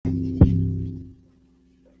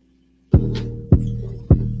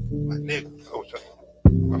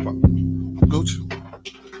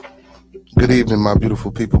Good evening, my beautiful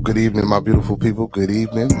people. Good evening, my beautiful people. Good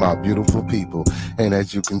evening, my beautiful people. And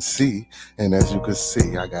as you can see, I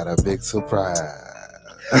got a big surprise.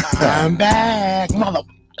 I'm back, mother.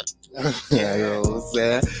 Yeah, you know what I'm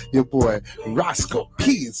saying? Your boy Roscoe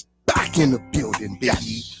P is back in the building, baby.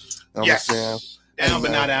 Yes. You know what I'm saying? Down but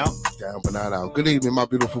not out. Down but not out. Good evening, my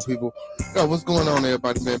beautiful people. Yo, what's going on,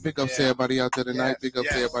 everybody, man? Big ups to everybody out there tonight. Big ups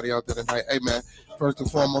to everybody out there tonight. Hey, man, first and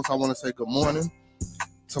foremost, I want to say good morning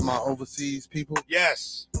to my overseas people.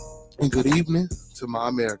 Yes. And good evening to my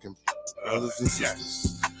American brothers and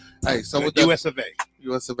sisters. Hey, so with that, US of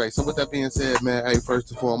A. So with that being said, man, hey, first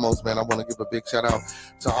and foremost, man, I want to give a big shout out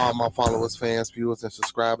to all my followers, fans, viewers, and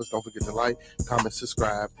subscribers. Don't forget to like, comment,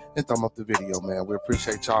 subscribe, and thumb up the video, man. We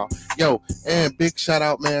appreciate y'all. Yo, and big shout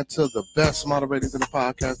out, man, to the best moderators in the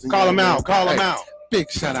podcasting. Call them out. Call them out. Big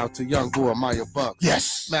shout out to young boy Maya Bucks.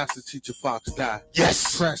 Yes. Master Teacher Fox Die.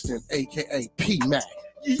 Yes. Preston, a.k.a. P-Mac.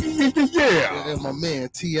 Yeah. And my man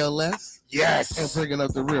TLS. Yes. And bringing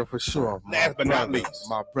up the rear for sure. Last but not least,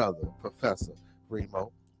 my brother, Professor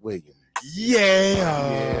Remo Williams.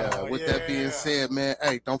 Yeah. With that being said, man,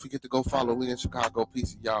 hey, don't forget to go follow Lee in Chicago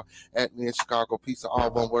Pizza, y'all. At Lee in Chicago Pizza,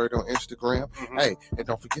 all one word on Instagram. Mm-hmm. Hey, and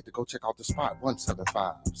don't forget to go check out the spot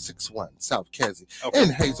 17561 South Kesey in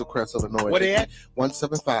Hazelcrest, Illinois. What they at?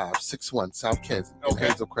 17561 South Kesey in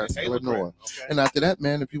Hazelcrest, Illinois. Okay. And after that,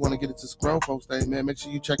 man, if you want to get into some grown folks thing, man, make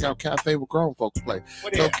sure you check out Cafe where grown folks play.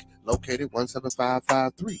 What they at? Located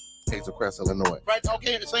 17553. Hazelcrest, Illinois. Right,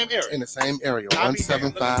 okay, in the same area.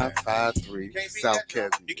 17553 South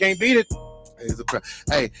Kesey. You can't beat it. Hazelcrest.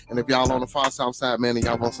 Hey, and if y'all on the far south side, man, and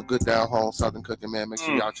y'all want some good down home southern cooking, man, make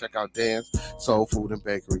sure y'all check out Dan's Soul Food and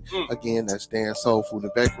Bakery. Again, that's Dan's Soul Food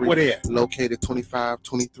and Bakery. What is it? Located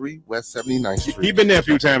 2523 West 79th Street. You've been there a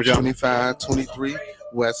few times, y'all. 2523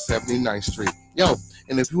 West 79th Street. Yo,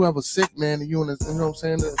 and if you ever sick, man, and you in the, you know what I'm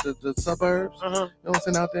saying, the suburbs, you know what I'm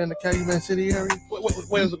saying, out there in the Calumet City area,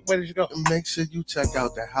 where did you go? Make sure you check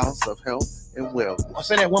out the House of Health and Wellness. I'll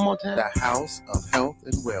say that one more time. The House of Health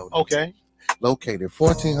and Wellness. Okay. Located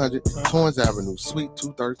 1400 Torrance Avenue, Suite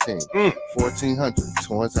 213. 1400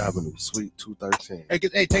 Torrance Avenue, Suite 213.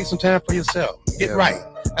 Hey, take some time for yourself. Get right.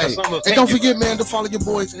 Hey, and don't forget, man, to follow your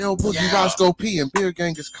boys L Boogie, Roscoe P, and Beard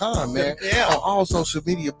Gangers Con, man, on all social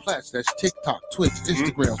media platforms. That's TikTok, Twitch,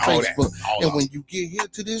 Instagram, Facebook. And when you get here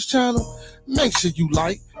to this channel, make sure you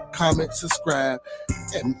like, comment, subscribe,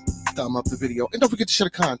 and thumb up the video. And don't forget to share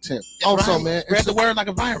the content. Also, man, spread the word like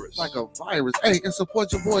a virus. Hey, and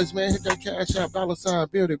support your boys, man. Hit that CASHAPP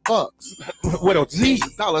 $BeardedBuckZ. With a Z.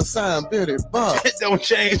 $BeardedBuckZ. Don't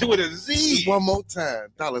change with a Z. One more time.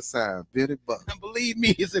 $BeardedBuckZ. And believe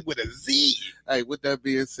me, it's with a Z. Hey, with that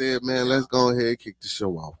being said, man, let's go ahead and kick the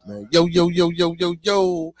show off, man. Yo.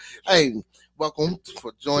 Hey, welcome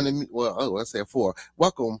for joining me. Well, I said for.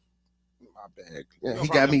 Welcome. Bag. Yeah, he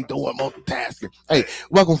got me doing multitasking. Hey,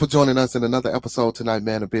 welcome for joining us in another episode tonight,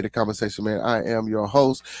 man, of Bearded Conversation, man. I am your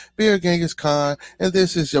host, Beard Gangers Con, and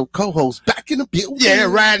this is your co-host back in the building. Yeah,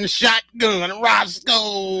 riding shotgun,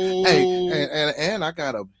 Roscoe. Hey, and I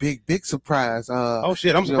got a big surprise. Oh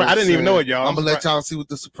shit, I'm surprised. I didn't even know it, y'all. I'm gonna let y'all see what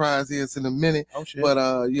the surprise is in a minute. Oh shit.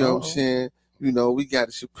 But you know what I'm saying? You know, we got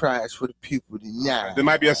a surprise for the people tonight. There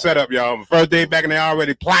might be a setup, y'all. First day back and they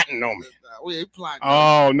already plotting on me. We ain't plotting.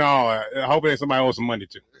 Oh no! I hope there's somebody owes some money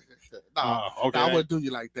to. Okay. I wouldn't do you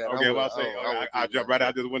like that. Okay, I'll jump right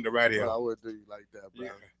out this window right here. I wouldn't do you like that, bro.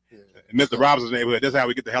 In Mr. Robinson's neighborhood. That's how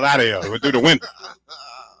we get the hell out of here. We're through the window.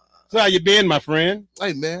 So how you been, my friend?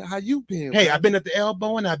 Hey man, how you been? Hey, man? I've been at the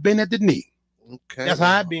elbow and I've been at the knee. Okay, that's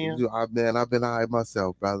how I've been. I've been all right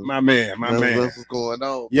myself, brother. My man. What's going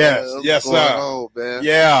on? Yes, sir. On, man?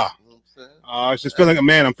 Yeah. It's just feeling,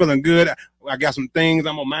 man. I'm feeling good. I got some things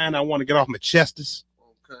on my mind. I want to get off my chesters.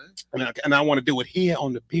 Okay. And I want to do it here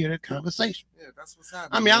on the Bearded Conversation. Yeah, that's what's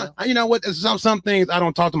happening. I mean, you know what? Some things I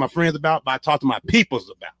don't talk to my friends about, but I talk to my peoples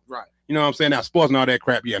about. Right. You know what I'm saying? Now, sports and all that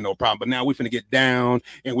crap, yeah, no problem. But now we finna get down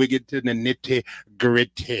and we get to the nitty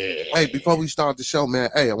gritty. Hey, before we start the show, man,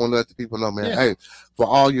 hey, I want to let the people know, man. Hey, for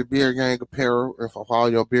all your Beard Gang apparel and for all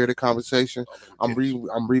your Bearded Conversation, I'm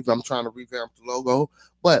trying to revamp the logo.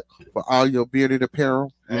 But for all your bearded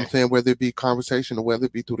apparel, you know what I'm saying, whether it be conversation or whether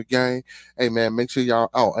it be through the game, hey man, make sure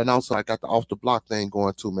y'all. Oh, and also I got the off the block thing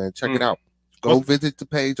going too, man. Check it out. Go visit the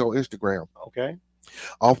page on Instagram. Okay.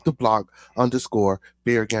 Off the block _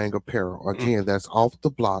 Beard Gang Apparel. Again, that's off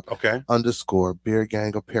the block _ Beard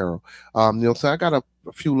Gang Apparel. You know what I'm saying? I got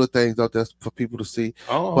a few little things out there for people to see.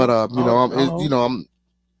 But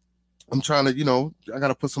I'm trying to, you know, I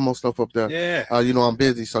gotta put some more stuff up there. Yeah. You know, I'm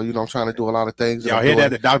busy, so you know, I'm trying to do a lot of things. Y'all hear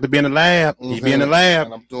that? The doctor be in the lab. He be in the lab.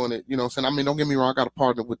 And I'm doing it, you know what I'm saying? I mean, don't get me wrong, I got a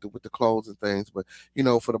partner with the clothes and things, but you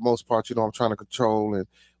know, for the most part, you know, I'm trying to control and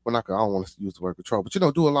I don't want to use the word control, but you know,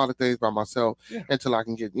 do a lot of things by myself until I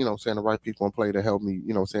can get, you know, saying the right people in play to help me,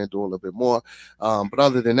 you know, saying do a little bit more. But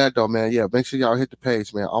other than that though, man, yeah, make sure y'all hit the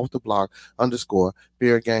page, man, off the block _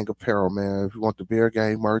 Beard Gang Apparel, man. If you want the Beard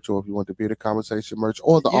Gang merch, or if you want the Bearded Conversation merch,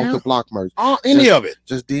 or the off the block merch, any of it,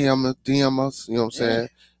 just DM us, you know what I'm saying?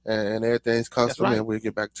 And everything's custom, and we'll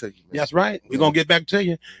get back to you, man. That's right. We're gonna get back to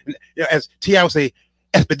you. And, you know, as T.I. would say,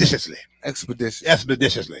 expeditiously.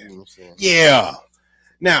 Expeditiously. You know yeah.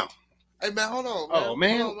 Now, hey man, hold on. Man. Oh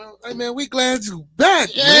man. Hold on, man. Hey man, we glad you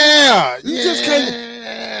back. Yeah. Man. You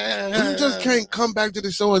just can't come back to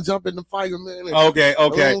the show and jump in the fire, man. Okay. You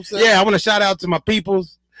know Yeah, I want to shout out to my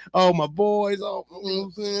peoples. Oh, my boys. Oh, you know what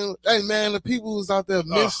I'm saying? Hey man, the people who's out there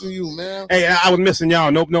missing you, man. Hey, I was missing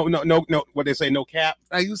y'all. No. What they say? No cap.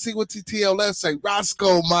 Hey, you see what TTLS say?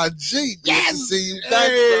 Roscoe, my G. Yes. To see you back,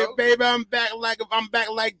 hey, bro. baby, I'm back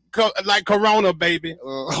like Corona, baby.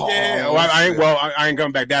 Yeah. Oh, I ain't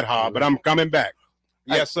coming back that hard, but I'm coming back.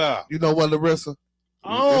 Yes, sir. You know what, Larissa?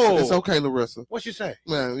 Oh, it's okay, Larissa. What you say?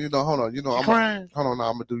 Man, you know, hold on. You know, I'm crying. Hold on, now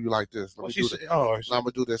I'm gonna do you like this. What you say? Oh, I'm gonna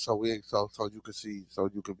do this so you can see, so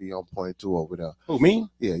you can be on point too over there. Who, me?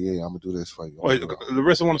 Yeah. I'm gonna do this for you. Wait,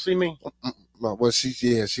 Larissa want to see me? Well,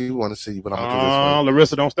 she want to see you, but I'm gonna do this for you.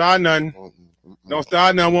 Larissa, don't start nothing. Don't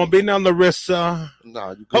start nothing. Won't be none, Larissa.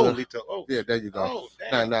 No, you good. Oh, yeah, there you go. Oh,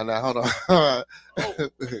 damn. Nah, hold on. Oh,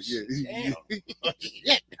 yeah.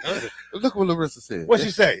 Look what Larissa said. What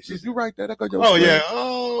she say? You right there. Oh, yeah.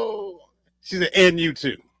 Oh, she said, and you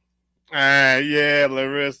too. Yeah,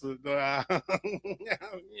 Larissa.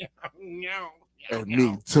 And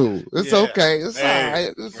me too. It's okay. It's all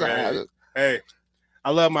right. It's all right. Hey,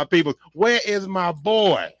 I love my people. Where is my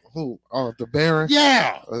boy? Who? Oh, the Baron?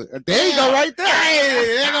 Yeah. There you go right there.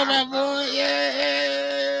 Hey, there go my boy.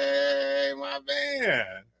 Yeah, my man.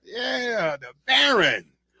 Yeah, the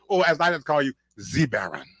Baron. Or as I just call you, Z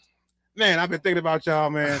Baron. Man, I've been thinking about y'all,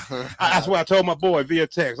 man. That's what I told my boy via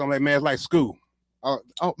text. I'm like, man, it's like school. Oh,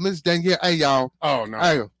 Miss Danielle. Hey, y'all. Oh, no.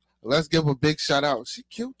 Hey, let's give a big shout out. She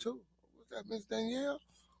cute, too. Was that Miss Danielle?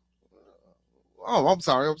 Oh, I'm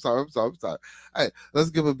sorry. Hey, let's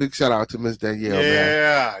give a big shout out to Miss Danielle,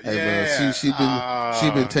 man. Hey, man, she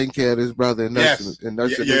been taking care of this brother and nursing this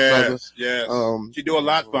brother. Yes. She do a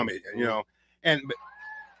lot for me, you know. And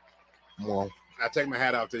I take my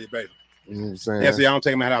hat out to you, baby. You know what I'm saying? Yeah, see, I don't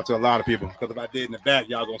take my hat out to a lot of people, because if I did in the back,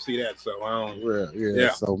 y'all gonna see that. So I don't.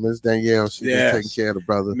 Yeah. So Miss Danielle, she been taking care of the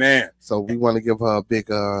brother, man. So we want to give her a big,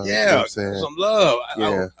 you know what I'm saying? Some love.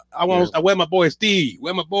 Yeah. I wear my boy Steve.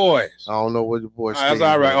 Where my boys? I don't know what your boy. Steve that's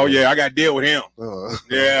all right. Oh yeah, I got to deal with him.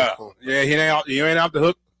 Yeah. He ain't off the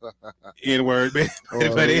hook. N word, but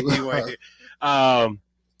anyway.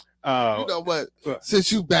 You know what?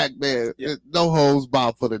 Since you back, man, no holds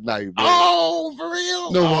barred for the night, man. Oh, for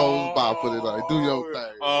real? No holds barred for the night. Do your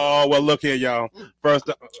thing. Oh, well, look here, y'all. First,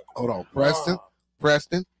 hold on,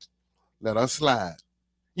 Preston, let us slide.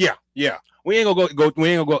 Yeah. We ain't gonna go.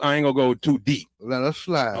 I ain't gonna go too deep. Let us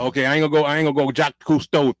slide. Okay, I ain't gonna go. Jacques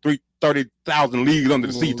Cousteau, 30,000 leagues under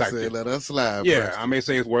the sea type thing. Let us slide. Yeah, Preston. I may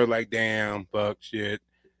say it's words like damn, fuck, shit.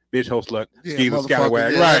 Bitch, hoe slut, Jesus,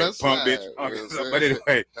 scallywag, right? Punk bitch. But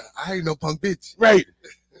anyway, I ain't no punk bitch, right?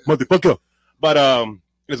 Motherfucker. But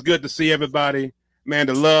it's good to see everybody, man.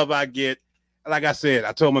 The love I get, like I said,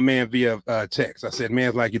 I told my man via text. I said, man,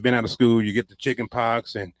 it's like you've been out of school, you get the chicken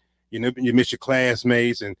pox, and you miss your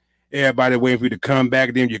classmates, and everybody waiting for you to come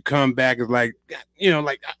back. Then you come back, it's like,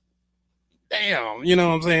 like, damn, you know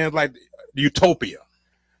what I'm saying? It's like utopia,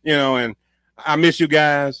 and I miss you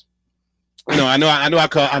guys. I got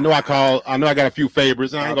a few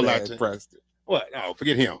favorites. I ain't gonna lie to you. What? Oh,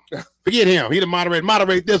 forget him. He the moderator.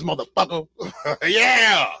 Moderate this motherfucker.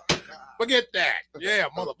 Yeah. Forget that. Yeah,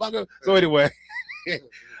 motherfucker. So anyway,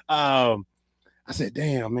 I said,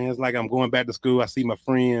 damn, man, it's like I'm going back to school. I see my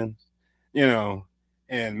friends, and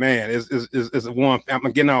man, it's warm.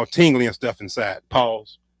 I'm getting all tingly and stuff inside.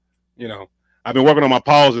 Pause. I've been working on my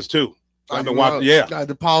pauses too. I've been watching,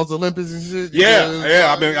 the Paul's Olympics and shit.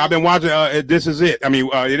 I've been watching. This is it. I mean,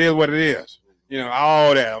 it is what it is.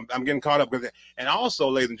 All that. I'm getting caught up with it. And also,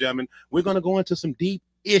 ladies and gentlemen, we're gonna go into some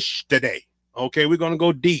deep-ish today. Okay, we're gonna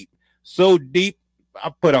go deep. So deep,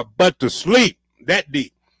 I put a butt to sleep. That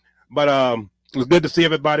deep. But it's good to see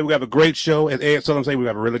everybody. We have a great show. As Ed Sullivan say, we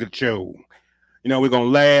have a really good show. We're gonna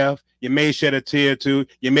laugh. You may shed a tear too.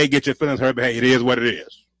 You may get your feelings hurt, but hey, it is what it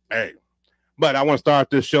is. Hey, but I want to start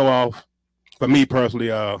this show off. For me personally,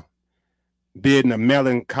 bidding a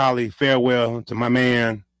melancholy farewell to my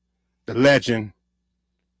man, the legend,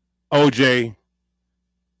 OJ,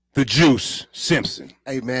 the Juice Simpson.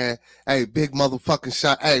 Hey man, hey, big motherfucking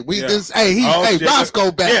shot. Hey, we Yeah. just hey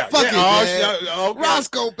Roscoe back. Yeah, Fuck yeah, it, man. okay.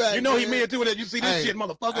 Roscoe back. You know he man. meant to it. You see this shit,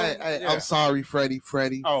 motherfucker. Hey, Yeah. I'm sorry, Freddie.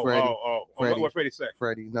 What Freddie say?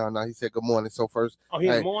 Freddie. No, he said good morning. So first, Oh, he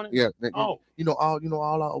in the morning? Yeah. Oh. You know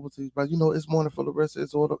all our overseas, but you know it's morning for Larissa.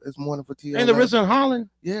 It's morning for TL. And Larissa in Holland?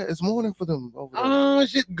 Yeah, it's morning for them over there. Oh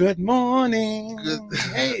shit! Good morning.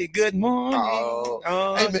 Hey, good morning.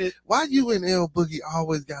 Oh, hey man, why you and L Boogie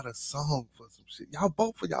always got a song for some shit? Y'all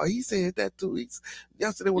both of y'all. He said that too.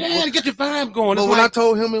 Yesterday was to get your vibe going. But when I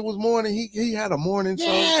told him it was morning, he had a morning song.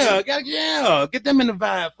 Yeah, get them in the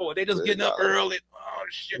vibe for it. They just getting up early. Oh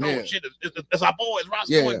shit! It's our boys,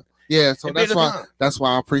 Roscoe. Yeah, so that's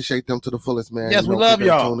why I appreciate them to the fullest, man. Yes, we love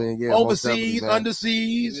y'all. Yeah, overseas,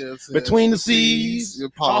 underseas, between the seas,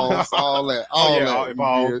 pause, all that, all that.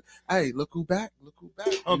 Pause. Hey, look who back!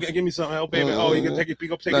 Okay, give me something, oh baby. Oh, you can take a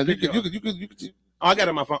peek up, take a picture. You can. Oh, I got it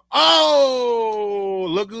on my phone. Oh,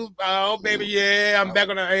 look who's baby, yeah, I'm back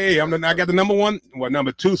on the A. I got the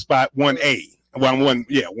number 2 spot, 1A. Well,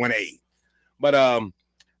 1A. But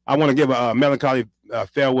I want to give a melancholy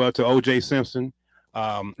farewell to OJ Simpson.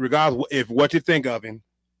 Regardless if what you think of him,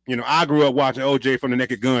 you know, I grew up watching OJ from the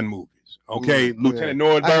Naked Gun movies. Okay, Lieutenant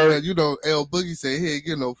Nordberg. You know, L Boogie said, "Hey,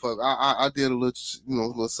 get no fuck." I did a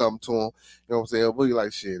little something to him. You know what I'm saying? L Boogie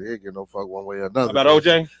like shit. He get no fuck one way or another. About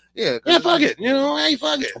OJ? Yeah, fuck it. You know, hey,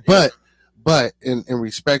 fuck it. But in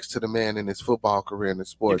respects to the man in his football career and his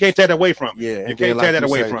sports, you can't take that away from him. Yeah, you can't take that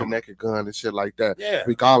away from him. The Naked Gun and shit like that. Yeah,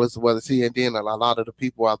 regardless of whether it's he, and then a lot of the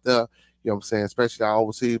people out there. You know what I'm saying? Especially our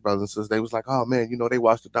overseas brothers and sisters. They was like, oh, man, you know, they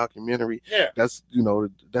watched the documentary. Yeah. That's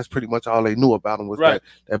pretty much all they knew about him was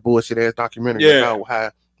that bullshit ass documentary about how, you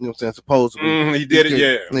know what I'm saying, supposedly. He did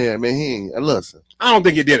it, Yeah, man, he ain't. Listen. I don't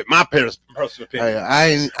think he did it. My personal opinion.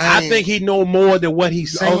 I think he know more than what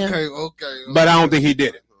he's saying. Okay. But I don't think he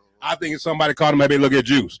did it. I think if somebody called him, maybe look at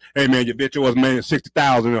Juice. Hey, man, your bitch was man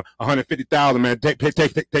 60,000 or 150,000, man. Take care of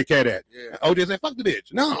that. Yeah. OJ said, fuck the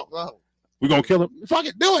bitch. No. We're going to kill him. Fuck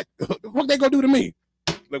it. Do it. What they going to do to me?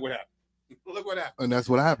 Look what happened. And that's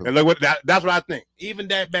what happened. And look that's what I think. Even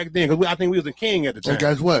that back then, because I think we was the king at the time. And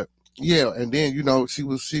guess what? Yeah, and then, you know, she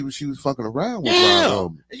was fucking around with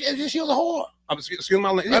Ron. Yeah, she was a whore. Excuse my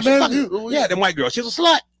language. Yeah, the white girl. She was a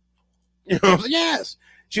slut. You know what I'm saying? Yes.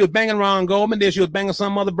 She was banging Ron Goldman. Then she was banging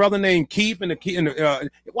some other brother named Keith.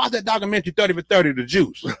 Watch that documentary 30 for 30, The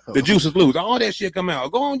Juice. The Juice is Loose. All that shit come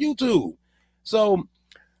out. Go on YouTube. So,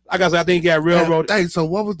 like I said, I think he got railroaded. Hey, so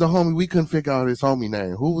what was the homie? We couldn't figure out his homie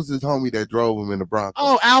name. Who was his homie that drove him in the Bronx?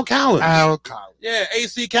 Oh, Al Collins. Yeah,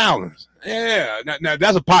 AC Collins. Yeah. Now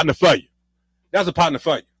that's a partner for you.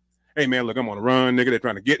 Hey, man, look, I'm on the run, nigga. They're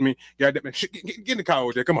trying to get me. Get in the car,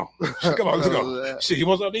 OJ. Come on. Come on, let's go. Shit, you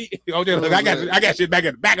want something to eat? OJ, look, I got shit back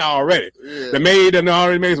at the back already. Yeah. The maid done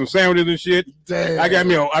already made some sandwiches and shit. Damn. I got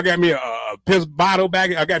me a piss bottle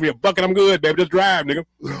back. I got me a bucket. I'm good, baby. Just drive, nigga.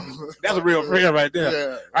 That's a real friend right there.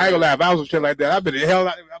 Yeah. I ain't gonna lie. If I was some shit like that, I'd be the hell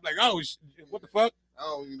out. I'm like, oh, what the fuck? I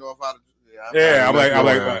don't even know if I'd.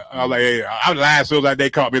 I'm like, hey, I was lying as soon as they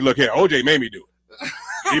caught me. Look here, OJ made me do it.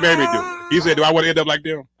 He made me do it. He said, do I want to end up like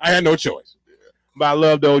them? I had no choice. But I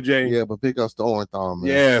loved OJ. Yeah, but pick up the Orenthal, man.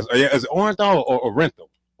 Yes. Is it Orenthal or Renthal?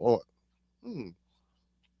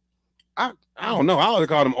 I don't know. I always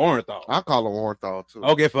call him Orenthal. I call him Orenthal, too.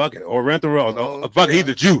 Okay, fuck it. Or Renthal. Fuck it. He's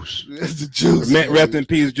the Juice. It's the Juice. Rest in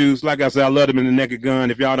peace, Juice. Like I said, I love him in the Naked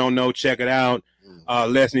Gun. If y'all don't know, check it out.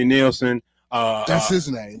 Leslie Nielsen. That's his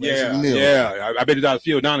name. Yeah. I bet it's out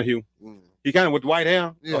Phil Donahue. He kind of with white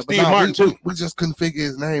hair. Yeah, Steve Martin too. We just couldn't figure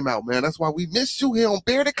his name out, man. That's why we missed you here on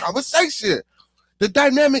Bearded Conversation. The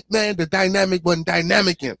dynamic, man. The dynamic wasn't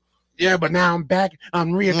dynamic in. Yeah, but now I'm back.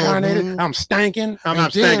 I'm reincarnated. I'm stanking. I'm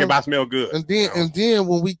stinking, but I smell good. And then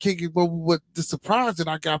when we kick it, what the surprise that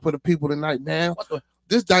I got for the people tonight, man.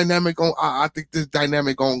 This dynamic I think this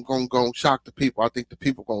dynamic gonna shock the people. I think the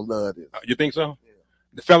people gonna love this. You think so?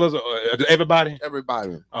 The fellas, everybody?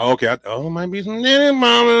 Everybody. Oh, okay. Might be some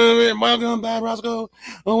mama. Welcome back, Roscoe.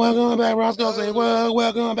 Oh, welcome back, Roscoe. Say, well,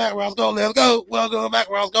 welcome back, Roscoe. Let's go. Welcome back,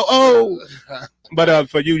 Roscoe. Oh. But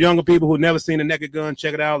for you younger people who never seen The Naked Gun,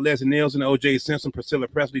 check it out. Leslie Nielsen, O.J. Simpson, Priscilla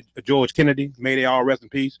Presley, George Kennedy. May they all rest in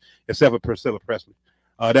peace, except for Priscilla Presley.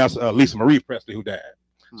 That's Lisa Marie Presley who died.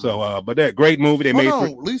 So, but that great movie they made.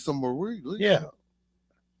 Lisa Marie. Yeah.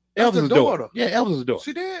 Elvis' daughter. Yeah, Elvis' daughter.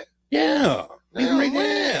 She did? Yeah. Lisa Marie,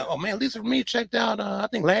 yeah. Oh man, Lisa Marie checked out. I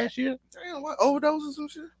think last year. Damn, what overdose or some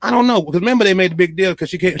shit? I don't know because remember they made the big deal because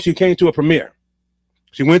she came to a premiere.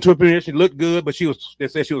 She went to a premiere. She looked good, but they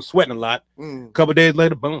said she was sweating a lot. A couple days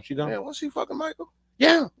later, boom, she gone. Yeah, was she fucking Michael?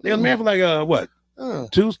 Yeah, they was married for like what?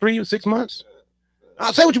 2, 3, 6 months.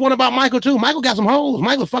 I'll say what you want about Michael too. Michael got some hoes.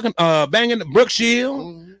 Michael fucking banging Brooke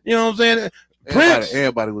Shield. You know what I'm saying? Prince.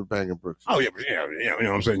 Everybody was banging Brooks. Oh yeah, you know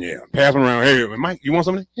what I'm saying? Yeah, passing around. Hey, Mike, you want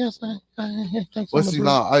something? Yes, Well, see,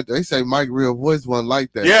 now they say Mike's real voice wasn't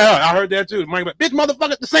like that. Yeah, I heard that too. Mike, bitch,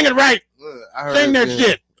 motherfucker, sing it right. Sing that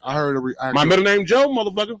shit. I heard my middle name Joe,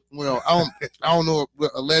 motherfucker. Well, I don't know.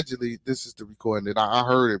 Allegedly, this is the recording that I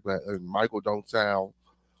heard it, but Michael don't sound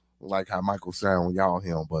like how Michael sound when y'all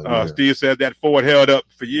hear him. But Steve said that Ford held up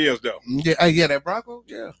for years though. Yeah, that Bronco.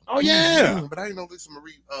 Yeah. Oh yeah. But I didn't know this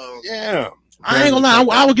Marie. Yeah. I ain't gonna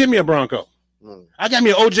lie. I would give me a Bronco. I got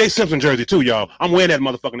me an O.J. Simpson jersey too, y'all. I'm wearing that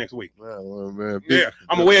motherfucker next week. Well, man,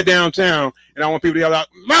 I'm gonna wear it downtown, and I want people to yell out,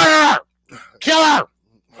 "Murder! Killer!"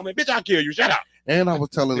 I mean, bitch, I'll kill you. Shut up. And I was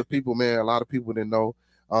telling the people, man, a lot of people didn't know.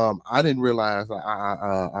 I didn't realize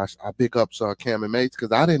I pick up Cam and Mates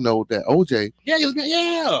because I didn't know that OJ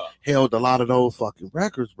held a lot of those fucking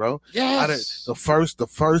records, bro. Yes. The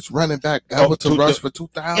first running back ever to rush for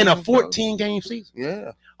 2,000 in a 14-game season.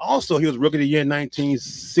 Yeah. Also, he was rookie of the year in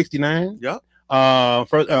 1969. Yep.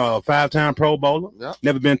 First 5-time Pro Bowler. Yep.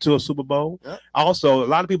 Never been to a Super Bowl. Yep. Also, a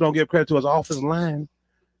lot of people don't give credit to his offensive line,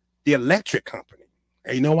 the Electric Company.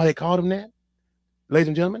 And you know why they called him that, ladies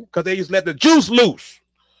and gentlemen? Because they used to let the juice loose.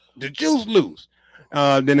 The juice loose.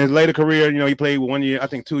 Then his later career, you know, he played 1 year, I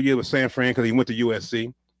think 2 years with San Fran because he went to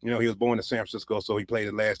USC. You know, he was born in San Francisco, so he played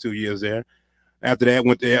the last 2 years there. After that,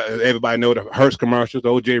 went to everybody know the Hearst commercials, the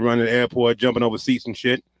OJ running the airport, jumping over seats and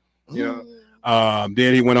shit. You know,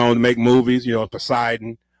 then he went on to make movies. You know,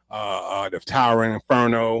 Poseidon, the Towering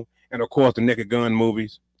Inferno, and of course the Naked Gun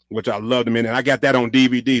movies, which I loved them in. And I got that on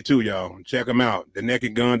DVD too, y'all. Check them out. The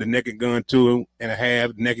Naked Gun 2 1/2,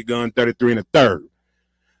 the Naked Gun 33 1/3.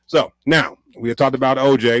 So now we had talked about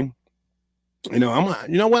OJ. You know, I'm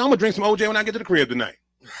gonna drink some OJ when I get to the crib tonight.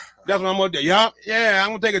 That's what I'm gonna do. Yeah,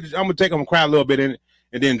 I'm gonna take him, cry a little bit in it,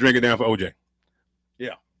 and then drink it down for OJ.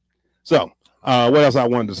 Yeah. So what else I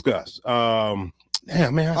want to discuss? Damn,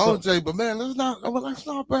 man. OJ, but man, let's not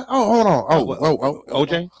bad. Oh, hold on.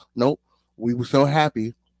 OJ? Nope. We were so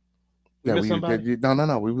happy that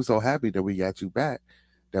we were so happy that we got you back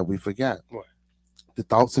that we forgot. What? The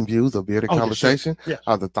thoughts and views of Bearded Conversation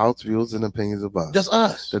are the thoughts, views, and opinions of us. Just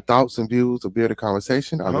us. The thoughts and views of Bearded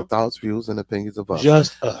Conversation are the thoughts, views, and opinions of us.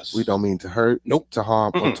 Just us. We don't mean to hurt, to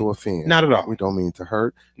harm, or to offend. Not at all. We don't mean to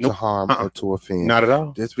hurt, to harm, or to offend. Not at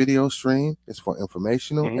all. This video stream is for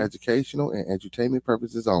informational, educational, and edutainment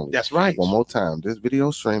purposes only. That's right. One more time. This video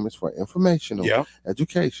stream is for informational,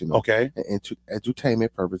 educational, and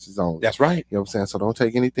edutainment purposes only. That's right. You know what I'm saying? So don't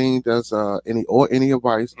take anything that's any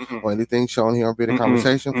advice or anything shown here on Bearded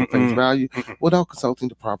Conversation for face value without consulting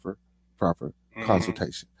the proper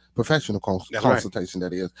consultation, professional consultation.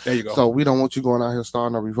 That is. There you go. So we don't want you going out here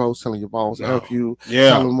starting a revolt, telling your boss, help you,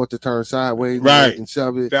 telling them what to turn sideways, and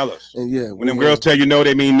shove it, fellas. And when them girls tell you no,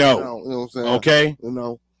 they mean no. You know what I'm saying? Okay. You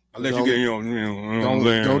know. Unless you get,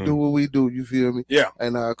 don't do what we do. You feel me? Yeah.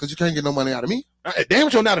 And because you can't get no money out of me.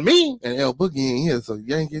 Damn sure not of me. And L Boogie ain't here, so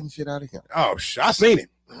you ain't getting shit out of him. Oh, I seen him.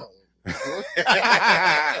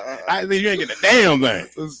 I think you ain't getting a damn thing.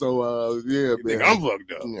 So yeah, man. Think I'm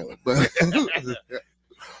fucked up. Yeah, but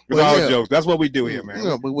with all jokes, that's what we do here, man.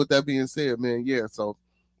 Yeah, but with that being said, man, so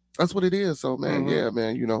that's what it is. So man,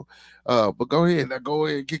 man, but go ahead.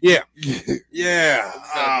 Yeah.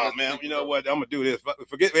 Oh man, you know what? I'm gonna do this.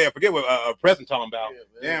 Forget what Preston talking about.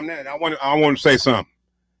 Damn that. I want to say something.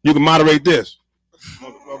 You can moderate this. This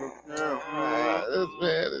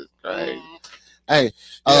man is crazy. Hey,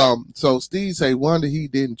 so Steve say wonder he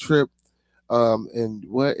didn't trip, and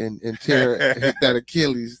tear hit that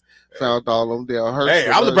Achilles, found all them there. Hey,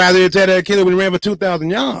 I was surprised he didn't tear that Achilles when he ran for 2,000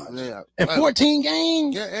 yards. Yeah, in 14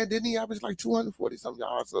 games. Yeah, and didn't he average like 240 some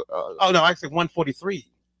yards? Oh no, actually 143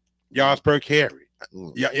 yards per carry.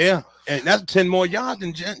 Yeah, and that's 10 more yards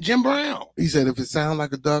than Jim Brown. He said if it sound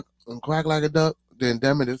like a duck and quack like a duck, then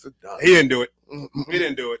damn it, it's a duck. He didn't do it. He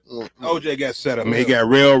didn't do it. OJ got set up, man. He got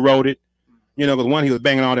railroaded. You know, because one, he was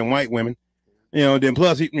banging all them white women. You know, then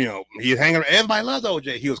plus, he was hanging. Everybody loves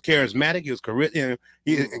OJ. He was charismatic. He was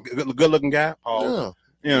he's a good-looking guy. Paul.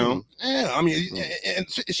 Yeah. I mean, and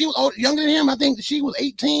she was younger than him. I think she was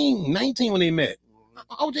 18, 19 when they met.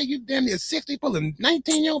 OJ, you damn near 60, pulling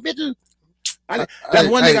 19-year-old bitches. That's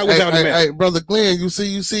one thing I wish I would have met. Hey, brother Glenn, you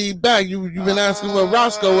see back. You've been asking where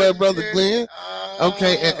Roscoe at, brother Glenn.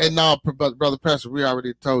 Okay, and now, brother Pastor, we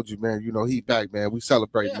already told you, man. You know he back, man. We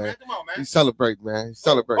celebrate, man. Come on, man. He celebrate, man. He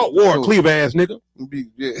celebrate. Oh, War Cleaver ass nigga. Yeah.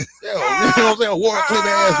 You know what I'm saying? War Cleaver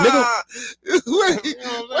ass nigga. You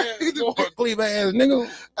know what I'm saying? War Cleaver ass nigga.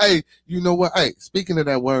 Hey, you know what? Hey, speaking of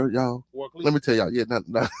that word, y'all, let me tell y'all. Yeah,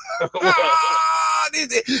 nothing.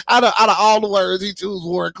 Out of all the words, he chose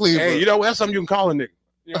War Cleaver. Hey, you know what? That's something you can call a nigga.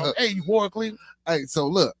 You know, hey, you War Cleaver. Hey, so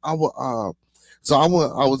look, I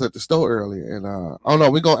was at the store earlier, and oh no,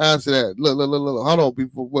 we're gonna answer that. Look, hold on,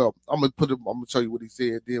 before. Well, I'm gonna show you what he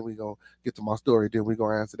said. Then we gonna get to my story. Then we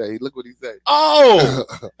gonna answer that. Hey, look what he said. Oh,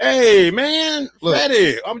 hey man,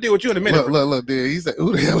 Freddie, I'm gonna deal with you in a minute. Look, there. He said,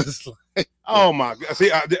 "Who the hell is like?" Oh my God! See,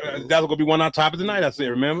 that's gonna be one of our topics tonight. I said,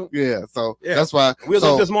 remember? Yeah. So that's why we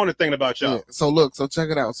was this morning thinking about y'all. Yeah, so look, so check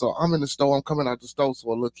it out. So I'm in the store. I'm coming out the store. So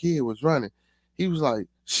a little kid was running. He was like,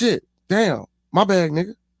 "Shit, damn, my bag,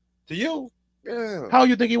 nigga." To you? Yeah. How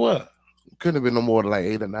you think he was? Couldn't have been no more than like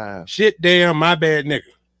 8 or 9. Shit, damn, my bad, nigga.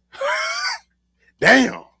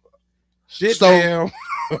 Damn. Shit, damn.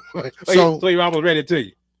 So he almost read it to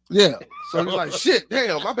you. Yeah. So he's like, shit,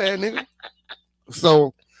 damn, my bad, nigga.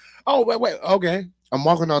 So, wait, okay. I'm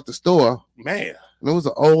walking out the store, man. And it was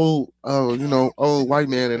an old, old white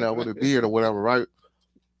man in there with a beard or whatever, right?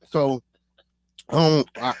 So,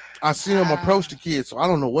 I see him approach the kid, so I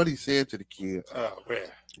don't know what he said to the kid. Oh man.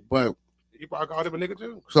 But you probably called him a nigga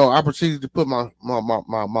too. So I proceeded to put my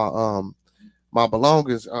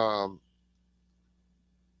belongings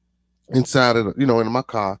inside of in my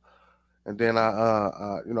car, and then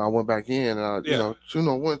I went back in and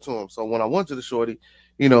went to him. So when I went to the shorty,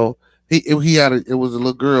 he had it was a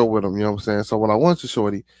little girl with him, you know what I'm saying? So when I went to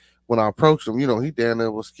shorty, when I approached him, he damn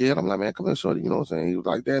near was scared. I'm like, man, come here, shorty, you know what I'm saying? He was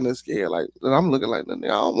like damn near scared. Like, and I'm looking like, nigga, I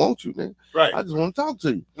don't want you, nigga. Right. I just want to talk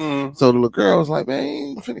to you. Mm-hmm. So the little girl was like, man, he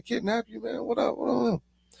ain't finna kidnap you, man. What up? So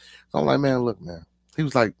I'm like, man, look, man. He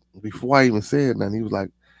was like, before I even said nothing, he was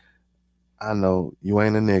like, I know you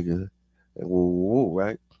ain't a nigga. And woo,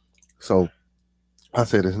 right? So I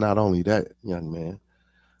said, it's not only that, young man.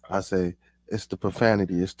 I say, it's the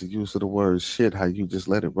profanity, it's the use of the word shit, how you just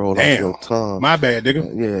let it roll off your tongue. My bad, nigga.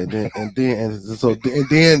 Yeah,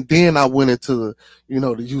 then I went into the,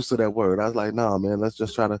 the use of that word. I was like, nah, man, let's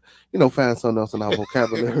just try to, find something else in our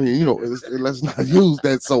vocabulary. Let's not use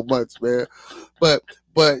that so much, man. But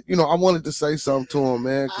I wanted to say something to him,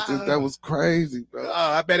 man, because that was crazy, bro. Oh,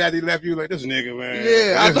 I bet he left you like this nigga, man.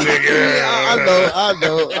 Yeah, this nigga. I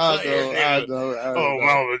know. Oh,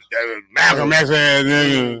 mama, Malcolm X ass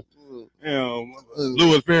nigga.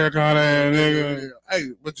 Louis Farrakhan ass nigga.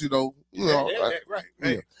 Hey, but right.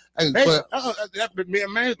 Hey, but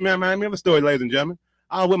man, me of a story, ladies and gentlemen.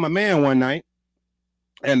 I was with my man one night,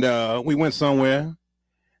 and we went somewhere,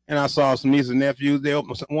 and I saw some nieces and nephews. They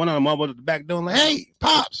opened one of them up at the back door, like, "Hey,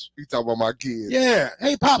 pops!" You talking about my kids? Yeah.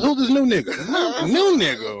 Hey, pops, who's this new nigga? New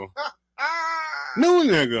nigga. New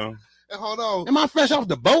nigga. And hold on. Am I fresh off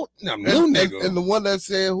the boat? No, new nigga. And the one that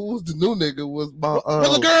said who was the new nigga was my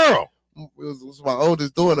little girl. It was my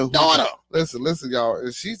oldest daughter. Listen, y'all.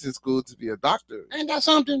 And she's in school to be a doctor. Ain't that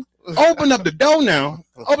something? Open up the door now.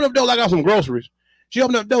 Open up the door like I got some groceries. She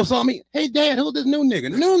opened up the door, saw me. Hey, Dad, who's this new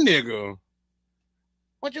nigga? New nigga.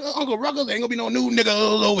 What you, Uncle Ruggles? Ain't gonna be no new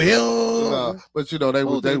nigga over here. Nah, but they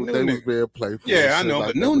was very playful. Yeah, I know, like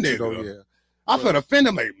but new nigga. I felt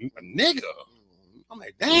offended, like nigga. I'm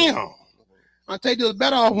like, damn. I take this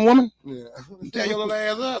bet off, woman. Yeah. Tear your little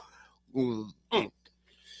ass up.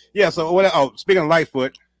 Yeah, so what? Oh, speaking of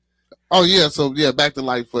Lightfoot. Oh yeah, so yeah, back to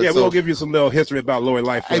Lightfoot. Yeah, we'll give you some little history about Lori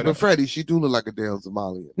Lightfoot. Hey, but Freddie, she do look like a damn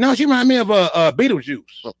Somalian. No, she remind me of Beetlejuice.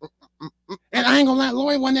 And I ain't gonna lie,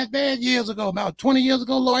 Lori wasn't that bad years ago. About 20 years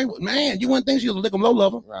ago, Lori, man, you wouldn't think she was a lick'em low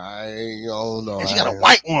lover. I don't know. And she got a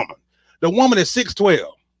white woman. The woman is 6'12".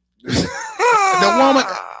 The woman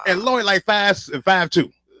and Lori like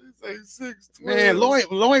 5'2". Man,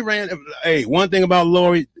 Lori ran. Hey, one thing about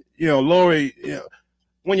Lori, Lori,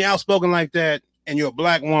 when you're outspoken like that and you're a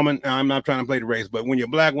black woman, I'm not trying to play the race, but when you're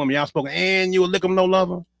a black woman, you're outspoken and you a lick'em no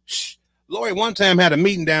lover. Lori one time had a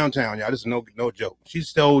meeting downtown, y'all. This is no joke. She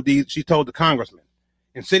told the congressman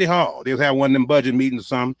in City Hall. They was having one of them budget meetings or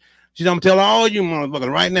something. She's gonna tell all you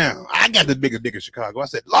motherfuckers right now, I got the biggest dick in Chicago. I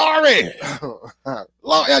said, Lori,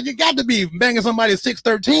 you got to be banging somebody at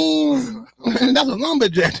 6'13". That's a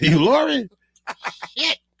lumberjack to you, Lori.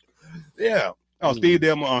 Shit. Yeah. Oh, Steve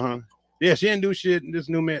Delmore, Yeah, she didn't do shit. This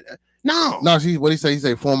new man. No. He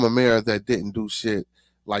say former mayor that didn't do shit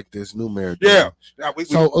like this new mayor did. Yeah.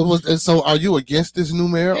 So are you against this new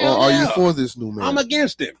mayor or are you for this new mayor? I'm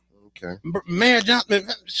against him. Okay. Mayor Johnson.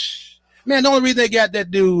 Man, the only reason they got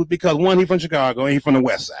that dude because one, he from Chicago and he from the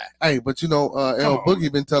West Side. Hey, but you know, L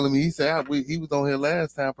Boogie been telling me, he said he was on here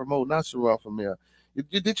last time promoting our show from here.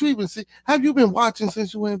 Did you even see? Have you been watching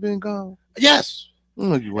since you ain't been gone? Yes.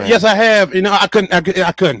 No, you ain't. Yes, I have. You know, I couldn't.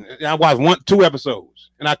 I watched 2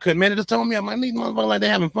 episodes, and I couldn't. Man, it just told me I might need motherfuckers like they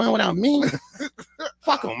having fun without me.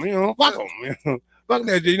 Fuck them, you know. Fuck them, you know. Fuck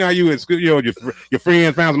that. You know how you in school, you know, your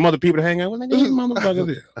friends found some other people to hang out with. Like, these motherfuckers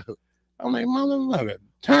here. I'm like, motherfucker,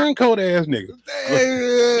 turncoat ass nigga.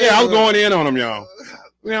 Yeah, I was going in on them, y'all.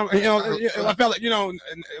 You know, I felt like, you know,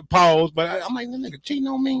 pause, but I'm like, this nigga cheating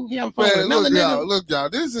on me. He having fun with another nigga. Look, y'all,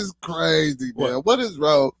 this is crazy, man. What is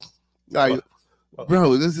wrong? Like,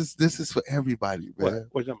 bro, this is for everybody, man.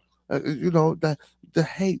 What you know, the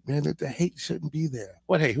hate, man. The hate shouldn't be there.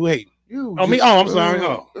 What hate? Who hate? You. Oh, me? Oh, I'm sorry.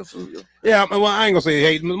 Oh. Yeah, well, I ain't gonna say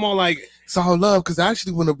hate. It's more like it's all love. Because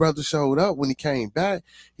actually, when the brother showed up, when he came back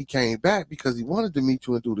because he wanted to meet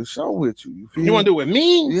you and do the show with you. You want to do it with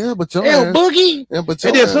me? Yeah, but your L Boogie. Yeah, but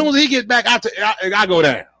and then as soon as he gets back, I go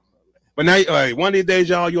down. But now, one of these days,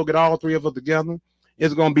 y'all, you'll get all 3 of us together.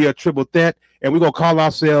 It's gonna be a triple threat, and we're gonna call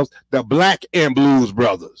ourselves the Black and Blues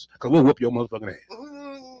Brothers. Cause we'll whoop your motherfucking ass.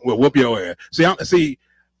 We'll whoop your ass.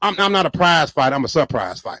 I'm not a prize fighter. I'm a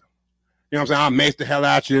surprise fighter. You know what I'm saying? I'll mace the hell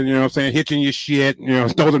out you. You know what I'm saying? Hit you in your shit. You know,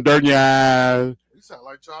 throw some dirt in your eyes. You sound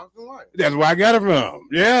like Charles White. That's where I got it from.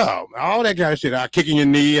 Yeah, all that kind of shit. I'll kick in your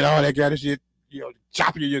knee and all that kind of shit. You know,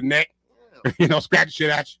 chop you in your neck. Yeah. You know, scratch the shit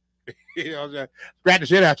out you. You know what I'm saying? Scratch the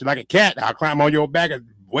shit out you like a cat. I'll climb on your back and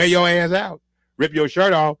wear your ass out. Rip your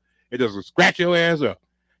shirt off and just scratch your ass up.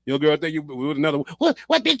 Your girl think you was another. What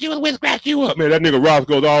bitch you was with scratch you up? Man, that nigga Ross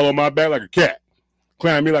goes all on my back like a cat.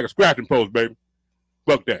 Climb me like a scratching post, baby.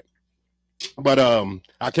 Fuck that. But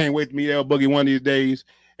I can't wait to meet L Boogie one of these days.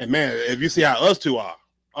 And man, if you see how us two are,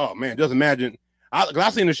 oh man, just imagine. I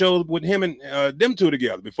seen the shows with him and them two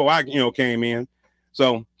together before I came in.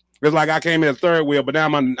 So it's like I came in the 3rd wheel, but now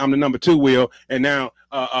I'm the number 2 wheel, and now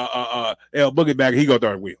L Boogie back, he go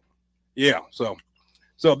 3rd wheel. Yeah. So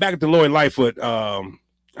back to Lori Lightfoot.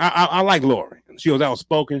 I like Lori. She was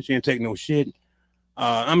outspoken. She didn't take no shit.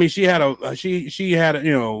 I mean, she had a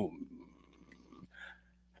you know.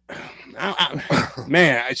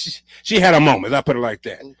 Man, she had a moment. I put it like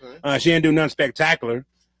that. Okay. She didn't do nothing spectacular.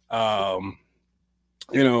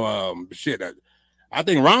 Shit. I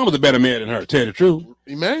think Ron was a better man than her. To tell the truth,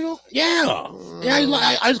 Emmanuel. Yeah.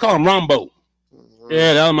 I just call him Rombo.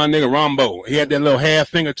 Yeah, that was my nigga Rombo. He had that little half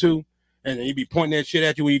finger too, and he be pointing that shit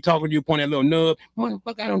at you when you talking to you. Point that little nub.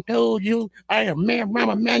 Motherfucker, I done told you I am man, Ron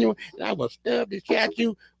Emmanuel, and I will stub this shit at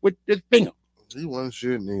you with this finger. He wasn't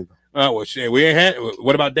shit neither. Oh well, shit. We ain't had.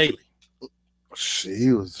 What about Daly?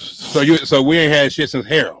 She was so we ain't had shit since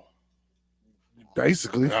Harold.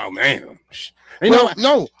 Basically. Oh man.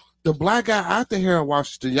 No, the black guy after Harold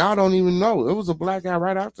Washington, y'all don't even know. It was a black guy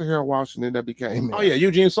right after Harold Washington that became man. Oh yeah,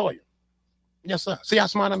 Eugene Sawyer. Yes, sir. See how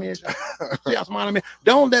smart I'm in? See how smart I'm in?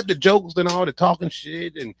 Don't let the jokes and all the talking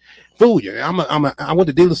shit and fool you. I went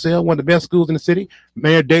to De La Salle, one of the best schools in the city.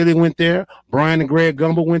 Mayor Daley went there. Brian and Greg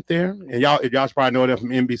Gumbel went there. And y'all should probably know that from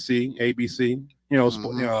NBC, ABC,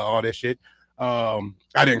 all that shit. I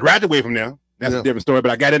didn't graduate from there. That's a different story,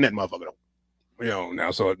 but I got in that motherfucker though.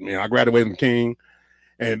 Now, so I graduated from King.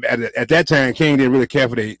 And at that time, King didn't really care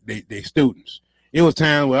for their students. It was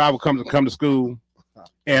time where I would come to school,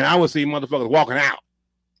 and I would see motherfuckers walking out.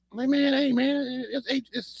 I'm like, man, hey, man,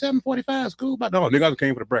 it's 7:45 school. But no, nigga, I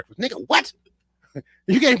came for the breakfast. Nigga, what?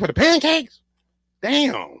 You came for the pancakes?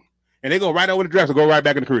 Damn. And they go right over the dresser, go right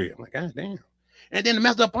back in the crib. I'm like, God damn. And then the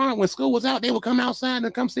messed up part, when school was out, they would come outside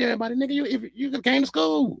and come see everybody. Nigga, if you could have came to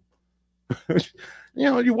school.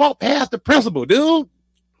 You walk past the principal, dude.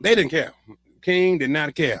 They didn't care. King did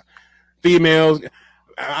not care. Females,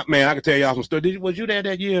 man, I can tell y'all some stories. Was you there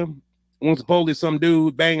that year when supposedly some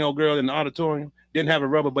dude banged old girl in the auditorium, didn't have a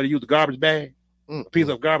rubber, but he used a garbage bag, a piece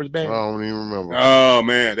of garbage bag? I don't even remember. Oh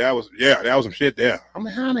man, that was some shit there. I'm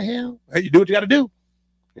like, how in the hell? Hey, you do what you got to do.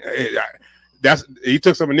 He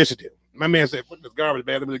took some initiative. My man said, put this garbage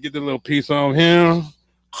bag. Let me get this little piece on him.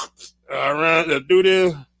 All right, let's do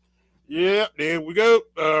this. Yeah, there we go.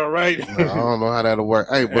 All right. I don't know how that'll work.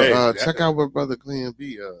 Hey, but check out what Brother Glenn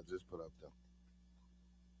B just put up there.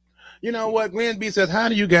 You know what? Glenn B says, how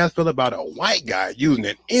do you guys feel about a white guy using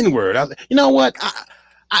an N-word? You know what?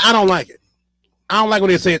 I don't like it. I don't like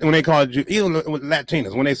when they say it, when they call it, even with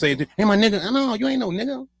Latinos, when they say, hey, my nigga. No, you ain't no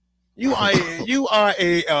nigga. You are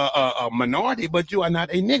a minority, but you are not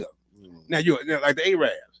a nigga. Now, you're like the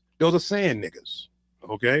Arabs. Those are saying niggas.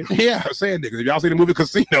 Okay? Yeah, saying niggas. If y'all see the movie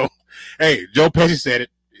Casino, hey, Joe Pesci said it.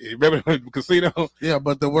 Remember Casino? Yeah,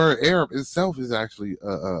 but the word Arab itself is actually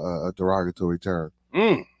a derogatory term.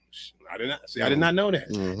 I did not see. I did not know that.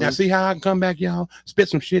 Now see how I can come back, y'all, spit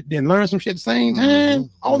some shit, then learn some shit at the same time.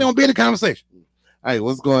 Only on Bearded Conversation. Hey,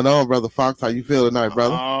 what's going on, brother Fox? How you feel tonight,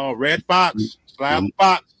 brother? Oh, Red Fox, Slab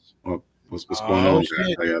Fox. What's going on,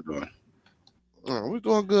 guys? How y'all doing? We're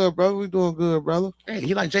doing good, brother. We're doing good, brother. Hey,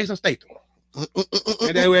 he like Jason Statham. And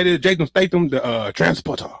that way it is Jason Statham, the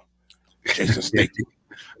transporter. Jason Statham.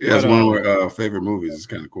 Yeah, it's one of my favorite movies. It's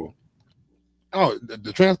kind of cool. Oh,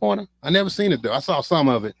 the transporter? I never seen it though. I saw some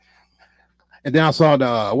of it. And then I saw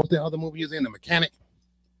the what's the other movie he was in? The Mechanic.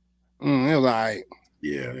 It was like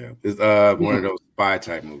yeah. It's one of those spy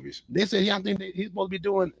type movies. They said I think he's supposed to be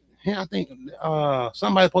doing. I think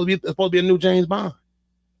somebody's supposed to be a new James Bond.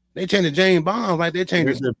 They changed the James Bond like they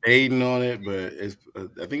changed. They're debating on it, but it's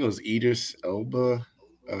I think it was Idris Elba.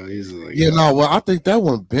 He's like, well, I think that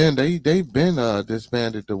one been they been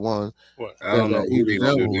disbanded the one. What? I don't know who they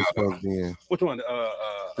was do supposed to be in. Which one?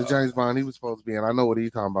 The James Bond he was supposed to be in. I know what he's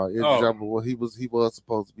talking about. Well, he was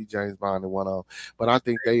supposed to be James Bond in one of them, but I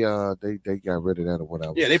think they got rid of that or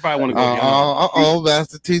whatever. Yeah, they probably want to go.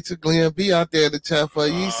 Master Teacher Glenn B out there in the chat for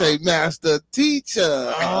you. Say Master Teacher.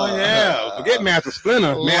 Oh yeah, forget Master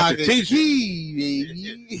Splinter, Master Teacher.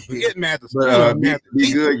 Baby. Forget Master Splinter.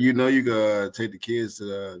 Be good. You know you gotta take the kids to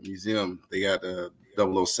the museum. They got the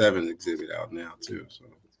 007 exhibit out now too. So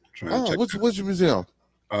trying to check. What's your museum?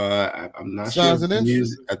 I'm not Science sure.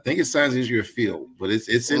 I think it's Science and Engineering Field, but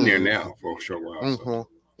it's in there now for a short while. So.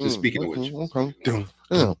 Just speaking of which,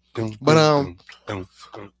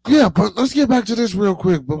 but let's get back to this real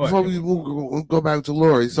quick. But before we go back to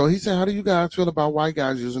Lori, so he said, "How do you guys feel about white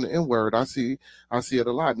guys using the N word? I see it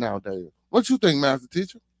a lot nowadays. What you think, Master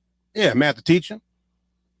Teacher?" Yeah, Master Teacher.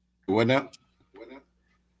 What now?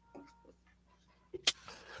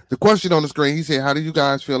 The question on the screen, he said, "How do you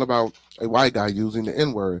guys feel about a white guy using the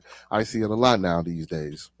N word? I see it a lot now these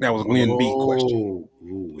days." That was Glenn B question.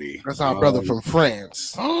 That's our brother from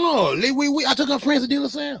France. Oh, I took up French to deal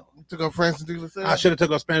with Sam. Took up French to deal with Sam. I should have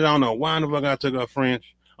took up Spanish. I don't know why the fuck I took up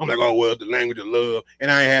French. I'm like, oh well, the language of love,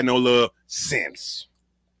 and I ain't had no love since.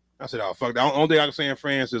 I said, oh fuck. The only thing I can say in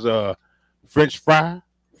France is French fry,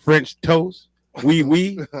 French toast,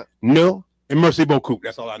 oui, no, and merci beaucoup.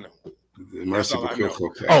 That's all I know. Merci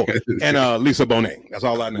beaucoup. Oh, and Lisa Bonet. That's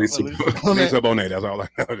all I know. Lisa Bonet. That's all I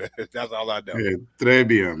know. That's all I know. Yeah, très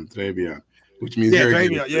bien. Which means very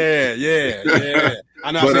good. Yeah.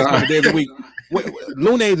 I know. I say a couple days a week.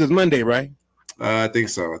 Lunes is Monday, right? I think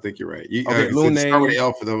so. I think you're right. Okay, Lunes. Start with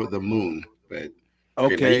L for the moon, but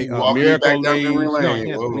okay. Miracle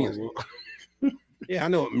Days. Yeah, I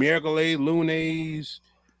know. Miracle Days, Lunes,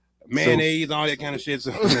 mayonnaise, all that kind of shit.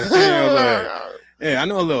 So, yeah, I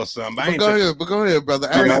know a little something. But go ahead, brother.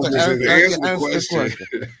 Answer the question.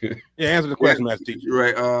 Yeah, answer the question, Master Teacher.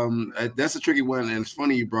 Right. That's a tricky one, and it's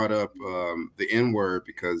funny you brought up the N word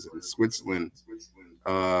because in Switzerland,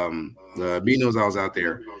 the Beanos I was out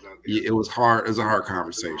there, it was hard. It was a hard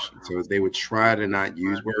conversation. So they would try to not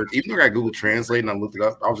use words. Even though I got Google Translate and I looked it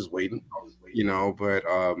up, I was just waiting. But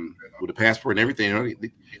with the passport and everything,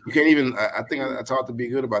 you can't even. I think I talked to Be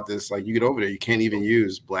Good about this. Like you get over there, you can't even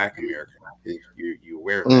use Black American. You're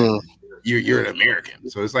aware of that. You're an American,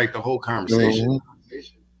 so it's like the whole conversation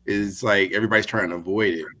is like everybody's trying to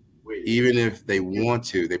avoid it. Even if they want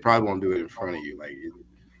to, they probably won't do it in front of you. Like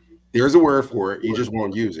there's a word for it, you just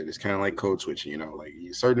won't use it. It's kind of like code switching. Like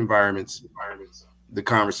certain environments, the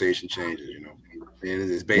conversation changes. And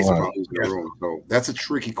it's based upon who's in the room. So that's a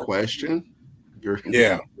tricky question. But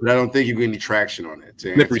I don't think you get any traction on it.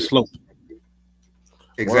 Slippery slope.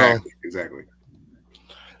 Exactly.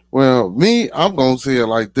 Well, I'm going to say it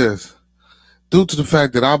like this. Due to the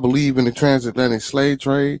fact that I believe in the transatlantic slave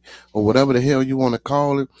trade or whatever the hell you want to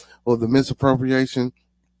call it, or the misappropriation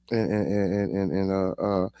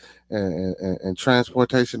and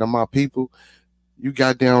transportation of my people, you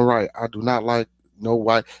goddamn right. I do not like no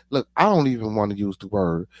white. Look, I don't even want to use the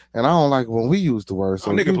word, and I don't like when we use the word.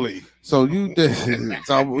 So nigga, please. So you did.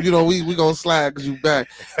 So we gonna slide you back,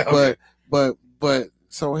 okay. but.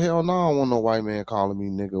 So hell no, I don't want no white man calling me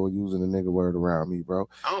nigga or using the nigga word around me, bro.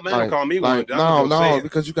 I don't mind calling me one. No,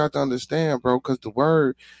 because you got to understand, bro. Because the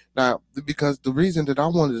word because the reason that I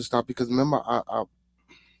wanted to stop, because remember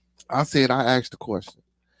I said I asked the question,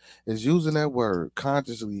 is using that word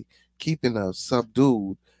consciously keeping us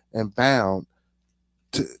subdued and bound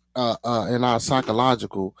to in our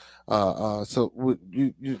psychological in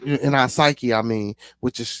our psyche, I mean,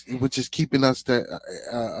 which is keeping us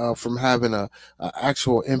from having a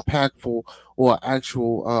actual impactful or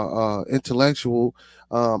actual intellectual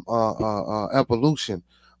evolution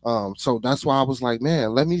So that's why I was like,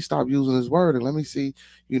 man, let me stop using this word and let me see,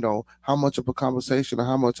 how much of a conversation or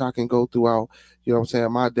how much I can go throughout, what I'm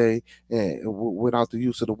saying, my day and without the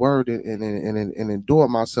use of the word and endure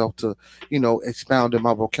myself to, expound in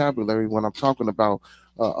my vocabulary when I'm talking about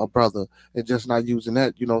a brother and just not using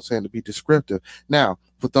that, to be descriptive. Now,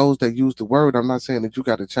 for those that use the word, I'm not saying that you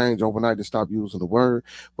got to change overnight to stop using the word,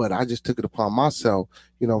 but I just took it upon myself,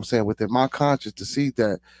 within my conscience to see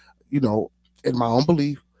that, in my own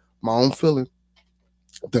belief, my own feeling,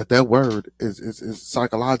 that word is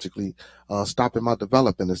psychologically stopping my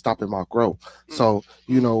development and stopping my growth. So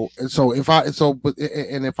if I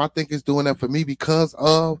think it's doing that for me because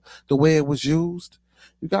of the way it was used,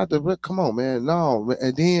 you got to come on, man. No,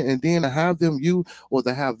 and then to have them or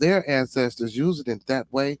to have their ancestors use it in that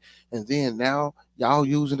way, and then now y'all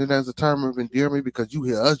using it as a term of endearment because you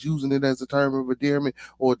hear us using it as a term of endearment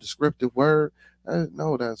or a descriptive word.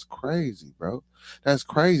 No, that's crazy, bro. That's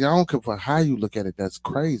crazy. I don't care for how you look at it. That's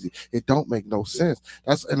crazy. It don't make no sense.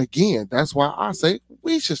 That's why I say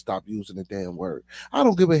we should stop using the damn word. I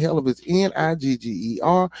don't give a hell if it's Nigger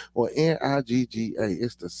or Nigga.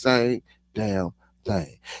 It's the same damn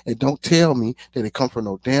thing. And don't tell me that it come from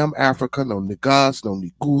no damn Africa, no niggas, no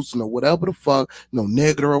nigus, no whatever the fuck, no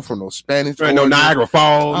negro from no Spanish. Right, no Niagara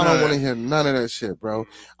Falls. I don't want to hear none of that shit, bro.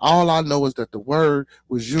 All I know is that the word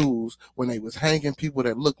was used when they was hanging people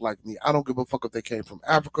that look like me. I don't give a fuck if they came from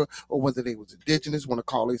Africa or whether they was indigenous, want to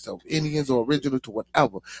call themselves Indians or original to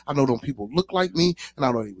whatever. I know them people look like me, and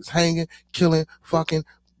I know they was hanging, killing, fucking,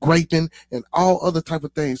 graping, and all other type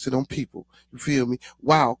of things to them people. You feel me?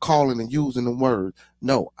 While calling and using the word.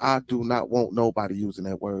 No, I do not want nobody using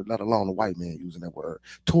that word, let alone a white man using that word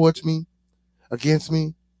towards me, against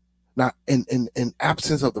me, not in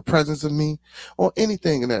absence of the presence of me or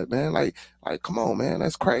anything in that, man. Like come on, man,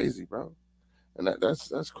 that's crazy, bro. And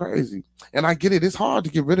that's crazy. And I get it. It's hard to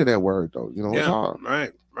get rid of that word, though. It's hard.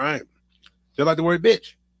 Right. Just like the word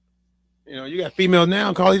bitch. You got females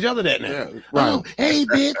now call each other that now. Yeah, right. Oh, hey,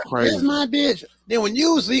 bitch, that's my bitch. Then when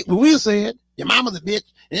we said, your mama's a bitch,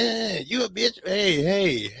 yeah, you a bitch.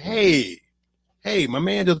 Hey, my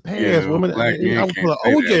man just passed, woman. I would put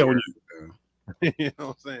an OJ on you. You know what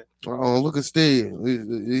I'm saying? Oh, look at Steve.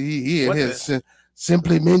 He has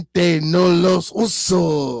simplemente no los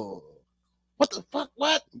uso. What the fuck?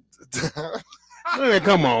 What?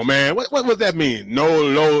 Come on, man. What does that mean? No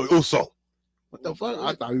lo uso. What the fuck?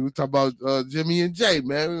 I thought he was talking about Jimmy and Jay,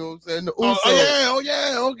 man. You know what I'm saying? The Uso. Oh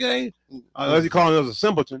yeah, okay. Is he calling us a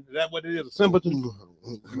simpleton? Is that what it is? A simpleton?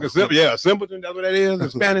 Yeah, a simpleton. That's what that is in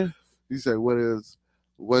Spanish. He said, "What is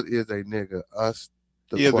a nigga?" Us.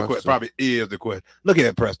 The question. Probably is the question. Look at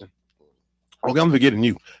that, Preston. Okay, I'm forgetting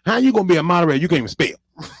you. How you gonna be a moderator? You can't even spell.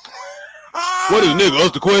 What is nigga?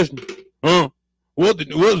 Us the question? Huh? What is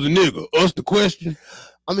the nigga? Us the question?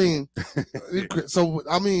 I mean,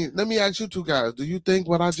 let me ask you two guys. Do you think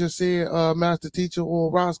what I just said, Master Teacher or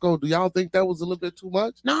Roscoe, do y'all think that was a little bit too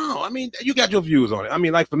much? No, I mean, you got your views on it. I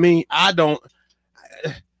mean, like for me, I don't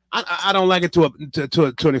like it to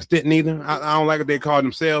an extent neither. I don't like what they call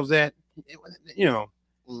themselves that.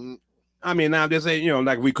 Mm-hmm. I mean, now they say,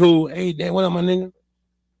 like we cool. Hey, Dad, what up, my nigga?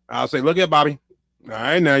 I'll say, look at Bobby. All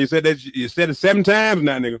right, now you said it 7 times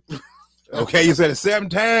now, nigga. Okay, you said it 7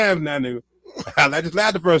 times now, nigga. I just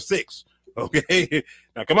laughed the first 6. Okay,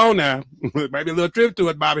 now come on now. Maybe a little trip to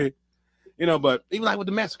it, Bobby. But even like with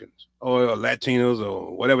the Mexicans or Latinos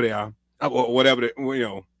or whatever they are, or whatever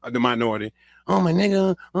the minority. Oh my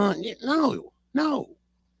nigga, no,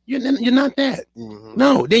 you're not that. Mm-hmm.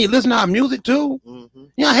 No, then you listen to our music too. Mm-hmm.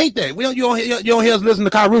 Yeah, I hate that. You don't hear us listen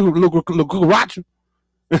to Cucaracha.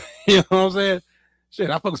 You know what I'm saying? Shit,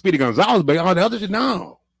 I fuck Speedy Gonzalez, but all the other shit,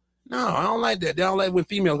 no, I don't like that. They don't like when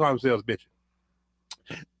females call themselves bitches.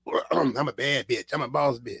 I'm a bad bitch. I'm a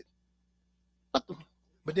boss bitch.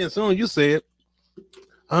 But then soon you said,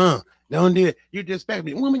 don't do it. You disrespect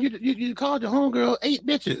me. Woman, you called your homegirl 8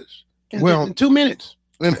 bitches in 2 minutes.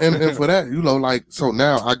 And for that, so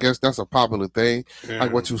now I guess that's a popular thing,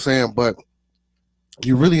 like what you're saying, but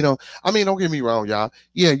you really don't. I mean, don't get me wrong, y'all.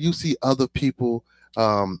 Yeah, you see other people,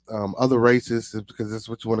 other races, because that's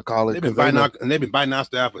what you want to call it. They've been biting our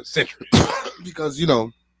style for centuries. Because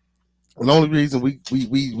the only reason we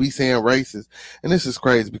saying racist, and this is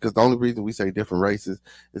crazy because the only reason we say different races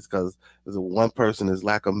is because one person is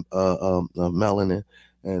lack of melanin,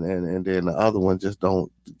 and then the other one just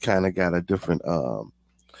don't kind of got a different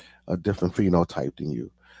phenotype than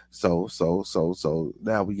you. So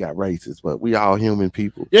now we got races, but we all human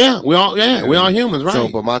people. We all humans, right? So,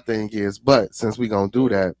 but my thing is, but since we gonna do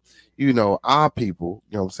that, you know, our people,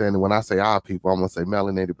 you know what I'm saying? And when I say our people, I'm gonna say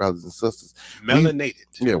melanated brothers and sisters.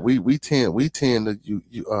 Melanated. We tend to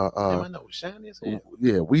I know shiny as hell.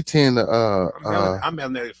 yeah, we tend to I'm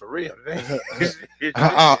melanated for real.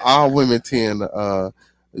 our women tend to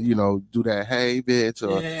you know, do that hey bitch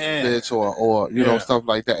or you know, stuff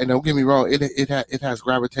like that. And don't get me wrong, it has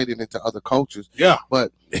gravitated into other cultures. Yeah.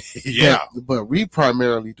 But but we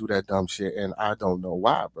primarily do that dumb shit, and I don't know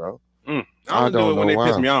why, bro. I don't know when they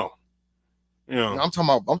piss me off. You know, I'm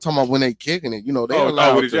talking about when they kicking it. You know, they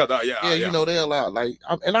allow with each other. Yeah, you know, they allow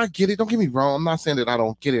and I get it. Don't get me wrong. I'm not saying that I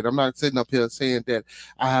don't get it. I'm not sitting up here saying that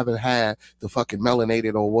I haven't had the fucking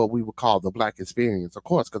melanated or what we would call the black experience. Of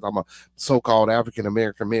course, because I'm a so-called African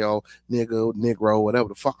American male, nigga, Negro, whatever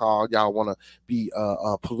the fuck all y'all want to be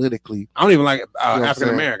politically. I don't even like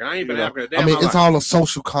African American. I ain't been African. I mean, it's all a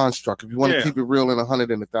social construct. If you want to keep it real in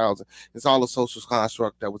 100 and 1,000, it's all a social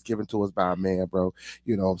construct that was given to us by a man, bro.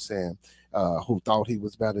 You know what I'm saying? Who thought he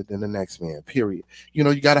was better than the next man, period. You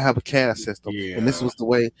know, you got to have a caste system. And this was the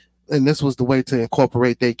way to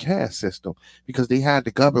incorporate their caste system, because they had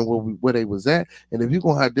to govern where they was at. And if you're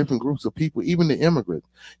going to have different groups of people, even the immigrants,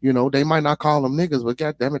 you know, they might not call them niggas, but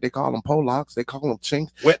goddamn it, they call them Polacks, they call them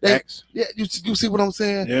chinks. Yeah, you see what I'm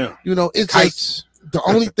saying? Yeah. You know, it's just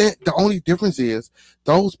the only difference is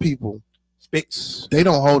those people, they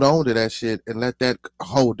don't hold on to that shit and let that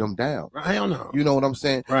hold them down. Hell no. You know what I'm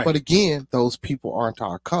saying? Right. But again, those people aren't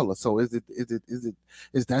our color. So is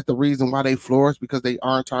that the reason why they flourish? Because they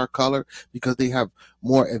aren't our color? Because they have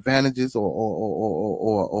more advantages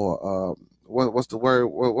or what's the word?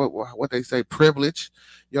 What they say? Privilege.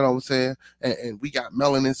 You know what I'm saying? And we got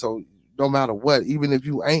melanin, so no matter what, even if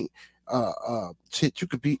you ain't shit, you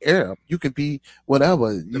could be Arab, you could be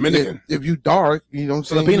whatever. Dominican. If you dark, you know what I'm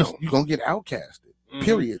saying, Filipino, you're gonna get outcasted.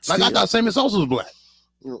 Period. Like I thought Sammy Sosa was black.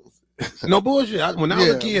 No bullshit. When I was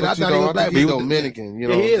a kid, I thought he was black. He's Dominican, you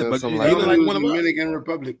know. Yeah, but he was like one of us. Dominican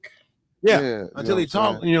Republic. Yeah, until he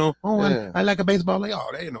talked, you know. I like a baseball. Like, oh,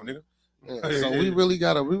 they ain't no nigga. So we really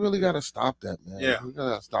gotta stop that, man. Yeah, we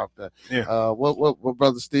gotta stop that. Yeah. What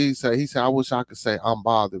Brother Steve said? He said, I wish I could say I'm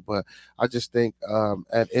bothered, but I just think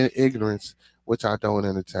at ignorance, which I don't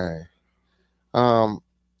entertain.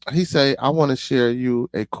 He say, I want to share you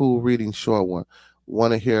a cool reading, short one.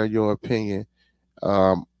 Want to hear your opinion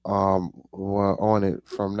on it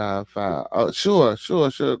from 9-5. Sure.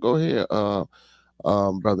 Go ahead.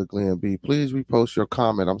 Brother Glenn B. Please repost your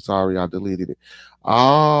comment. I'm sorry, I deleted it.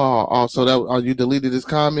 So that you deleted this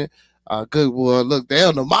comment? Good. Well, look,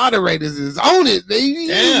 damn, the moderators is on it, baby.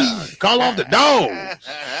 Yeah, call off the dog.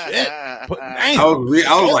 I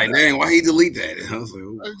was like, dang, why he delete that? I was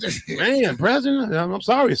like, man, President, I'm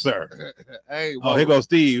sorry, sir. Hey, here goes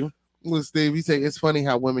Steve. Well, Steve, he say it's funny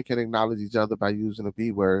how women can acknowledge each other by using a B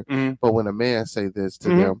word, but when a man say this to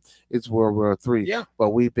them, it's World War III. Yeah. But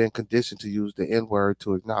we've been conditioned to use the N word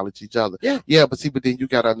to acknowledge each other. Yeah. But then you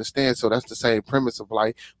gotta understand. So that's the same premise of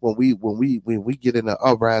like when we get in the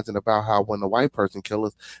uprising about how when the white person kill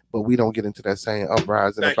us, but we don't get into that same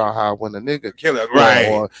uprising about how when the nigga kill us, right?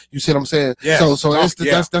 Or you see what I'm saying? Yeah. So that's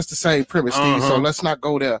the same premise, Steve. So let's not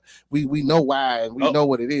go there. We know why and we know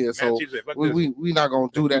what it is. So we not gonna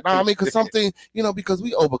do that. No, I mean, because something, you know, because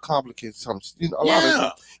we overcomplicate some, you know, a lot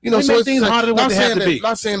of, you know, so it's things harder than what they have to be.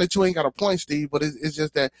 Not saying that you ain't got a point, Steve, but it's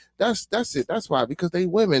just that that's it. That's why, because they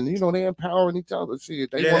women, you know, they empowering each other.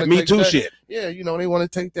 Shit, they want to me too that, shit. Yeah, you know, they want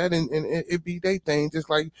to take that and it be their thing, just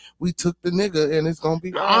like we took the nigga and it's gonna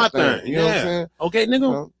be our thing. You know what I'm saying? Okay,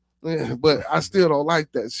 nigga. Yeah, but I still don't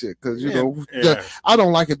like that shit because you know I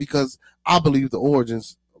don't like it because I believe the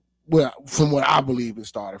origins. Well, from what I believe it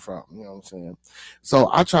started from, you know what I'm saying.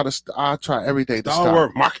 So I try every day to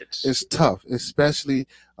stop. Markets. It's tough, especially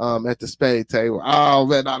at the spade table. Oh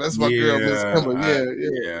man, that's my girl, Miss Kimber.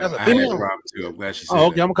 Yeah. That's a problem too. I'm glad she said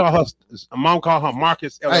okay, I'm gonna call her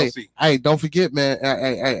Marcus LLC. Hey, don't forget, man.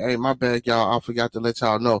 Hey, my bad, y'all. I forgot to let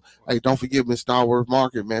y'all know. Hey, don't forget Miss Star Wars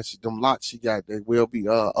Market, man. Them lots she got, they will be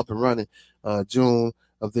up and running June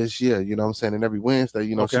of this year, you know what I'm saying? And every Wednesday,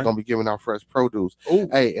 you know, she's gonna be giving out fresh produce. Ooh.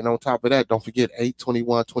 Hey, and on top of that, don't forget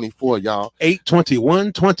 8/21/24, y'all.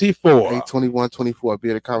 8/21/24. 8/21/24.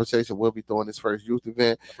 Bearded Conversation. We'll be throwing this first youth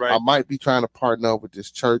event. Right. I might be trying to partner with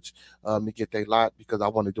this church to get their lot because I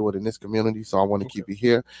want to do it in this community, so I want to keep it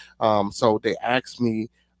here. So they asked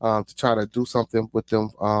me to try to do something with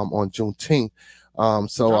them on Juneteenth.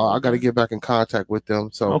 So I got to get back in contact with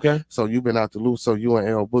them. So so you've been out the loop. So you and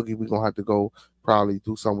L Boogie, we're gonna have to go probably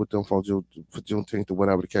do something with them for Juneteenth or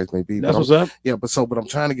whatever the case may be. That's what's up. Yeah, but I'm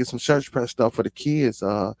trying to get some church press stuff for the kids.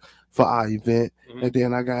 for our event. And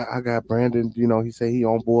then I got Brandon, you know, he said he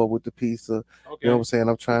on board with the pizza. Okay. You know what I'm saying?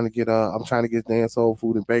 I'm trying to get Dan Soul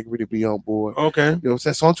Food and Bakery to be on board. Okay. You know what I'm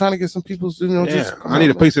saying? So I'm trying to get some people, you know, just I need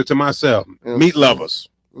a pizza to myself. You know, Meat lovers.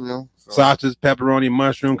 You know, sausage, pepperoni,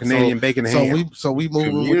 mushroom, Canadian bacon, ham. So we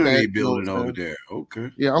moving community with that, building over there. Okay.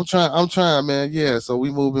 Yeah, I'm trying, man. Yeah, so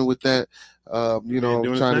we moving with that. You know,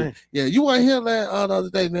 I'm trying to. Yeah, you weren't here the other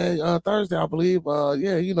day, man. Thursday, I believe.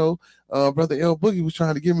 Yeah, you know, brother L Boogie was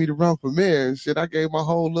trying to get me to run for mayor and shit. I gave my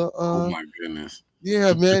whole oh my goodness.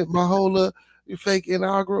 Yeah, man, my whole fake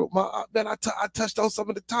inaugural. Man, I touched on some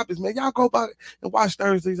of the topics, man. Y'all go back and watch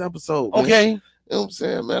Thursday's episode. Man. Okay. You know what I'm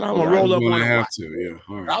saying, man? I'm gonna roll up on have to, yeah.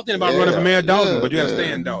 All right. I was thinking about running for mayor Dalton, but you gotta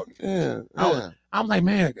stay in Dalton. Yeah. I'm like,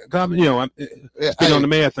 man, God, you know, I'm speaking on the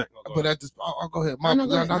mayor thing. But at this, I'll go ahead.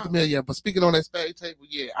 Not the mayor, yeah. But speaking on that spade table,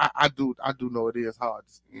 yeah, I do know it is hard.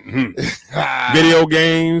 Video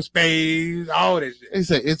games, spades, all that shit. They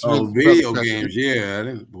say it's video games, yeah. I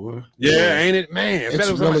didn't, boy. Yeah, ain't it, man?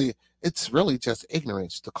 It's really just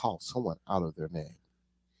ignorance to call someone out of their name.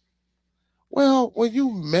 Well, when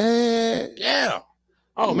you mad, yeah.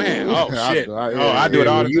 Oh man. Oh shit. I do it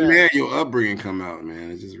all the time. You mad, your upbringing come out,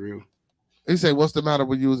 man. It's just real. They say, "What's the matter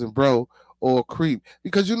with using bro or creep?"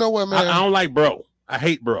 Because you know what, man. I don't like bro. I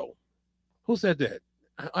hate bro. Who said that?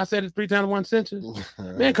 I said it 3 times in 1 sentence.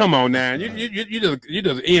 Man, come on now. You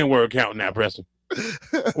just N-word count now, Preston.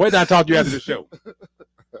 Wait till I talk to you after the show.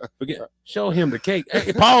 Forget. Show him the cake.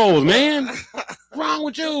 Hey, pause, man. What's wrong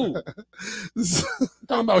with you?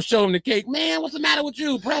 Talking about show him the cake, man. What's the matter with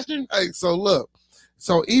you, Preston? Hey, so look.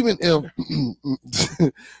 So even if,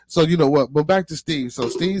 so you know what? But back to Steve. So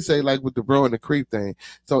Steve say like with the bro and the creep thing.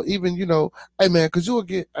 So even you know, hey man, cause you will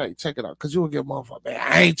get, hey check it out, cause you will get motherfucker. Man,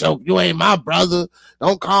 I ain't you ain't my brother.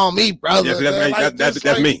 Don't call me brother. Yes,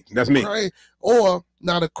 that's me. That's me. Right? Or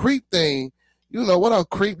now the creep thing. You know what a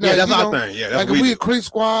creep? Now, yeah, that's our know, thing. Yeah, that's like if we a creep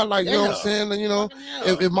squad, like you know what I'm saying. And, you know,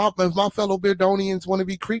 if my fellow Beardonians want to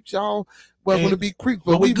be creeps, y'all. Well, want to be creeps,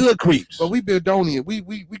 but we good creeps. But we Beardonian, we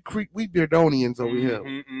Beardonians over here.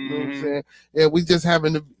 You know what I'm saying? Yeah, we just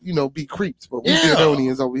having to be creeps, but we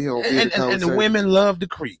Beardonians over here. And the women love the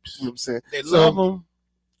creeps. You know what I'm saying? They love them.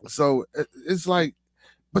 So it's like,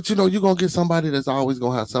 but you're gonna get somebody that's always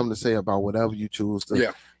gonna have something to say about whatever you choose to.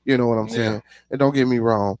 Yeah. You know what I'm saying? And don't get me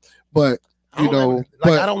wrong, but I don't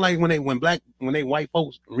like when they white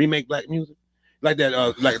folks remake black music. Like that,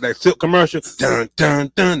 like that Silk commercial, dun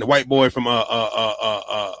dun dun. The white boy from the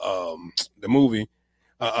movie,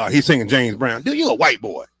 he's singing James Brown. Dude, you a white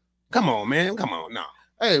boy? Come on, man. Come on, no.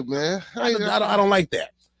 Hey, man, I don't like that.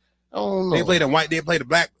 I don't know. They play the white. They play the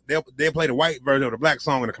black. They play the white version of the black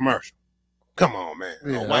song in the commercial. Come on, man.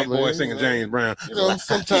 A white boy singing James Brown. You know,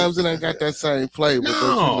 sometimes it ain't got that same flavor. No, but,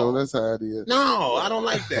 you know, that's how it is. No, I don't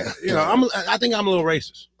like that. You know, I think I'm a little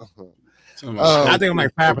racist. I think I'm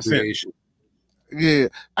like 5%. Yeah.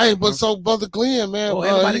 Hey, but so Brother Glenn, man,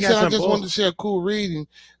 he said I just wanted to share a cool reading.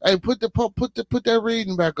 Hey, put that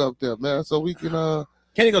reading back up there, man, so we can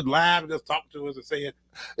Can he go live and just talk to us and say it?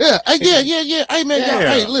 Yeah. Yeah. Hey man,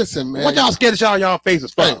 hey, listen, man. What y'all scared to show y'all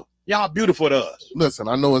faces for? Hey, y'all beautiful to us. Listen,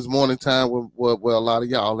 I know it's morning time where a lot of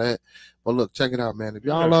y'all at. But look, check it out, man. If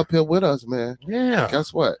y'all up here with us, man,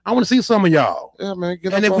 guess what? I want to see some of y'all. Yeah, man.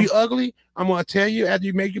 And if we ugly, I'm gonna tell you after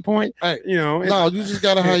you make your point. Hey, no, you just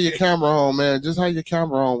gotta have your camera on, man. Just have your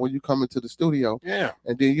camera on when you come into the studio. Yeah.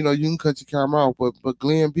 And then you can cut your camera off. But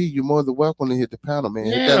Glenn B, you're more than welcome to hit the panel, man.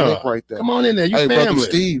 Hit that link right there. Come on in there. You family. Brother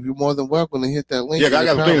Steve, you're more than welcome to hit that link. Yeah, I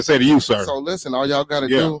got something to say to you, sir. So listen, all y'all gotta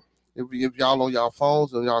do. If y'all on y'all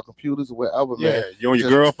phones or y'all computers or whatever, man. You on your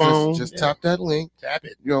girl phone. Just tap that link. Tap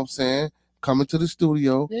it. You know what I'm saying? Come into the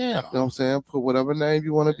studio. Yeah. You know what I'm saying? Put whatever name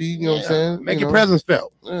you want to be. You know what I'm saying? Make your presence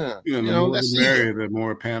felt. Yeah. Let's see.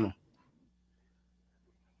 More panel.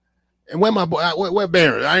 And where my boy? Where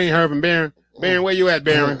Baron? I ain't heard from Baron. Baron, where you at,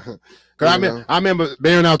 Baron? Because I remember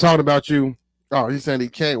Baron and I was talking about you. Oh, he said he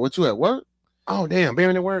can't. What, you at work? Oh, damn.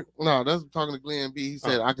 Baron at work? No, that's talking to Glenn B. He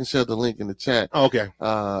said I can share the link in the chat. Oh, okay.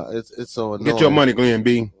 It's so annoying. Get your money, Glenn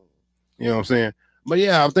B. You know what I'm saying? But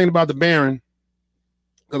yeah, I was thinking about the Baron.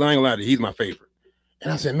 Because I ain't gonna lie to you, he's my favorite.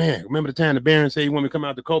 And I said, man, remember the time the Baron said he wanted me to come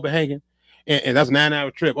out to Copenhagen? And that's a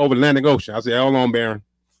 9-hour trip over the Atlantic Ocean. I said, hold on, Baron.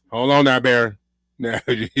 Hold on now, Baron. Now,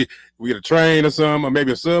 we get a train or something, or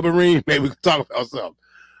maybe a submarine. Maybe we can talk about something.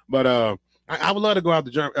 But I would love to go out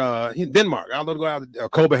to Denmark. I would love to go out to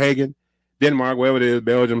Copenhagen, Denmark, wherever it is,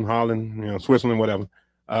 Belgium, Holland, Switzerland, whatever.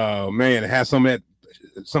 Man, it has some of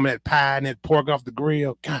that pie and that pork off the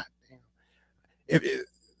grill. God damn.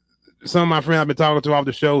 Some of my friends I've been talking to off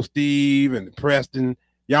the show, Steve and Preston,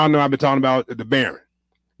 y'all know I've been talking about the Baron.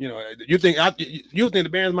 You think the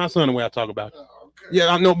Baron's my son the way I talk about it.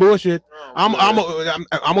 Yeah, I'm no bullshit. I'm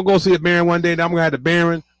gonna go see a Baron one day. Then I'm gonna have the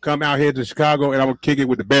Baron come out here to Chicago, and I'm gonna kick it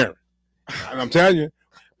with the Baron. I'm telling you,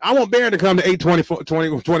 I want Baron to come to 8/24,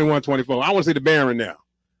 21, 24. I want to see the Baron now.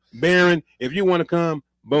 Baron, if you want to come,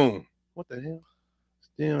 boom. What the hell?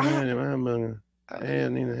 Still what?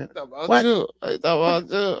 What you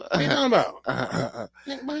talking about?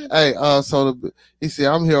 Hey, so he said,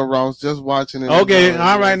 I'm here, Ross, just watching it. Okay,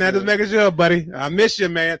 all right, now just making sure, buddy. I miss you,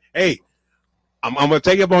 man. Hey, I'm gonna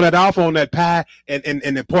take you up on that offer on that pie and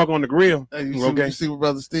the pork on the grill. Hey, you see what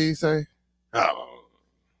Brother Steve say? Oh,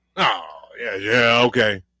 yeah,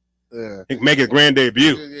 okay. Yeah, make a grand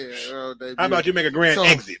debut. Debut. How about you make a grand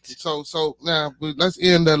exit? So now let's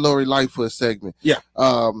end that Lori Lightfoot segment. Yeah.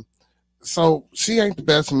 So she ain't the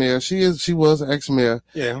best mayor. She was an ex-mayor.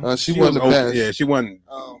 Yeah. She wasn't the best. Yeah, she wasn't.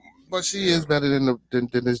 But she is better than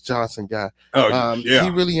this Johnson guy. Oh, yeah. He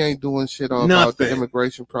really ain't doing shit about the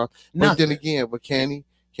immigration problem. But then again,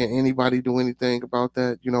 can anybody do anything about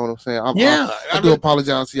that? You know what I'm saying? I do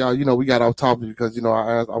apologize to y'all. You know, we got off topic because, you know,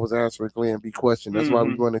 I was answering Glenn B question. That's why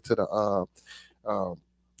we went into the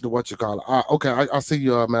what you call it. Okay, I see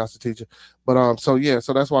you, master teacher. But so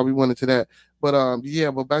that's why we went into that. But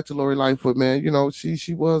but back to Lori Lightfoot, man. You know,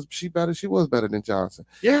 she was better than Johnson.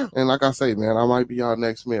 Yeah. And like I say, man, I might be our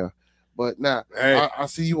next mayor. But now I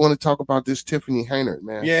see you want to talk about this Tiffany Heynard,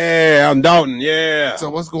 man. Yeah, I'm Dalton. Yeah. So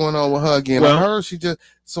what's going on with her again? Well, I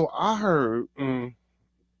heard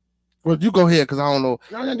well, you go ahead because I don't know.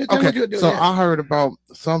 Okay, so I heard about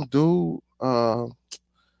some dude.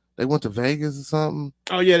 They went to Vegas or something.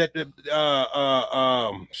 Oh yeah,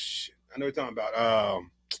 shit. I know what you're talking about.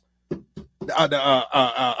 The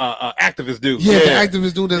activist dude. Yeah, the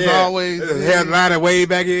activist dude that's always headlining way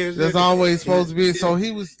back here. That's always supposed to be. So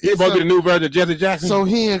he's supposed to be the new version of Jesse Jackson. So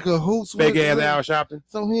he in cahoots with fake ass Al Sharpton.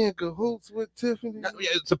 So he in cahoots with Tiffany.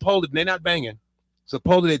 Supposedly they're not banging.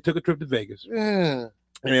 Supposedly they took a trip to Vegas. Yeah.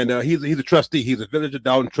 And he's a trustee. He's a Village of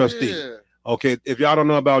Dalton trustee. Yeah. Okay, if y'all don't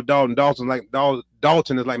know about Dalton,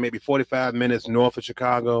 Dalton is like maybe 45 minutes north of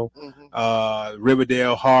Chicago.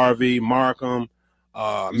 Riverdale, Harvey, Markham.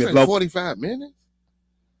 45 minutes?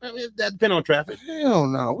 I mean, that depends on traffic. Hell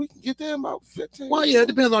no, we can get there in about 15. Well, yeah, it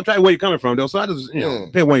depends on traffic where you're coming from, though. So I just,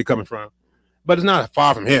 depends where you're coming from. But it's not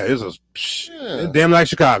far from here. It's it's damn like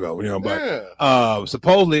Chicago, you know. But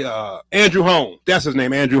supposedly, Andrew Holmes, that's his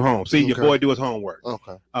name, Andrew Holmes. See, your boy do his homework.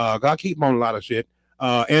 Okay. God keep him on a lot of shit.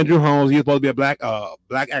 Andrew Holmes, he's supposed to be a black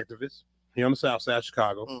activist here on the south side of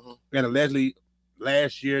Chicago. And allegedly,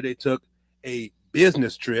 last year they took a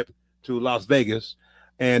business trip to Las Vegas,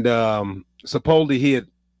 and supposedly he had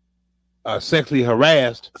sexually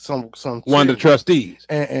harassed one of the trustees.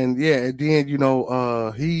 And then you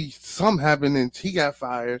know something happened and he got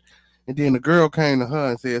fired, and then the girl came to her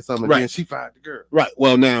and said something, and then she fired the girl. Right.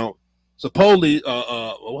 Well, now supposedly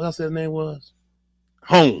what else his name was?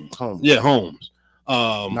 Holmes. Yeah, Holmes.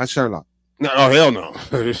 Not Sherlock. No, oh hell no.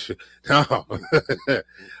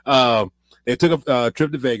 They took a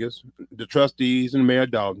trip to Vegas, the trustees and Mayor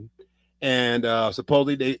Dalton, and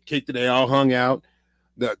supposedly they kicked it. They all hung out.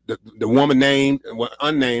 The woman named,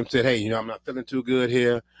 unnamed, said, "Hey, you know, I'm not feeling too good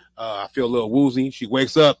here. I feel a little woozy." She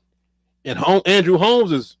wakes up, and Andrew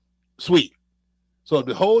Holmes is sweet. So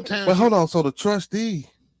the whole time. But hold on. So the trustee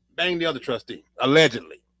banged the other trustee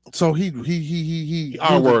allegedly. So he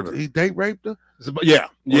date raped her. Yeah.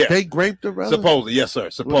 Date raped her, brother? Supposedly, yes, sir.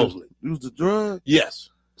 Supposedly. Used the drug? Yes.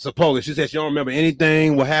 Supposedly. She said she don't remember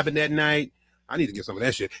anything, what happened that night. I need to get some of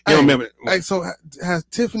that shit. You don't remember. Hey, so has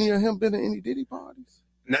Tiffany or him been at any Diddy parties?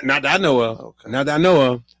 Not that I know of. Okay. Not that I know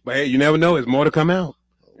of. But hey, you never know. There's more to come out.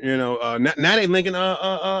 You know, now they linking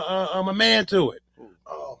my man to it.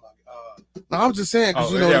 Oh my God. No, I was just saying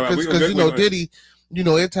because you know Diddy, you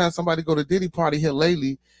know, every time somebody go to Diddy party here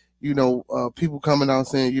lately, you know, people coming out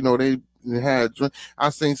saying, you know, they had drink. I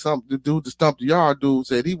seen the dude, the Stump the Yard dude,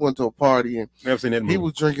 said he went to a party and never seen that movie. He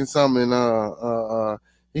was drinking something and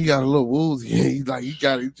he got a little woozy. He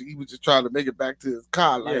was just trying to make it back to his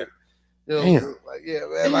car. Like, you know, damn. Like, yeah,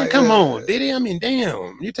 man. Damn, like, come on, Diddy. I mean,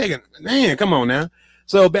 damn. You taking, man, come on now.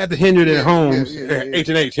 So back to Heynard and Holmes,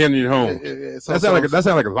 H&H, Heynard and Holmes. Yeah. So, that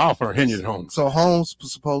sound like a law firm, Heynard and Holmes. So Holmes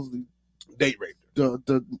supposedly date raped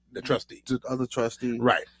the trustee, the other trustee,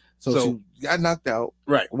 right? So she got knocked out,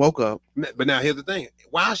 right? Woke up, but now here's the thing: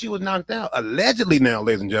 while she was knocked out, allegedly, now,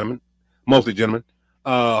 ladies and gentlemen, mostly gentlemen,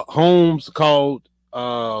 Holmes called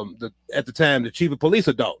at the time the chief of police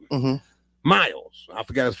of Dalton, Miles. I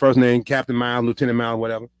forgot his first name, Captain Miles, Lieutenant Miles,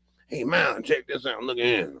 whatever. Hey, Miles, check this out. Look at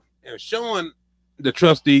him, and showing the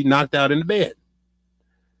trustee knocked out in the bed.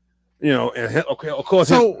 You know, and of course.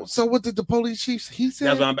 So what did the police chief? He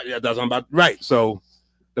said that's what I'm about. Right. So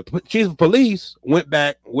The chief of police went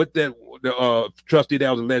back with the trustee that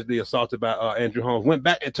was allegedly assaulted by Andrew Holmes, went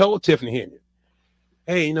back and told Tiffany Heynard,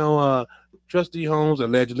 hey, you know, Trustee Holmes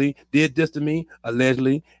allegedly did this to me,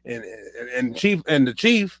 allegedly, and the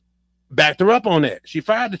chief backed her up on that. She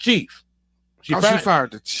fired the chief. She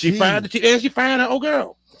fired the chief. She fired the chief, and she fired her old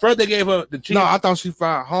girl. First, they gave her the chief. No, I thought she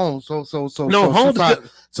fired Holmes. So Holmes.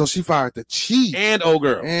 So she fired the chief and old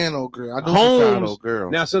girl. I know Holmes, she fired old girl.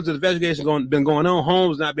 Now, since the investigation been going on,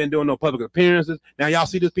 Holmes not been doing no public appearances. Now, y'all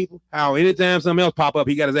see this, people? How anytime something else pop up,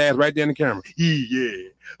 he got his ass right there in the camera. Yeah.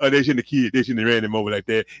 Oh, they shouldn't have ran him over like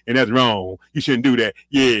that, and that's wrong. You shouldn't do that.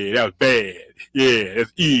 Yeah, that was bad. Yeah,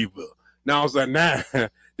 that's evil. Now I was like, nah.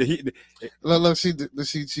 Look, she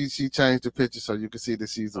changed the picture so you can see that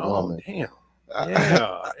she's a woman. Damn.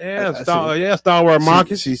 Yeah, Star Wars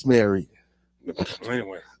Marcus. She's married.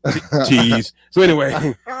 Anyway, cheese. So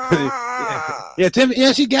anyway, yeah, Tiffany,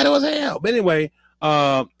 yeah, she got it as hell. But anyway,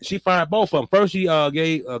 she fired both of them. First, she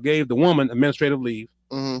gave the woman administrative leave.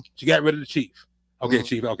 Mm-hmm. She got rid of the chief. Okay,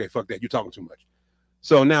 chief. Okay, fuck that. You're talking too much.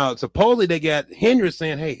 So now, supposedly, they got Heynard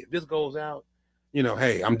saying, "Hey, if this goes out, you know,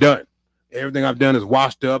 hey, I'm done. Everything I've done is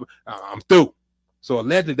washed up. I'm through." So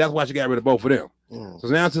allegedly, that's why she got rid of both of them. So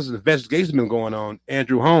now, since the investigation's been going on,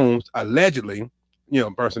 Andrew Holmes allegedly, you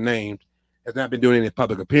know, person named, has not been doing any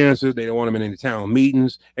public appearances. They don't want him in any town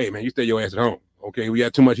meetings. Hey, man, you stay your ass at home. Okay, we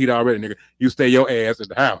got too much heat already, nigga. You stay your ass at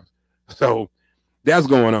the house. So that's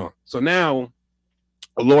going on. So now,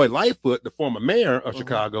 Lloyd Lightfoot, the former mayor of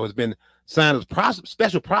Chicago, has been signed as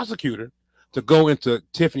special prosecutor to go into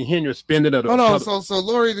Tiffany Heynard's spending of the. Hold on, so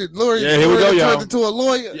Lori, yeah, here we go, y'all. Turned into a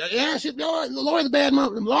lawyer. Yeah, Lori's a bad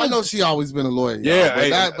mom. I know she always been a lawyer.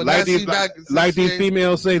 Yeah, but like these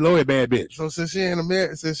females say, Lori bad bitch. So since she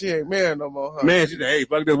ain't married no more, huh? Man, she said, hey,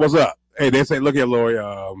 fuck this, what's up? Hey, they say, look here, Lori,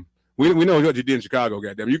 we know what you did in Chicago,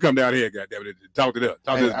 goddamn. You come down here, goddamn it, talk to us.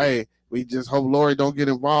 Hey, we just hope Lori don't get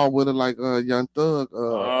involved with her like Young Thug.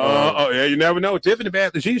 Yeah, you never know. Tiffany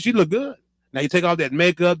bad, she look good. Now you take off that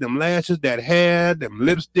makeup, them lashes, that hair, them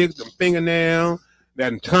lipsticks, them fingernails,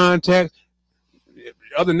 that contacts.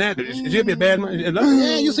 Other than that, she'll be a bad man.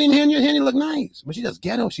 Yeah, you seen Henry look nice, but she just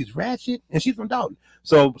ghetto. She's ratchet, and she's from Dalton.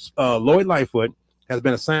 So Lloyd Lightfoot has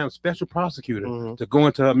been assigned special prosecutor to go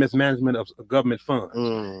into her mismanagement of government funds.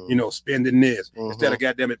 You know, spending this instead of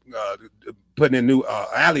goddamn it, putting in new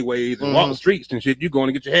alleyways and walking streets and shit. You going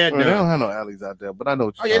to get your head down. They don't have no alleys out there, but I know.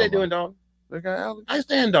 What you're they doing, Dalton. They got alleys. I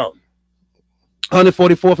stand Dalton.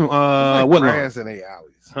 144th from like grass in their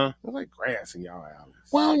alleys, huh? It's like grass in y'all alleys.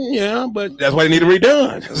 Well, yeah, but that's why they need to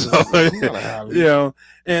redone. So, you know,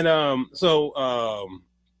 and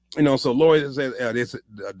you know, so Lori said,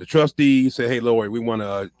 the trustee said, "Hey, Lori, we want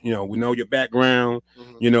to, you know, we know your background.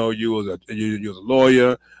 You know, you was a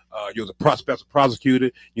lawyer. You was a special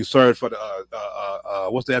prosecutor. You served for the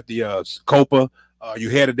what's that? The COPA. You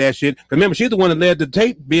headed that shit. Cause remember, she's the one that led the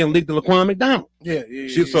tape being leaked to Laquan McDonald. Yeah.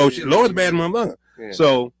 Lori's bad motherfucker. Yeah.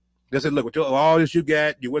 So they said, look, with all this you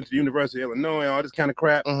got, you went to the University of Illinois, all this kind of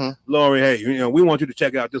crap. Lori, hey, you know, we want you to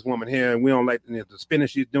check out this woman here, and we don't like the spending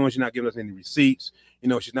she's doing. She's not giving us any receipts. You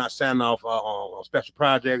know, she's not signing off on special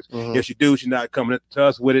projects. If she do, she's not coming to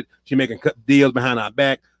us with it. She's making deals behind our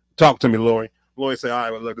back. Talk to me, Lori. Lori said, all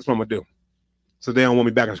right, well, look, this is what I'm gonna do. So they don't want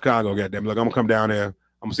me back in Chicago, goddamn. Look, I'm gonna come down there.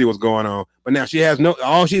 I'm gonna see what's going on. But now she has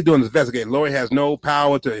all she's doing is investigating. Lori has no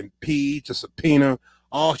power to impede, to subpoena.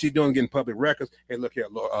 All she's doing is getting public records. Hey, look here,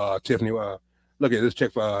 Tiffany, look at this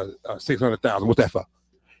check for $600,000. What's that for?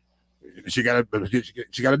 She gotta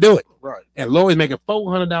do it. Right. And Lori's making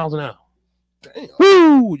 $400 an hour. Damn.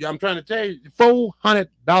 Woo! I'm trying to tell you,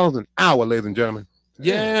 $400 an hour, ladies and gentlemen. Damn.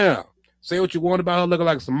 Yeah. Say what you want about her looking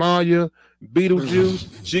like Somalia,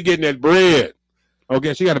 Beetlejuice. She getting that bread.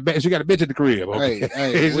 Okay, she got a bitch at the crib. Okay?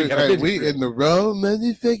 We in the wrong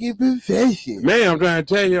motherfucking profession. Man, I'm trying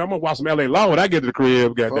to tell you, I'm gonna watch some LA Law when I get to the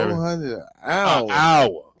crib. Goddamn, $400 an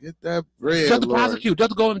hour. Get that bread. Just to prosecute, just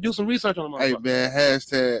to go and do some research on them. Hey man,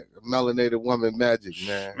 hashtag melanated woman magic,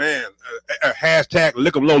 man. Man, hashtag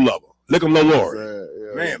lick 'em low level, lick 'em low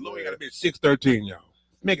Lori. Man, Lori got a bitch 6'13", y'all.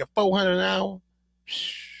 Making $400 an hour.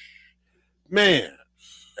 Man,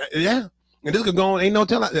 yeah. And this could go on, ain't no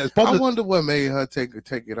telling. I wonder what made her take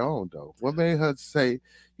it on though. What made her say,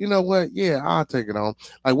 you know what? Yeah, I'll take it on.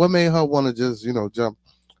 Like what made her want to just, you know, jump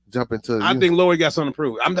into. I think Lori got something to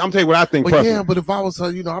prove. I'm telling you what I think. But yeah, but if I was her,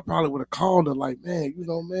 you know, I probably would have called her like, man, you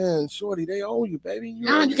know, man, shorty, they owe you, baby.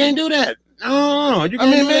 No, you can't do that. No, you can't.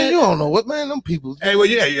 I mean, man, you don't know what, man, them people. Hey, well,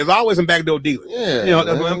 yeah, there's always some backdoor dealers. Yeah, you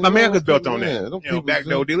know, America's built on that. You know,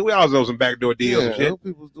 backdoor dealers. We always know some backdoor deals and shit. Those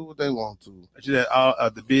people do what they want to. She said,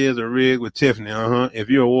 the bids are rigged with Tiffany. If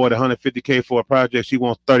you award $150K for a project, she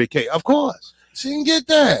wants $30K. Of course. She didn't get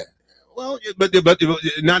that. Well, but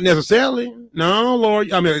not necessarily. No,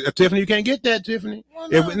 Lord. I mean, Tiffany, you can't get that, Tiffany.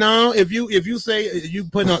 If you say you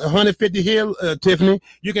put 150 here, Tiffany,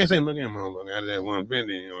 you can't say, look at him, look at that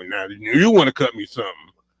 150. You know, now you want to cut me something.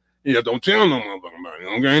 Yeah, don't tell no motherfucker about it.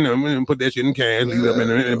 Okay, no, put that shit in cash, leave it up in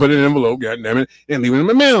there, and put it in an envelope, goddamn it, and leave it in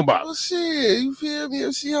the mailbox. Well, shit, you feel me?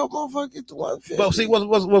 If she help motherfucker get the 150. Well, see,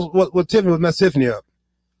 what Tiffany was not Tiffany up.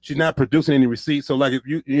 She's not producing any receipts. So, like, if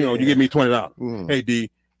you give me $20, hey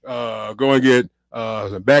D, go and get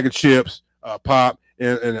a bag of chips, pop,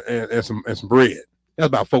 and some bread. That's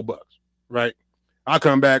about $4, right? I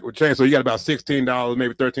come back with change, so you got about $16,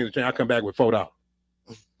 maybe $13 to change. I come back with $4.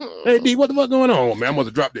 Hey D, what the fuck going on, man? I must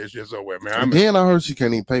have dropped that shit somewhere, man. Then I heard she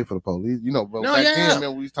can't even pay for the police. You know, but back then,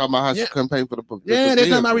 man, we was talking about how she couldn't pay for the police. Yeah, they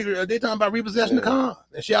talking about repossessing the car,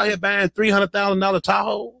 and she out here buying $300,000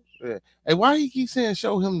 Tahoe. Yeah. Hey, why he keep saying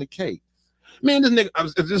show him the cake? Man,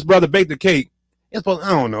 this brother baked the cake. I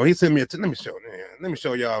don't know. He sent me let me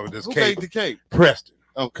show y'all this Who cake. baked the cake? Preston.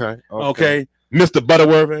 Okay. Mr.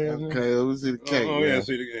 Butterworth. Okay, let me see the cake.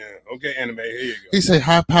 Okay, anime. Here you go. He said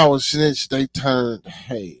high power snitch. They turned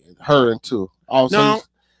her into. Also, you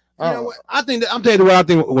know what? I'm telling you what I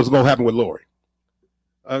think was gonna happen with Lori.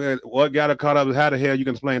 Okay, what got her caught up is how the hell you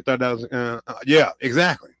can explain $30? Yeah,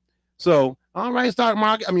 exactly. So, all right, stock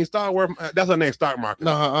market. I mean, that's her name, stock market.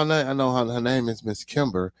 No, I know her name is Miss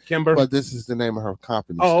Kimber. Kimber, but this is the name of her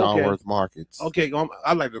company, Starworth Markets. Okay,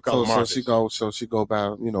 I like to call it Markets. So she go by,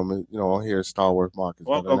 on here Starworth Markets.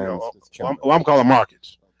 I'm calling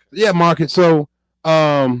Markets. Yeah, Markets. So,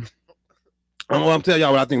 I'm telling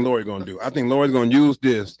y'all what I think Lori's gonna do. I think Lori's gonna use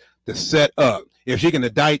this to set up. If she can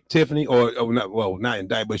indict Tiffany, or not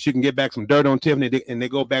indict, but she can get back some dirt on Tiffany, and they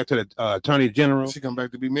go back to the attorney general. She come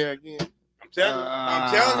back to be mayor again.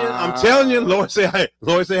 I'm telling you. Lord say, I'm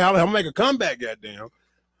gonna make a comeback, goddamn.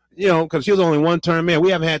 You know, because she was only one-term mayor. We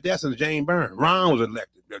haven't had that since Jane Byrne. Ron was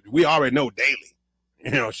elected. We already know daily.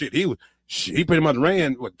 You know, shit. He pretty much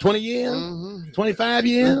ran 20 years, 25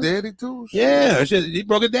 years. His daddy too. Yeah, shit. He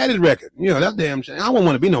broke his daddy's record. You know, that's damn shit. I wouldn't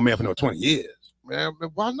want to be no mayor for no 20 years. Man,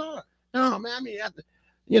 why not? No, man. I mean,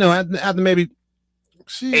 after maybe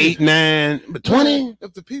 8, 9, but 20.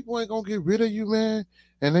 If the people ain't gonna get rid of you, man,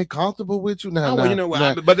 and they comfortable with you now, you know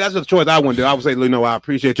what? But that's a choice I wouldn't do. I would say, I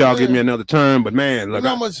appreciate y'all giving me another term, but man, look, you know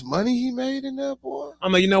how much money he made in that, boy. I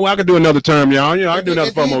mean, I could do another term, y'all. I can do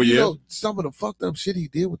another 4 more years. Some of the fucked up shit he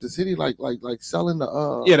did with the city, like selling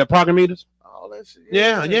the the parking meters. All that shit.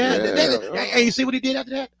 Yeah. Hey, you see what he did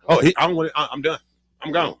after that? Oh, I'm done.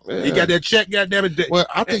 I'm gone. Yeah. He got that check, goddamn it. Well,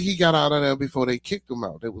 I think he got out of there before they kicked him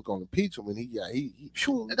out. They was gonna impeach him, and he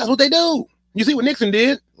that's what they do. You see what Nixon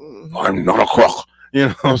did? I'm not a crook. You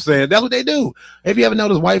know what I'm saying? That's what they do. If you ever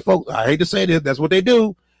notice white folks, I hate to say this, that's what they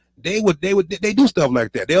do. They do stuff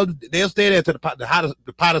like that. They'll stay there till the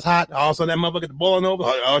pot is hot. All of a sudden that motherfucker gets boiling over.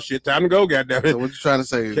 Oh shit, time to go, goddamn it. So what you trying to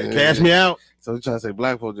say? Cash me out. So you trying to say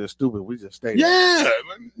black folks just stupid? We just stay. Yeah,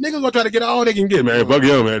 niggas gonna try to get all they can get, man. Fuck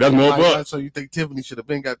you, man. That's more fuck. So you think Tiffany should have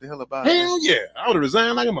been got the hell about it? Hell yeah, I would have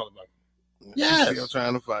resigned like a motherfucker. Yeah, still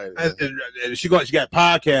trying to fight. And she got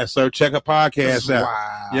podcasts, sir. Check her podcast out.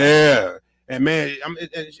 Wow. Yeah, and man,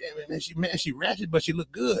 she ratchet, but she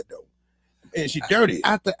look good though, and she dirty.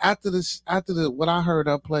 After the what I heard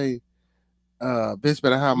her play, bitch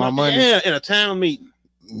better have my money. Yeah, in a town meeting.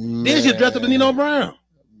 Man. Then she dressed up as Nino Brown.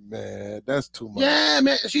 Man, that's too much. Yeah,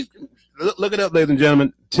 man. She's look it up, ladies and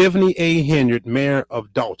gentlemen. Tiffany A. Heynard, mayor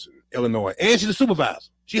of Dalton, Illinois, and she's a supervisor.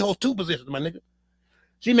 She holds 2 positions, my nigga.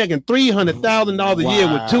 She making $300,000 a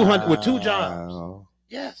year with 2 jobs.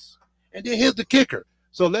 Yes, and then here's the kicker.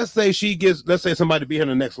 So let's say somebody be here in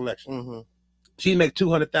the next election. Mm-hmm. She make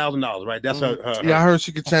 $200,000, right? That's her. Yeah, I heard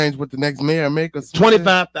she could change what the next mayor make us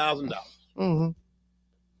 $25,000.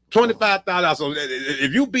 $25,000. So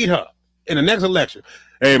if you beat her in the next election,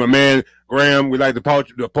 hey, my man Graham, we'd like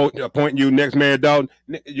to appoint you next mayor Dalton.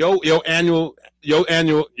 Your annual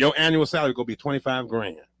salary gonna be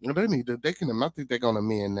 $25,000. Well, they need to. They can. I think they're gonna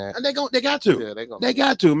amend that. And they got to. Yeah, they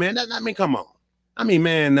got to, man. I mean, come on. I mean,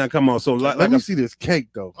 man, come on. So let me see this cake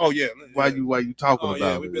though. Oh yeah. Why you talking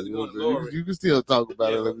about it? You can still talk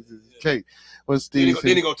about it. Let me see this cake. What's Steve?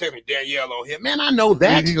 Then he gonna take me Danielle on here. Man, I know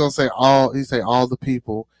that. He gonna say all. He say all the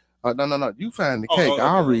people. No. You find the cake.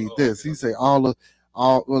 I'll read this. He say all.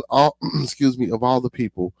 Excuse me. Of all the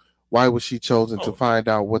people, why was she chosen to find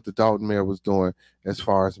out what the Dalton mayor was doing as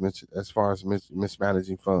far as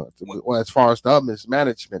mismanaging funds? Well, as far as the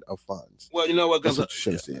mismanagement of funds. Well, you know what? That's what you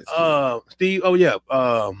should have said, Steve. Oh yeah.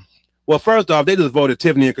 Well, first off, they just voted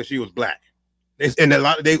Tiffany because she was black. And a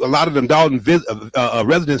lot of them Dalton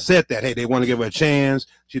residents said that, hey, they want to give her a chance.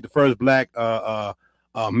 She's the first black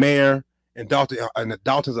mayor, and the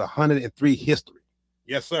Dalton's 103 history.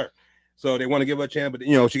 Yes, sir. So they want to give her a chance, but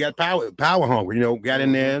you know, she got power hungry, you know, got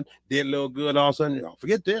in there, did a little good, all of a sudden, you know,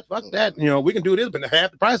 forget this, fuck that, you know, we can do this, but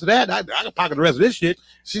half the price of that, I can pocket the rest of this shit.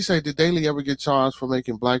 She said, did Daily ever get charged for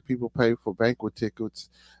making black people pay for banquet tickets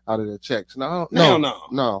out of their checks? No. There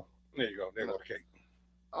you go. There go the cake.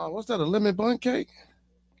 What's that, a lemon bun cake?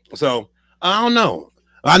 So, I don't know.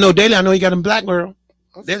 I know Daily, I know he got him black girl.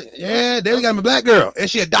 Daily got him a black girl, and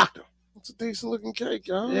she a doctor. It's a decent looking cake,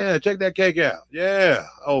 y'all. Yeah, check that cake out. Yeah.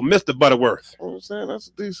 Oh, Mr. Butterworth. You know what I'm saying? That's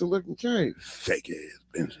a decent looking cake. Fake ass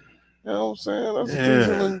Benson. You know what I'm saying? That's a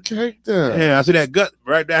decent looking cake there. Yeah, I see that gut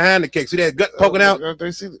right behind the cake. See that gut poking out?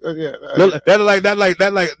 They see, yeah. That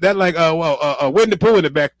like Winnie the Pooh in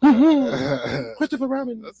the back. Christopher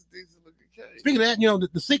Robin. That's a decent looking cake. Speaking of that, you know,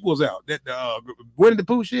 the sequel's out. That Winnie the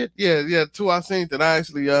Pooh shit. Yeah, two I seen that I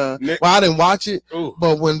actually well, I didn't watch it,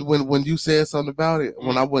 but when you said something about it,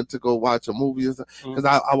 when I went to go watch a movie, because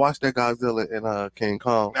I watched that Godzilla and King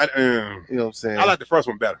Kong. You know what I'm saying? I like the first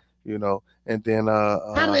one better. You know, and then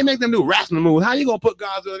how do they make them do wrestling moves? How you gonna put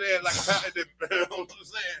Godzilla there like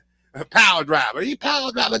a power driver? He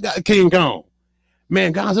power driver got King Kong.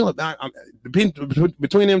 Man, Godzilla.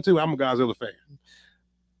 Between them two, I'm a Godzilla fan.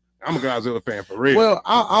 I'm a Godzilla fan for real. Well,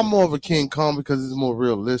 I'm more of a King Kong because it's more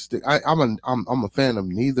realistic. I'm a fan of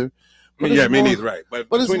neither. But yeah, me neither, right? But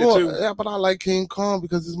it's between more, the two, yeah. But I like King Kong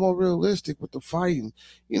because it's more realistic with the fighting.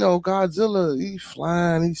 You know, Godzilla, he's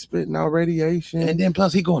flying, he's spitting out radiation, and then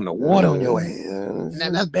plus he going to water on your ass.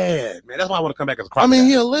 That's bad, man. That's why I want to come back as a crocodile. I mean,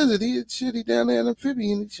 he a lizard. He down there in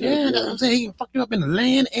amphibian. Yeah, that's what I'm saying. He can fuck you up in the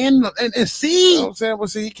land and sea. You know what I'm saying? But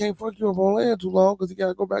see, he can't fuck you up on land too long because he got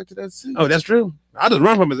to go back to that sea. Oh, that's true. I just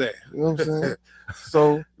run from his ass. You know what I'm saying?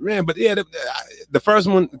 So, man, but yeah, the first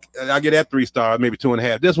one, I get that 3 stars, maybe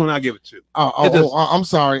 2.5. This one, I give it 2. I'm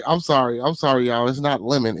sorry, y'all. It's not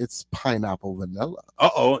lemon, it's pineapple vanilla.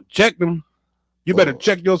 Check them. You better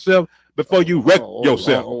check yourself before you wreck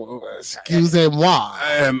yourself. Excusez-moi.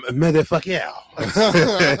 Motherfuck yeah.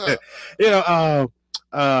 You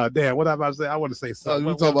know, damn, what I about to say? I want to say something.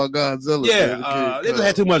 You talking about Godzilla? Yeah, they just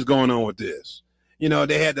had too much going on with this. You know,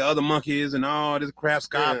 they had the other monkeys and all this crap,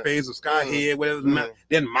 Scarface or Skyhead, whatever.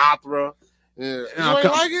 Then Mothra. Yeah. You ain't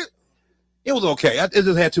like it? It was okay. It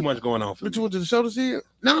just had too much going on for me. But you went to the show to see it?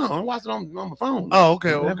 No, I watched it on my phone. Oh,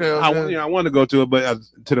 okay. I wanted to go to it, but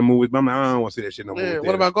to the movies, but I'm like, I don't want to see that shit no more. Yeah.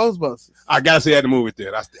 What about Ghostbusters? I gotta see that in the movie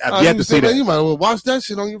theater. I yet to see that. You might well watch that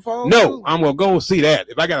shit on your phone. No, I'm gonna go see that.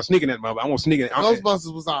 If I got to sneak in that mother, I'm gonna sneak in.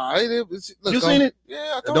 Ghostbusters was all right. You seen it?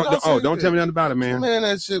 Yeah. Don't tell me nothing about it, man. Man,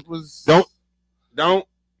 that shit was. Don't.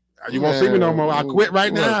 You won't see me no more. I quit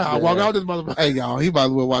right now. I'll walk out this motherfucker. Hey, y'all, he might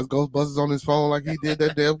as well watch Ghostbusters on his phone like he did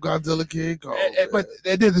that damn Godzilla King Kong. But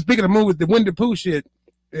speaking of movies, the Winnie the Pooh shit,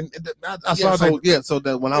 and I saw that. So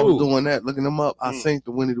that when I was doing that, looking them up, I synced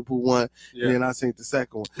the Winnie the Pooh one, and then I synced the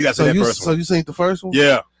second one. You got to see that first one. So you synced the first one?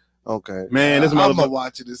 Yeah. Okay. Man, this I'm gonna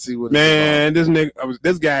watch it and see what. Man, this nigga,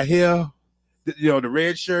 this guy here, you know, the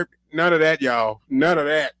red shirt. None of that, y'all. None of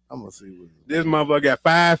that. I'm gonna see what. This motherfucker got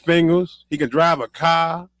 5 fingers. He can drive a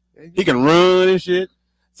car. He can run and shit.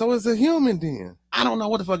 So it's a human then? I don't know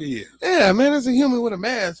what the fuck he is. Yeah, man, it's a human with a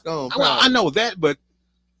mask on. Well, I know that, but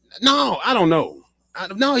no, I don't know.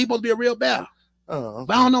 No, he's supposed to be a real bear. Okay.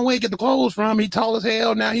 But I don't know where he get the clothes from. He tall as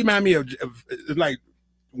hell. Now he remind me of like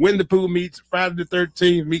Winnie the Pooh meets Friday the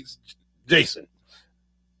 13th meets Jason.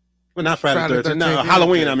 Well, not Friday the 13th. No,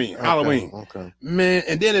 Halloween. I mean, Halloween. Okay. Man,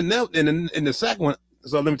 and then in the second one,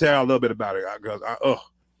 so let me tell you a little bit about it because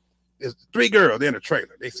there's 3 girls. They're in a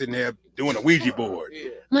trailer. They sitting there doing a Ouija board. Yeah.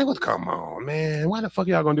 I'm like, come on, man. Why the fuck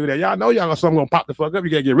y'all gonna do that? Y'all know y'all got something gonna pop the fuck up. You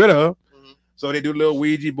gotta get rid of. So they do a little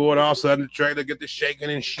Ouija board. All of a sudden, the trailer get to shaking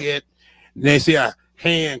and shit. And they see a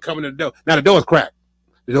hand coming to the door. Now the door's cracked.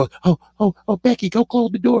 The door. Oh, Becky, go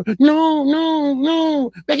close the door.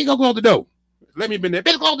 No. Becky, go close the door. Let me in there.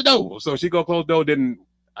 Becky, close the door. So she go close the door. Then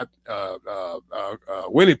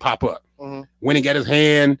Winnie pop up. Winnie got his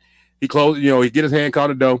hand. He closed. You know, he get his hand caught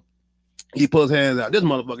the door. He pulls his hands out. This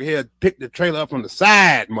motherfucker here picked the trailer up from the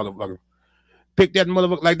side, motherfucker. Picked that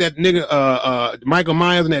motherfucker like that nigga Michael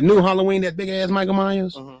Myers in that new Halloween, that big ass Michael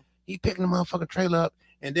Myers. He picked the motherfucker trailer up,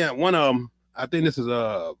 and then one of them, I think this is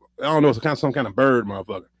I don't know, it's some kind of bird,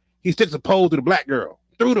 motherfucker. He sticks a pole to the black girl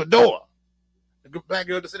through the door. The black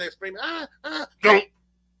girl just sitting there screaming, don't.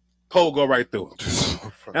 Pole go right through him.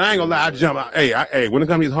 And I ain't gonna lie, I jump out. Hey, when it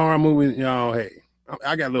comes to these horror movies, y'all, hey,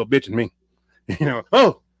 I got a little bitch in me. You know,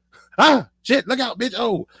 shit, look out, bitch.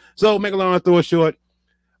 Oh, so make a long story short,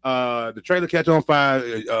 the trailer catch on fire.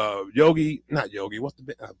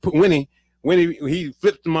 Winnie, he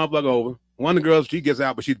flips the motherfucker over. One of the girls, she gets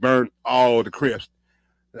out, but she's burned all the crisp.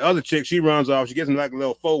 The other chick, she runs off. She gets in like a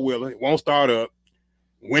little 4-wheeler. It won't start up.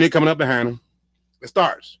 Winnie coming up behind him. It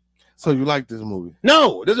starts. So you like this movie?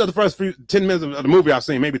 No, this is the first 10 minutes of the movie I've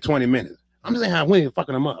seen, maybe 20 minutes. I'm just saying how Winnie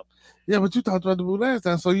fucking him up. Yeah, but you talked about the movie last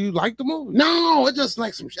time, so you like the movie? No, it's just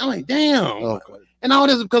like some shit. I'm like, damn. Okay. And all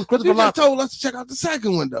this is because Christopher just told us to check out the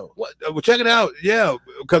second one, though. What? Well, check it out. Yeah,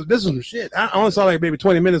 because this is some shit. I only saw like maybe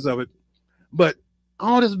 20 minutes of it. But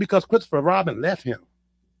all this is because Christopher Robin left him.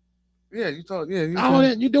 Yeah, you told. Yeah,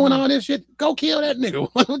 you doing all this shit. Go kill that nigga.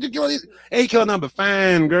 Why don't you kill these? He killed number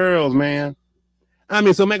fine girls, man. I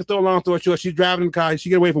mean, so make a long story short, she's driving the car. She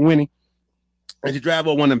get away from Winnie, and she drive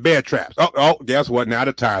over one of them bear traps. Oh, guess what? Now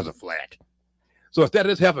the tires are flat. So instead of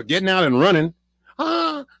this heifer getting out and running,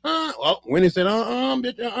 well, Winnie said,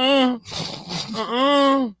 bitch,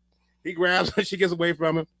 He grabs her. She gets away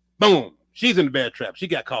from him. Boom. She's in the bear trap. She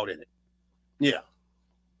got caught in it. Yeah,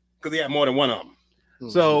 because he had more than one of them. Mm-hmm.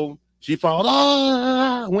 So she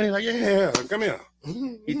falls. Winnie's like, yeah, come here.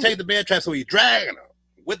 He takes the bear trap, so he's dragging her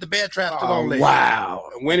with the bear trap to the leg.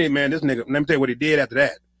 Wow. Winnie, man, this nigga, let me tell you what he did after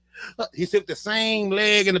that. He took the same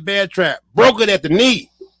leg in the bear trap, broke it at the knee.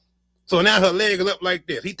 So now her leg is up like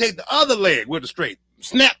this. He takes the other leg with the straight,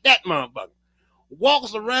 snap that motherfucker.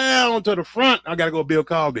 Walks around to the front. I gotta go Bill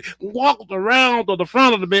Cosby. Walks around to the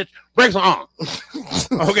front of the bitch, breaks her arm.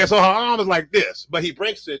 Okay, so her arm is like this, but he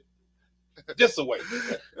breaks it this away.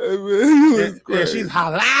 And she's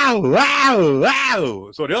hollering, wow, wow.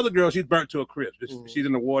 So the other girl, she's burnt to a crisp. She's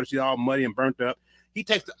in the water. She's all muddy and burnt up. He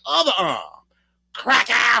takes the other arm, crack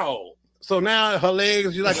out. So now her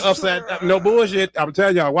legs, she's like upside down. No bullshit. I'm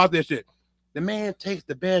telling y'all, watch this shit. The man takes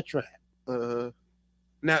the bear trap.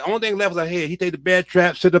 Now, the only thing left is her head. He take the bear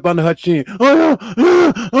trap, sit up under her chin. Oh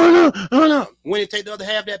no. When he take the other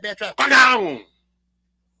half of that bear trap, down.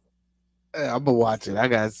 Yeah, I'm gonna watch it. I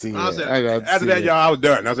gotta see it. After that, y'all, I was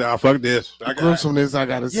done. I said, "Oh, fuck this." I gotta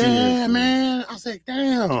see it. Yeah, man. I said,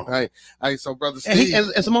 "Damn." Hey, so brother Steve,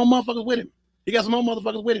 and some more motherfuckers with him. He got some more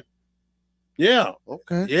motherfuckers with him. Yeah.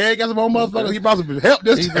 Okay. Yeah, he got some more motherfuckers. Okay. He brought some help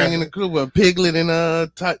this time. He's bringing the crew with Piglet and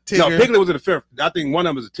Tigger. No, Piglet was in the fifth. I think one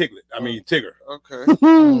of them is a Tiglet. I mean Tigger. Okay.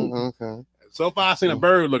 Okay. So far, I seen a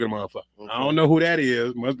bird looking motherfucker. Okay. I don't know who that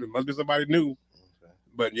is. Must be somebody new.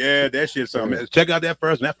 But yeah, that shit's something. Yeah. Check out that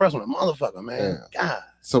first one. That first one, a motherfucker, man. Yeah. God.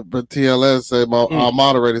 So, but TLS said, our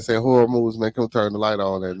moderator said horror movies make him turn the light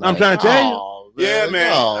on at night. I'm trying to tell you. Yeah,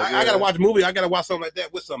 man. I gotta watch a movie. I gotta watch something like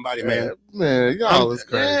that with somebody, man. Man, y'all is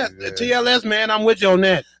crazy. Yeah, TLS, man. I'm with you on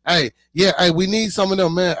that. Hey, we need some of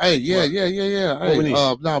them, man. Hey, yeah.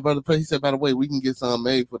 Hey, brother, he said, by the way, we can get some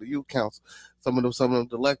made for the youth council. Some of them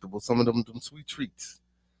delectable, some of them sweet treats.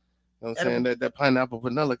 You know what I'm saying? That pineapple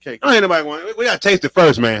vanilla cake. I ain't nobody want. We gotta taste it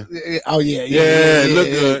first, man. Oh yeah, it look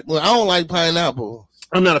good. Well, I don't like pineapple.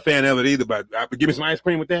 I'm not a fan of it either, but give me some ice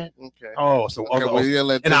cream with that. Okay. Oh, so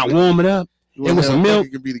and I warm it up. And with some milk.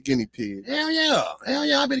 You can be the guinea pig. Hell yeah.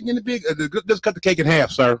 I'll be the guinea pig. Just cut the cake in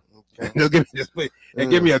half, sir. Okay.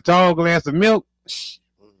 Give me a tall glass of milk.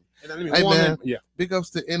 Hey, man. Yeah. Big ups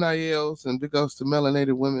to NILs and big ups to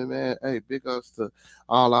melanated women, man. Hey, big ups to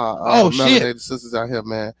all our melanated sisters out here,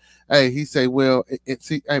 man. Hey, he say, well,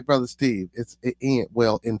 hey, brother Steve,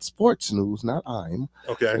 in sports news, not I'm.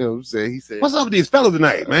 Okay. You know what I'm saying? He said, what's up with these fellas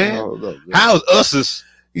tonight, man? How's us?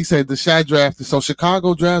 He said the Shy drafted. So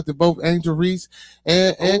Chicago drafted both Angel Reese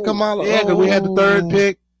and Kamala. Yeah, because we had the 3rd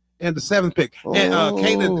pick and the 7th pick. And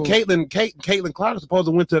Caitlin Clark is supposed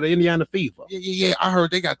to went to the Indiana Fever. Yeah. I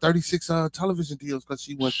heard they got 36 television deals because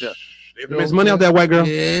she went there. They've made some money off that white girl.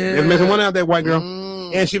 Yeah. They've made some money off that white girl.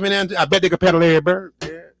 And she been in. I bet they could peddle Larry Bird.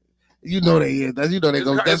 Yeah. You know they is. You know they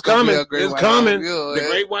gonna. That's coming. It's coming. The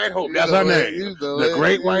Great White Hope. That's her name. The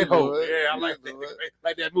Great White Hope. Yeah, I like that.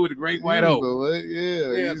 Like that movie, The Great White Hope.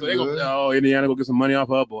 Yeah. So they go. Indiana go get some money off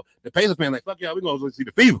her. But the Pacers fan like, fuck y'all. We gonna go see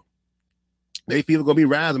the Fever. They feel gonna be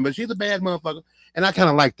rising, but she's a bad motherfucker, and I kind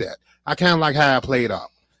of like that. I kind of like how I played off.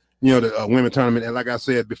 You know, the women tournament, and like I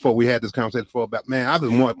said before, we had this conversation before about I've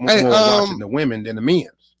been more watching the women than the men.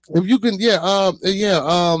 If you can, Glenn,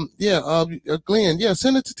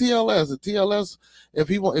 send it to TLS. The TLS, if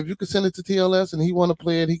you can send it to TLS and he want to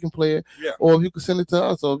play it, he can play it. Yeah. Or if you can send it to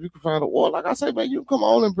us, or if you can find it, or like I say, man, you come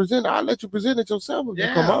on and present it. I'll let you present it yourself if you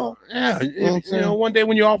come on. Yeah. You know, one day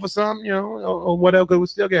when you offer something, you know, or whatever, because we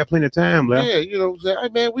still got plenty of time left. Yeah, you know what I'm saying? Hey,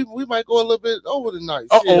 man, we might go a little bit over tonight.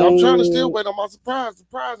 I'm trying to still wait on my surprise.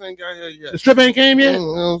 Surprise ain't got here yet. The strip ain't came yet? You know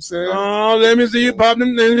what I'm saying? Oh, let me see you pop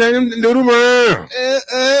them things and do them around.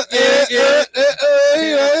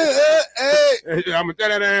 I'm a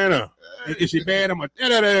da-da-da-da. Is she bad? I'm a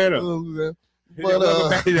da-da-da-da.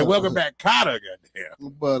 But welcome back, Cotter.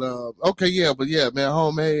 Goddamn. But okay, yeah, man,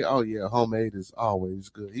 homemade. Oh yeah, homemade is always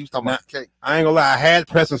good. He was talking about the cake. I ain't gonna lie, I had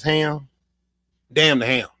Preston's ham. Damn the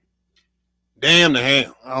ham. Damn the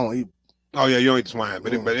ham. I don't eat. Oh yeah, you don't eat swine.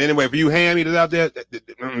 But anyway, if you ham eaters out there,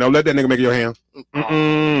 don't let that nigga make your ham.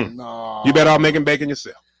 No. You better off making bacon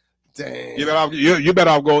yourself. Damn. You better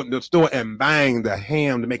off going to the store and buying the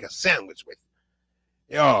ham to make a sandwich with.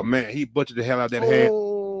 Oh man, he butchered the hell out that ham.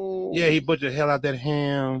 Yeah, he butchered the hell out that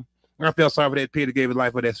ham. I felt sorry for that Peter gave his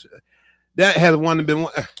life for that. That has one been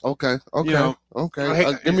one. Okay. You know,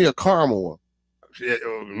 okay. Give me a caramel one.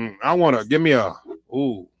 I want to give me a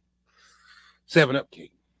 7-Up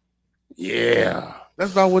cake. Yeah,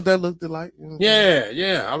 that's about what that looked like.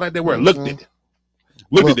 Yeah. I like that word. Looked it.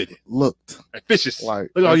 Looked. Like fishes.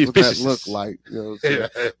 Like look at all these fishes. That look like. You know what I'm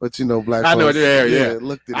saying? But you know, black. I know. Folks, Yeah.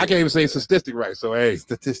 Looked at I can't even say statistic right. So hey,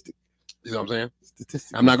 statistic. You know what I'm saying?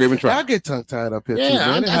 Statistic. I'm not going to even try. I get tongue tied up here too. Yeah,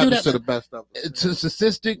 Man. It I do happens that. to the best of us. It's a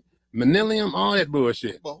statistic, millennium, all that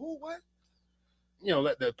bullshit. But who? What? You know,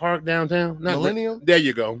 the park downtown. Millennium. There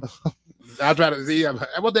you go. I'll try to see.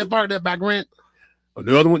 What's that park that by Grant? Oh,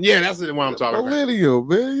 the other one? Yeah, that's the one I'm talking Millennium,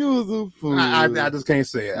 man. You was a fool. I just can't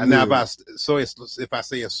say it. Now, if I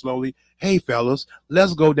say it slowly, hey, fellas,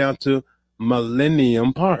 let's go down to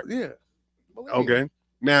Millennium Park. Yeah. Millennium. Okay.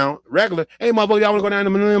 Now, regular, hey, motherfucker, y'all want to go down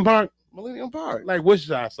to Millennium Park? Millennium Park. Like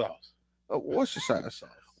Worcestershire sauce. Worcestershire sauce.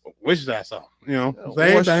 Worcestershire sauce. You know,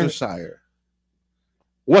 Worcestershire.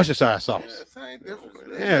 Worcestershire sauce. Yeah, same difference.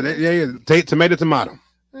 Yeah. Tomato.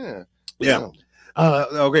 Yeah.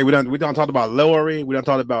 Okay, we done talked about Lowry. We done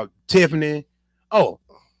talked about Tiffany. Oh,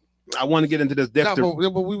 I want to get into this Dexter. No,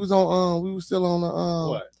 but we was on. We was still on the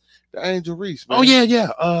what? The Angel Reese. Man. Oh yeah.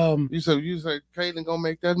 You said Caitlin gonna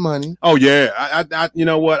make that money. Oh yeah. I you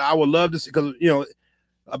know what? I would love to see because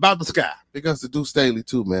about the sky. Because to do Staley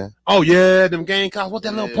too, man. Oh yeah, them Gamecocks. What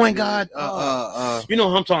that little point guard? You know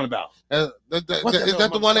what I'm talking about. Is that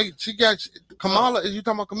the one she got? Kamala? Is you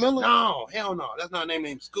talking about Camilla? No, hell no. That's not a name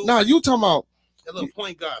named Scoop. No, you talking about that little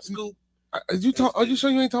point guard, Scoop. Are you sure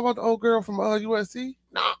you ain't talking about the old girl from USC?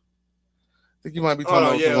 No. I think you might be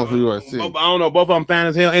talking about the one from USC. I don't know. Both of them fine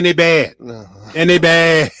as hell, and they bad. No. And they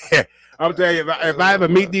bad. I'm telling you, if I ever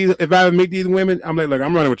meet these women, I'm like, look,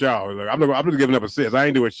 I'm running with y'all. Look, I'm just giving up assists. I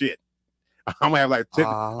ain't doing shit. I'm gonna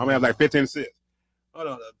have like 15 assists. Hold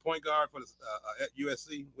on, the point guard for the at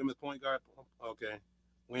USC, women's point guard. Okay,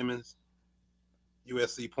 women's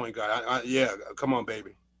USC point guard. Yeah, come on,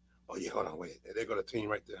 baby. Oh yeah, hold on, wait. There go the team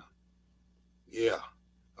right there. Yeah.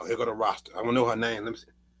 Oh, here go the roster. I don't know her name. Let me see.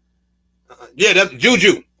 Yeah, that's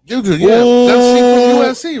Juju. Juju, yeah. Ooh.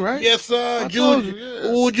 That's she from USC, right? Yes, sir. Juju. Yeah.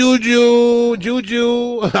 Ooh,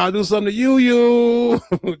 Juju. I'll do something to you.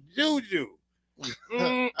 Juju. This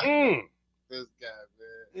guy,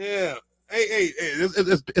 man. Yeah. Hey.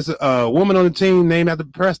 It's a woman on the team named after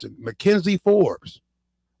Preston, Mackenzie Forbes.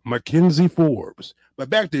 But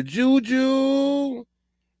back to Juju,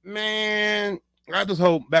 man. I just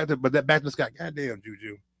hope back to Scott. Goddamn,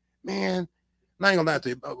 Juju, man. I ain't gonna lie to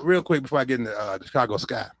you. Real quick before I get into the Chicago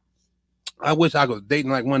Sky, I wish I was dating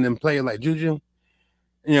like one of them players like Juju.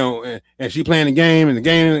 And she playing the game and the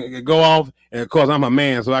game go off. And of course, I'm a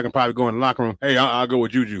man, so I can probably go in the locker room. Hey, I'll go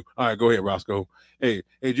with Juju. All right, go ahead, Roscoe. Hey,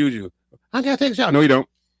 Juju. I gotta take a shot. No, you don't.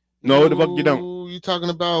 No, the fuck you don't. You talking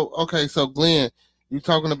about? Okay, so Glenn, you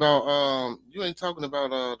talking about? You ain't talking about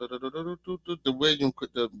the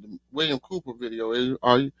William Cooper video,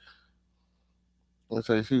 are you? Let's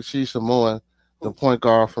say she's Samoan. The point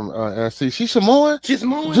guard from SC. She's Samoan? She's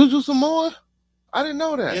Samoan? Juju Samoan? I didn't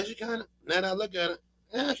know that. Yeah, she kind of. Now that I look at it.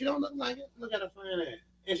 Yeah, she don't look like it. Look at her fine ass.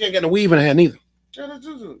 And she ain't got no weave in her hair neither. Yeah, that's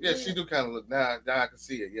Juju. Yeah, she do kind of look. Now I can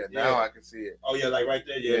see it. Yeah, now I can see it. Oh, yeah, like right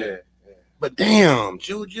there. Yeah. But damn,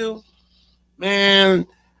 Juju. Man.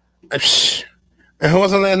 And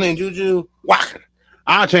what's her last name? Juju Watkins.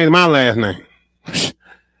 I'll change my last name.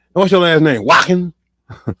 What's your last name? Watkins?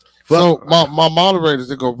 So my moderators,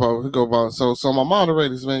 they go about. So my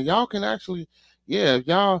moderators, man, y'all can actually, if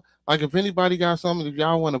y'all like, if anybody got something, if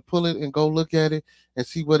y'all want to pull it and go look at it and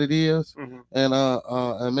see what it is,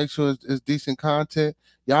 and make sure it's decent content,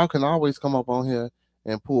 y'all can always come up on here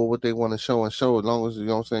and pull what they want to show as long as, you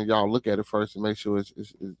know what I'm saying, y'all look at it first and make sure it's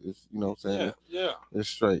you know what I'm saying, it's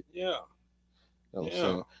straight. You know what I'm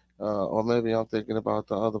saying? Or maybe I'm thinking about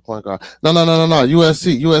the other point guard. No.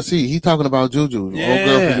 USC. He talking about Juju. Yeah. Old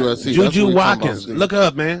girl from USC. Juju Watkins. Look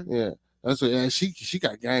up, man. Yeah. That's what. And she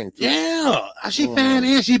got game too. Yeah. She fine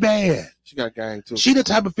and she bad. She got game too. She the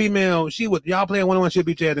type of female. She would y'all playing 1-on-1. She'll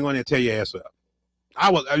beat your ass and go in there and tear your ass up.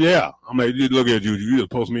 I was. I'm like, look at Juju. You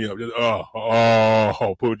just post me up. Just,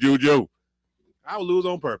 put Juju. I would lose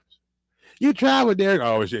on purpose. You try with Derek.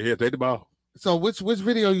 Oh shit, here, take the ball. So which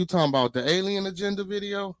video you talking about? The alien agenda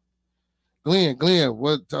video? Glenn,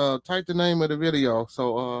 what type the name of the video?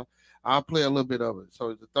 So I'll play a little bit of it.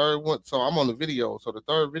 So the third one, so I'm on the video. So the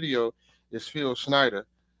third video is Phil Schneider,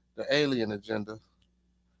 the alien agenda.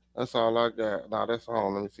 That's all I got. Nah, that's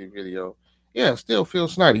all. Let me see video. Yeah, still Phil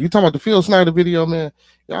Schneider. You talking about the Phil Schneider video, man?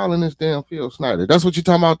 Y'all in this damn Phil Schneider. That's what you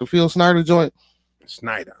talking about, the Phil Schneider joint?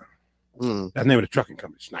 Schneider. That's the name of the trucking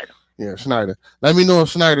company, Schneider. Yeah, Schneider. Let me know if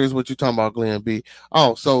Schneider is what you're talking about, Glenn B.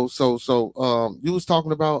 Oh, so you was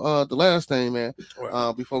talking about the last thing, man.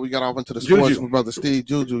 Before we got off into the sports with brother Steve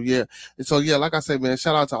Juju, yeah. And so yeah, like I said, man,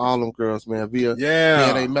 shout out to all them girls, man. Via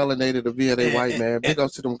they melanated or via they white, man. Big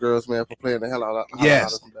ups to them girls, man, for playing the hell out of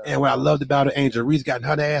yes. And what I loved about it, Angel Reese got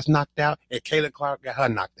her ass knocked out, and Kayla Clark got her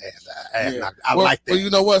knocked knocked. I like that. Well, you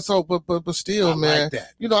know what? So, but still, man, like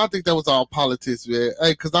that. You know, I think that was all politics, man.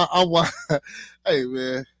 Hey, cause I hey,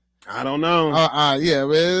 man. I don't know. Yeah,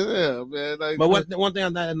 man. Like, but one thing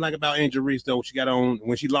I didn't like about Angel Reese though, she got on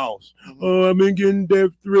when she lost. Oh, I've been getting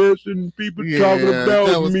death threats and people talking about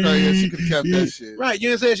that was me. Crazy. She could have kept that shit. Right, you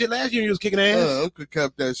didn't say shit last year. You was kicking ass. Could have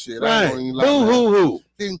kept that shit. Right. Who?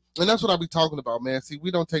 And that's what I be talking about, man. See,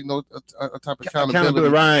 we don't take no type of accountability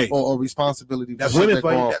right. or responsibility. That's women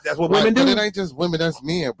for you. That's what women do. But it ain't just women. That's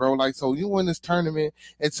men, bro. Like, so you win this tournament,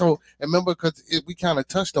 and so remember, because we kind of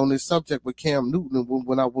touched on this subject with Cam Newton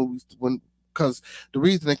because the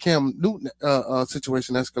reason the Cam Newton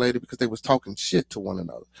situation escalated because they was talking shit to one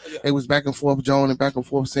another. Yeah. They was back and forth, Joan, and back and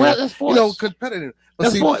forth saying, competitive.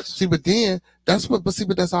 But but then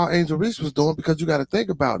but that's all Angel Reese was doing, because you got to think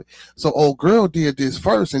about it. So old girl did this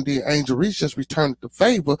first, and then Angel Reese just returned the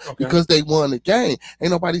favor because they won the game.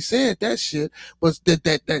 Ain't nobody said that shit, but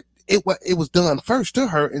that it was done first to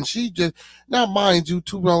her, and she just, now mind you,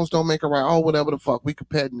 two wrongs don't make a right. Oh, whatever the fuck, we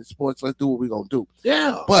compete in the sports. Let's do what we gonna do.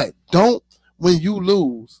 Yeah, but don't. When you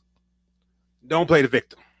lose, don't play the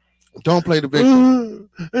victim. Don't play the victim.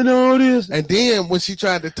 And all this. And then when she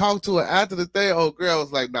tried to talk to her after the thing, old girl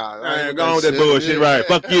was like, nah. I ain't going with that bullshit, right?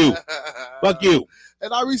 Fuck you. Fuck you.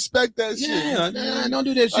 And I respect that shit. Yeah, don't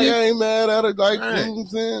do that shit. I ain't mad at her. Like, right. You know what I'm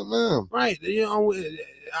saying? Man. Right. You know,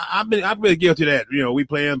 I've been guilty of that. You know, we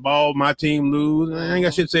playing ball, my team lose. I ain't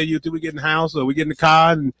got shit to say to you till we get in the house or we get in the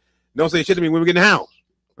car, and don't say shit to me when we get in the house.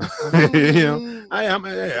 You know,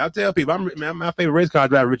 I tell people my favorite race car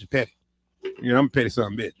driver Richard Petty. You know, I'm a petty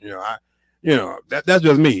son of a bitch. You know, that's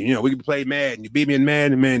just me. You know, we can play mad and you beat me in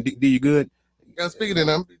mad and man, do you good? Yeah, speaking of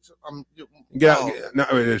them, get out. No,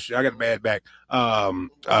 I got a bad back. You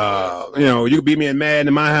know, you can beat me in mad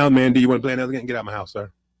in my house, man. Do you want to play another game? Get out of my house,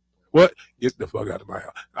 sir. What? Get the fuck out of my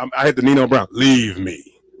house. I hit the Nino Brown. Leave me.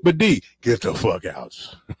 But D, get the fuck out.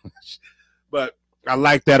 But I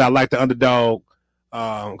like that. I like the underdog.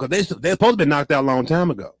 Because they're supposed to be knocked out a long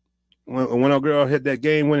time ago. When a girl hit that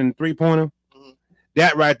game-winning three-pointer,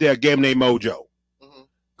 that right there gave them their mojo.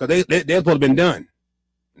 Because they're supposed to have been done.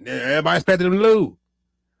 Everybody expected them to lose.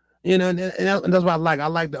 You know, and that's what I like. I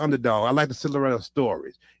like the underdog. I like the Cinderella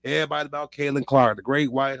stories. Everybody about Caitlin Clark, the Great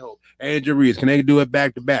White Hope, Angel Reese. Can they do it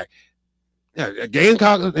back-to-back? Yeah,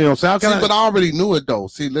 Gamecock, you know, South Carolina. See, but I already knew it, though.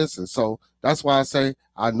 See, listen, so that's why I say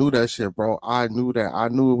I knew that shit, bro. I knew that. I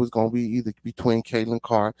knew it was going to be either between Caitlin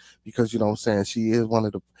Clark, because, you know what I'm saying, she is one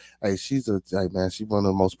of the, she's one of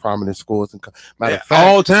the most prominent scorers. Matter of fact,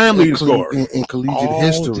 all-time leading scorer. In collegiate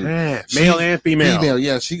history. Male and female.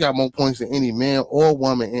 Yeah, she got more points than any man or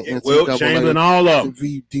woman in NCAA. Chamberlain, all of them.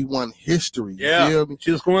 D1 history. Yeah,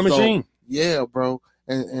 she's a scoring machine. Yeah, bro.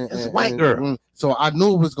 And it's a white girl. So I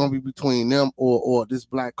knew it was going to be between them or this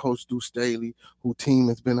black coach Deuce Staley, whose team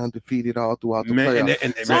has been undefeated all throughout the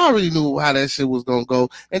playoffs. So I already knew how that shit was going to go.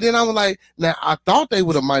 And then I was like, now I thought they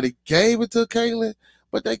might have gave it to Caitlin,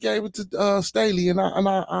 but they gave it to Staley, and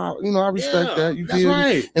I you know, I respect that. You feel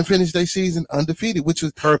right. And finished their season undefeated, which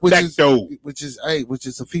is perfecto. Which is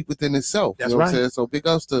a feat within itself. That's you know right. What I'm saying? So big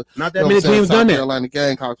ups to not that many teams done that. Carolina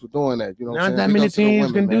Gamecocks were doing that. You know, not that many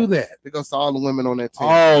teams can do that. Big ups to all the women on that team.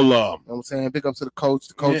 All of them. You know what I'm saying? Big ups to the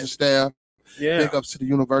coaching staff. Yeah. Big ups to the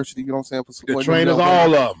university, you know what I'm saying, for supporting the trainers,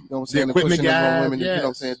 all of them. You know what I'm saying? The equipment guys, women, you know what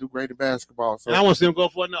I'm saying, do great in basketball. So and I want to see them go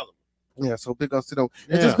for another. Yeah, so big ups to them.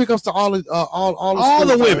 And just big ups to all the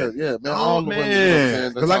women. Yeah, man. All the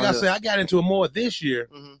women. Because like I said, I got into it more this year.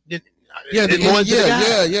 That's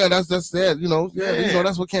that. You know, you know,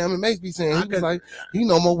 that's what Cam makes me saying. He was like, you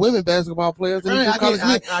know, more women basketball players than he do college.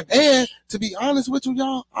 And to be honest with you,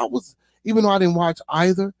 y'all, even though I didn't watch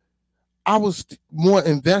either, I was more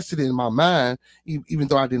invested in my mind, even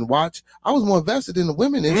though I didn't watch. I was more invested in the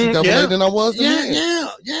women in NCAA than I was the men.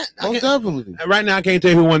 Yeah. Most definitely. Right now, I can't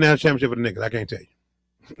tell you who won that championship for the niggas. I can't tell you.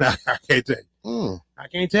 I can't tell you. I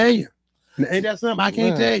can't tell you. Ain't that something? I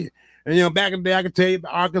can't tell you. And you know, back in the day, I could tell you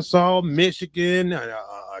about Arkansas, Michigan,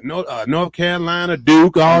 North Carolina,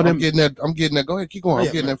 Duke, all them. I'm getting that. Go ahead, keep going.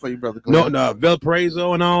 I'm getting that for you, brother. No,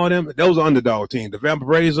 Valparaiso and all them. Those are underdog teams. The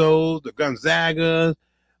Valparaisos, the Gonzagas.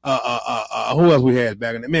 Who else we had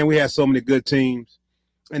back in the man? We had so many good teams,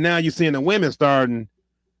 and now you're seeing the women starting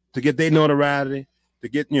to get their notoriety. To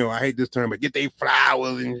get, you know, I hate this term, but get their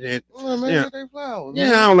flowers and shit. Oh, man, yeah. Get their flowers. Yeah,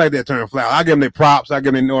 I don't like that term, flower. I give them their props. I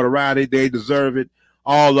give them their notoriety. They deserve it.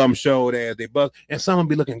 All of them showed as they bust, and some of them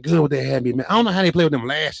be looking good with their hair. Man, I don't know how they play with them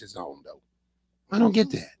lashes on though. I don't get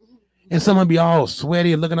that. And some of them be all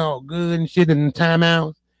sweaty and looking all good and shit in the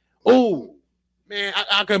timeouts. Oh man,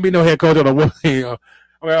 I couldn't be no head coach on a woman.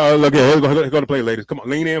 Look here, let's go to play, ladies. Come on,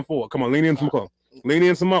 lean in forward. Come on, lean in some close. Lean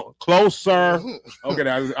in some more. Closer. Okay,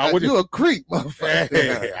 I would you a creep,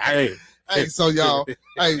 motherfucker. Hey, so y'all,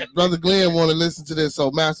 hey, Brother Glenn want to listen to this. So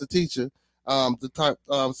Master Teacher.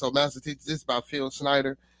 So Master Teacher, this is by Phil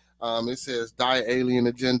Schneider. It says Die Alien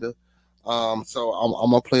Agenda. So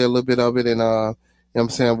I'm gonna play a little bit of it, and you know what I'm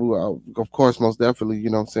saying, we of course, most definitely, you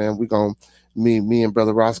know what I'm saying, we gonna me and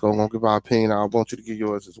Brother Roscoe gonna give our opinion. I want you to give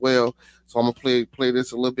yours as well. So I'm gonna play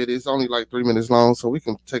this a little bit. It's only like 3 minutes long, so we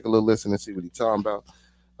can take a little listen and see what he's talking about.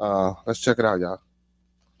 Let's check it out, y'all.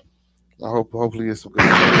 Hopefully it's some good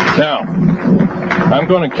stuff. Now, I'm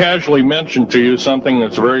going to casually mention to you something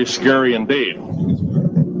that's very scary indeed.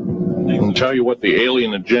 And tell you what the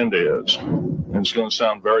alien agenda is. And it's going to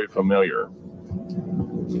sound very familiar.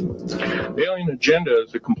 The alien agenda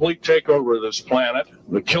is the complete takeover of this planet,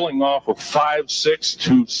 the killing off of 5, 6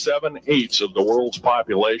 to 7/8 of the world's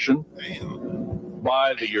population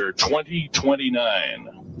by the year 2029.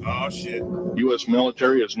 Oh, shit. U.S.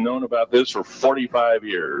 military has known about this for 45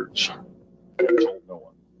 years. Told no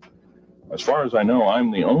one. As far as I know,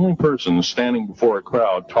 I'm the only person standing before a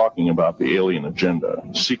crowd talking about the alien agenda,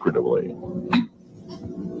 secretively.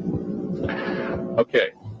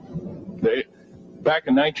 Okay. Back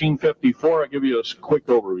in 1954, I'll give you a quick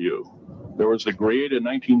overview. There was the created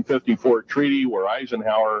 1954 treaty where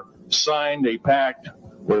Eisenhower signed a pact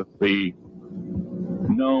with the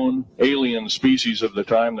known alien species of the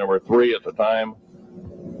time. There were 3 at the time.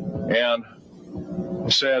 And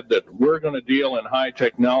said that we're going to deal in high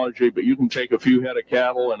technology, but you can take a few head of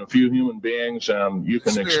cattle and a few human beings and you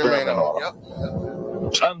can experiment on them.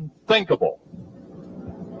 It's unthinkable.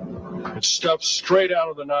 It's stuff straight out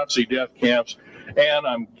of the Nazi death camps, and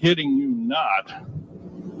I'm kidding you not,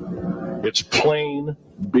 it's plain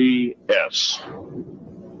BS,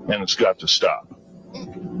 and it's got to stop.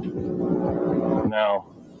 Now,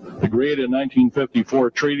 the created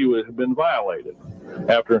 1954 treaty had been violated.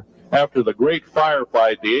 After the great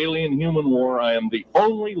firefight, the alien-human war, I am the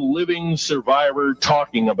only living survivor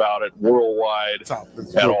talking about it worldwide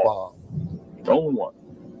at all. Only one.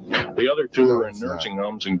 The other 2 are in nursing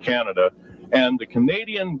homes in Canada, and the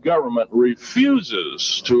Canadian government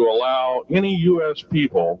refuses to allow any U.S.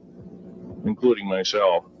 people, including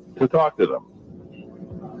myself, to talk to them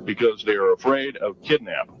because they are afraid of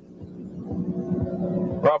kidnapping.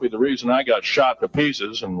 Probably the reason I got shot to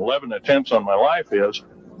pieces and 11 attempts on my life is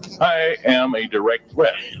I am a direct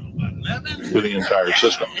threat to the entire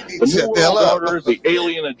system. The New World Order, the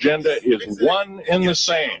alien agenda is one and the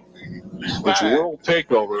same. It's world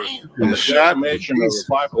takeover and the decimation of the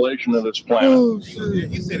population of this planet. Oh,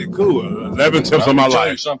 shit. You said it cool. 11 tips on my life. I'll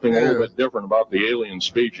tell you something a little bit different about the alien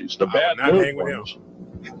species. The bad news ones,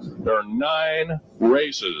 there are 9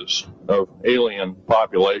 races of alien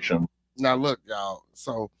population. Now look, y'all.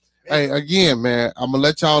 So, hey, again, man, I'm gonna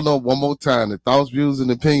let y'all know one more time: the thoughts, views,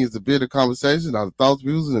 and opinions of Bearded Conversation are the thoughts,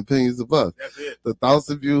 views, and opinions of us. That's it. The thoughts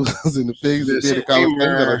and views and opinions of Bearded Conversation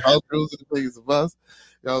are the thoughts, views, and opinions of us.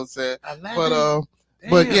 You know what I'm saying?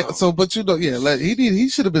 But yeah, so but you know, yeah, like he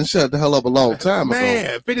should have been shut the hell up a long time ago.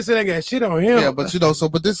 Man, 50 Cent ain't got shit on him. Yeah, but you know, so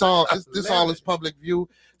but this all is public view.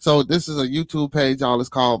 So this is a YouTube page, y'all. It's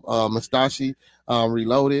called Mustache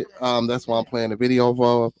Reloaded. That's why I'm playing the video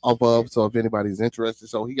of. So if anybody's interested,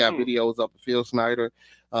 so he got videos up of Phil Schneider,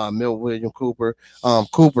 Milt William Cooper.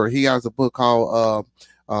 Cooper, he has a book called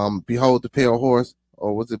Behold the Pale Horse,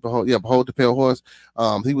 or was it Behold? Yeah, Behold the Pale Horse.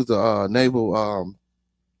 He was a naval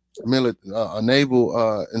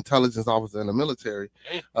intelligence officer in the military,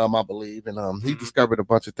 I believe, and he discovered a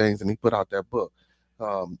bunch of things, and he put out that book.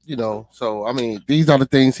 You know, so I mean, these are the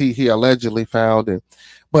things he allegedly found,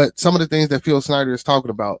 but some of the things that Phil Schneider is talking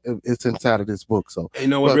about, it's inside of this book. So you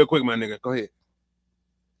know what, real quick, my nigga, go ahead.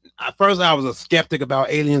 At first, I was a skeptic about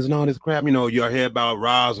aliens and all this crap. You know, you hear about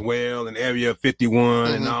Roswell and Area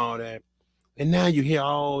 51 and all that, and now you hear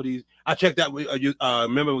all these. I checked out.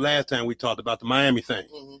 Remember last time we talked about the Miami thing?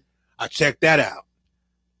 I checked that out.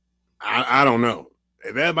 I don't know.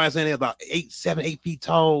 If everybody's saying they're about 7, 8 feet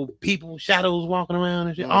tall people, shadows walking around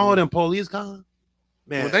and shit, all them police cars,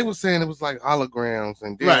 man. Well, they were saying it was like holograms,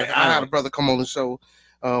 and then Right, I had a brother come on the show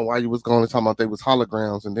while you was going and talking about they was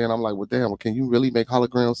holograms, and then I'm like, well, damn, well, can you really make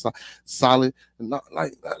holograms solid? And not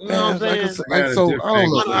like, you know what I'm saying? So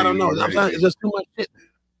I don't know. I'm saying, it's just too much shit.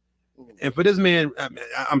 And for this man,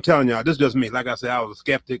 I'm telling y'all, this is just me. Like I said, I was a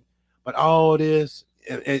skeptic, but all this.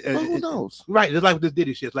 Who knows? Right, it's like with this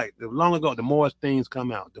Diddy shit. It's like the longer ago, the more things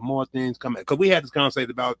come out. Because we had this conversation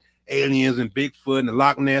about aliens and Bigfoot and the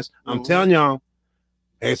Loch Ness. I'm telling y'all,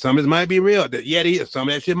 hey, some of this might be real. The Yeti, some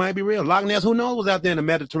of that shit might be real. Loch Ness, who knows what's out there in the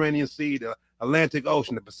Mediterranean Sea, the Atlantic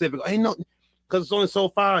Ocean, the Pacific? Ain't no, because it's only so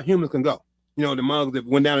far humans can go. You know, the mugs that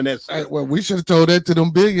went down in that. Hey, well, we should have told that to them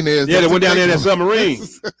billionaires. Yeah, they went down there in that submarine,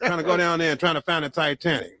 trying to go down there and trying to find the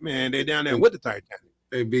Titanic. Man, they down there with the Titanic.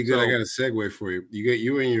 Hey, Be Good, I got a segue for you.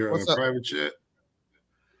 You in your private chat?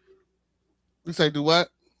 You say do what?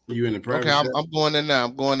 You in the private chat? Okay, I'm going in now.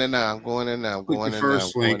 I'm going in now. Click the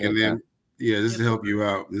first link and then, yeah, this is to help you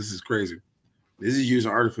out. This is crazy. This is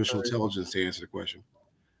using artificial intelligence to answer the question.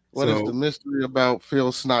 What is the mystery about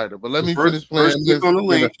Phil Snyder? But let me finish playing. First click on the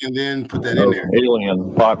link and then put that in there.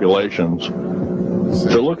 Alien populations.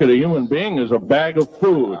 To look at a human being as a bag of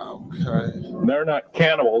food. Okay. They're not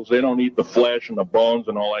cannibals. They don't eat the flesh and the bones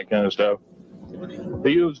and all that kind of stuff.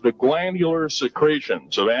 They use the glandular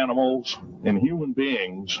secretions of animals and human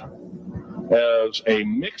beings as a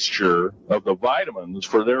mixture of the vitamins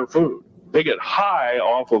for their food. They get high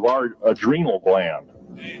off of our adrenal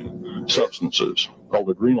gland substances called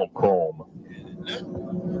adrenal chrome.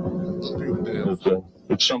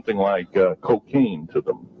 It's something like cocaine to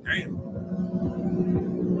them.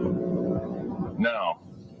 Now,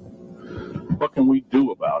 what can we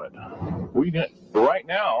do about it? Right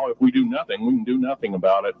now, if we do nothing, we can do nothing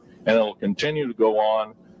about it, and it'll continue to go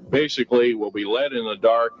on. Basically, we'll be led in the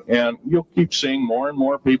dark, and you'll keep seeing more and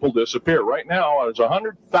more people disappear. Right now, there's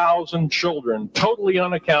 100,000 children totally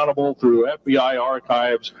unaccountable through FBI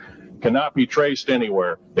archives, cannot be traced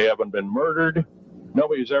anywhere. They haven't been murdered.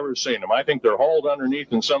 Nobody's ever seen them. I think they're hauled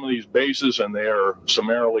underneath in some of these bases, and they are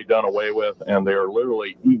summarily done away with, and they are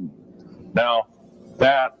literally eaten. Now,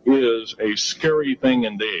 that is a scary thing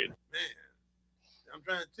indeed. Man, I'm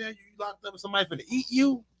trying to tell you, you locked up with somebody for to eat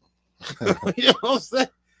you. You know what I'm saying?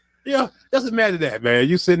 Yeah, just imagine that, man.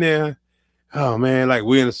 You sitting there, oh man, like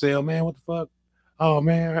we in a cell, man. What the fuck? Oh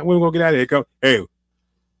man, when we gonna get out of here? Come, hey,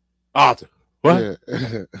 Arthur, what? Yeah.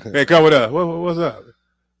 Hey, come with us. What's up?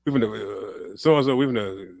 We finna so and so. We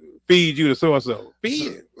finna feed you the so and so.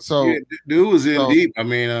 Feed it. So yeah, dude was in deep. I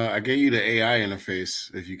mean, I gave you the AI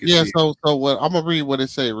interface if you can. Yeah. See so what? I'm gonna read what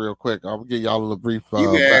it say real quick. I'll give y'all a little brief.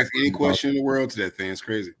 You can ask any question in the world to that thing. It's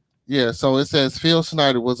crazy. Yeah, so it says Phil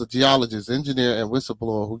Snyder was a geologist, engineer, and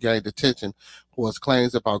whistleblower who gained attention for his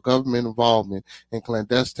claims about government involvement in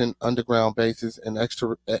clandestine underground bases and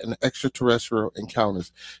extraterrestrial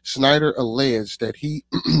encounters. Snyder alleged that he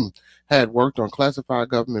had worked on classified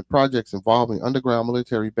government projects involving underground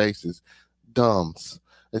military bases, DUMBs.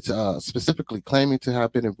 It's specifically claiming to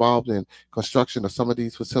have been involved in construction of some of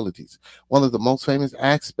these facilities. One of the most famous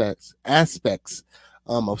aspects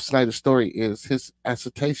of Snyder's story is his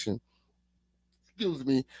assertion,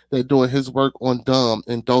 that during his work on DUMB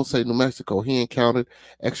in Dulce, New Mexico, he encountered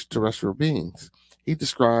extraterrestrial beings. He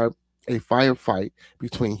described a firefight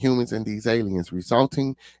between humans and these aliens,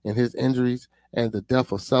 resulting in his injuries and the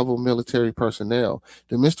death of several military personnel.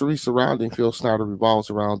 The mystery surrounding Phil Snyder revolves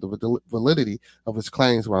around the validity of his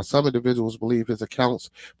claims, while some individuals believe his accounts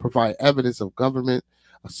provide evidence of government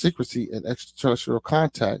secrecy and extraterrestrial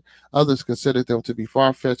contact. Others consider them to be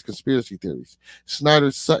far-fetched conspiracy theories.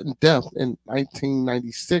 Snyder's sudden death in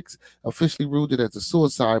 1996 officially ruled it as a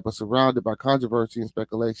suicide, but surrounded by controversy and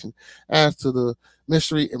speculation as to the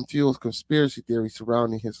mystery and fuels conspiracy theories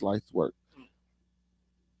surrounding his life's work.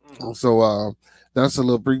 So that's a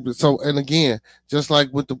little brief. So, and again, just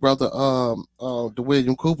like with the brother, the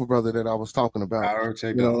William Cooper brother that I was talking about,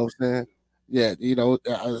 you know what I'm saying? Yeah, you know,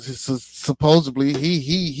 supposedly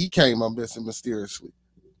he came up missing mysteriously.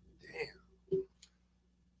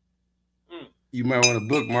 Damn. You might want to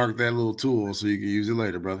bookmark that little tool so you can use it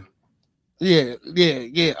later, brother. Yeah.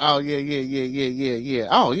 Oh, yeah.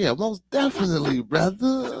 Oh, yeah, most definitely,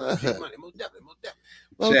 brother. Most definitely.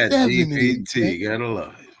 ChatGPT, gotta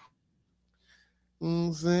love it.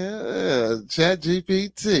 I'm saying,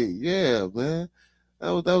 ChatGPT, yeah, man.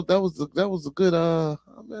 That was a good man.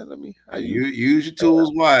 Let me use your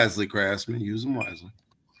tools wisely, Craftsman. Use them wisely.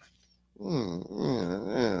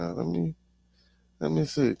 Yeah. Let me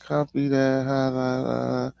see. Copy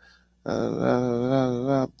that.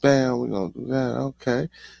 Bam. We're gonna do that. Okay.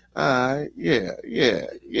 Yeah.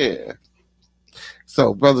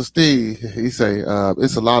 So, Brother Steve, he say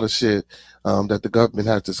it's a lot of shit that the government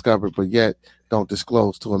has discovered, but yet don't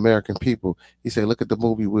disclose to American people. He say, look at the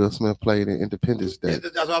movie Will Smith played in Independence Day.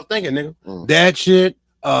 That's what I was thinking, nigga. That shit.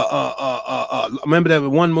 Remember that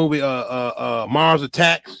one movie, Mars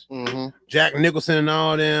Attacks, Jack Nicholson and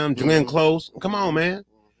all them, Glenn Close. Come on, man.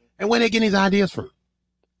 And where they getting these ideas from?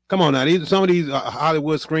 Come on now, some of these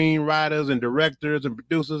Hollywood screenwriters and directors and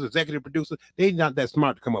producers, executive producers, they not that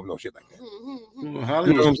smart to come up with no shit like that. Well,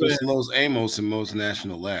 Hollywood puts Los Amos in most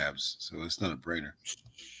national labs, so it's not a brainer.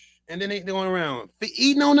 And then they going around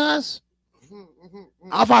eating on us.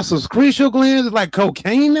 Off our secretion glands is like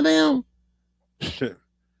cocaine to them. Shit.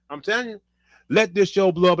 I'm telling you, let this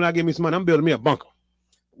show blow up and I give me some money. I'm building me a bunker.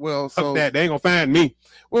 Well, so that they ain't gonna find me.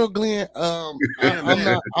 Well, Glenn, I'm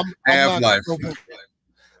not Half-Life.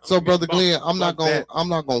 So, Brother Glenn, I'm not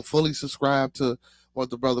gonna fully subscribe to what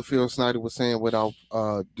the brother Phil Snyder was saying without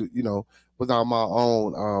without my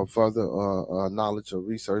own further knowledge or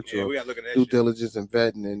research or due diligence and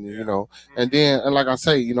vetting, and and then like I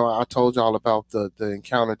say, I told y'all about the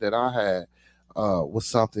encounter that I had was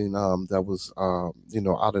something that was out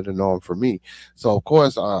of the norm for me. So of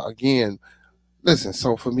course, again, listen.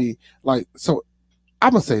 So for me, I'm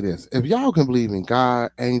gonna say this: if y'all can believe in God,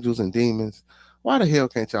 angels, and demons, why the hell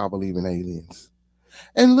can't y'all believe in aliens?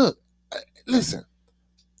 And look, listen,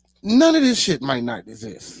 none of this shit might not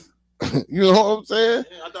exist. You know what I'm saying?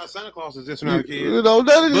 Yeah, I thought Santa Claus existed when I was a kid. None of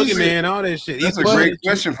this Boogeyman, all that shit. That's a great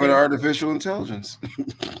question for the artificial intelligence.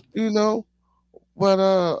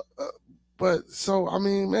 But so I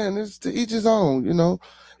mean, man, it's to each his own.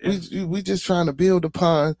 We just trying to build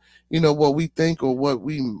upon what we think or what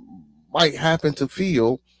we might happen to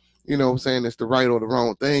feel. You know what I'm saying? It's the right or the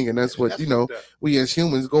wrong thing. And that's what, we as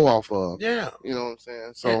humans go off of. Yeah. You know what I'm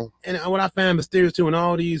saying? So, and what I find mysterious too, and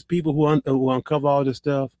all these people who uncover all this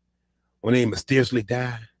stuff, when they mysteriously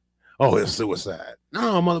die, oh, it's suicide.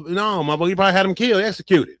 No, mother, you probably had them killed,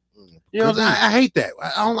 executed. You know what I'm saying? I hate that.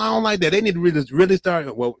 I don't like that. They need to really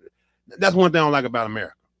start. Well, that's one thing I don't like about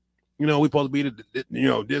America. We supposed to be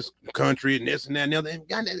this country and this and that and the other. And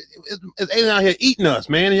God, it's alien out here eating us,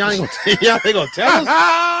 man. And y'all ain't gonna tell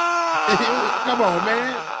us. Come on,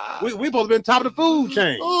 man. We supposed to be on top of the food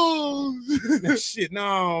chain. Oh shit,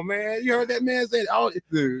 no, man. You heard that man say all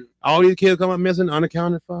these kids come up missing,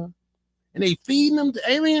 unaccounted for, and they feeding them to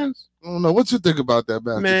aliens. I don't know what you think about that,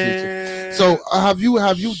 man. So have you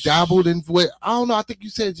dabbled in what? I don't know. I think you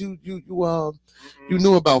said you knew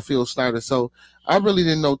about Phil Snyder, so I really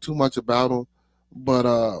didn't know too much about him, but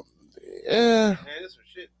yeah. Man, this some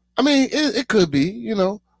shit. I mean, it could be,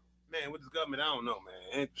 Man, with this government, I don't know, man.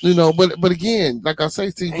 But again, like I say,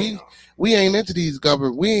 see, we ain't into these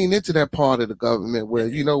government. We ain't into that part of the government where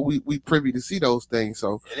we privy to see those things.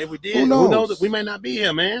 So, and if we did, who knows? We may not be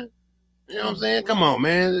here, man. You know what I'm saying? Come on,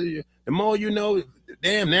 man. The more you know,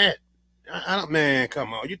 damn that. I don't, man.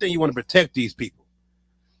 Come on. You think you want to protect these people?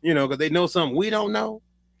 Because they know something we don't know.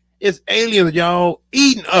 It's aliens, y'all,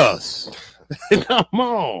 eating us. Come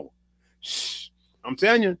on. Shh. I'm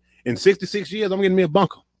telling you, in 66 years, I'm getting me a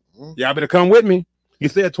bunker. Y'all better come with me. You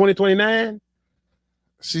said 2029?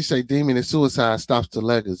 She say demon and suicide stops the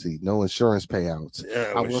legacy. No insurance payouts.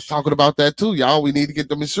 Yeah, I was talking about that too, y'all. We need to get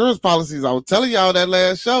them insurance policies. I was telling y'all that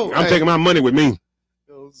last show. I'm taking my money with me.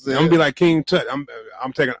 I'm gonna be like King Tut. I'm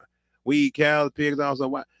taking weed, cows, pigs, also.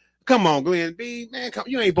 What? Come on, Glenn B. Man,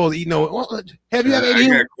 you ain't supposed to eat no. Have you ever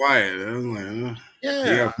eaten? I got quiet. I was like,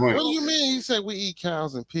 yeah. What do you mean? He said we eat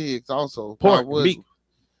cows and pigs also. Pork, meat.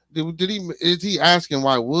 Is he asking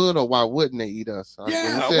why would or why wouldn't they eat us?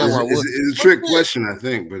 Yeah, it's a trick question, I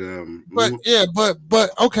think. But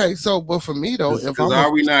okay. So, but for me though,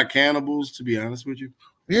 are we not cannibals? To be honest with you,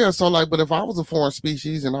 yeah. So but if I was a foreign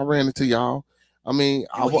species and I ran into y'all, I mean,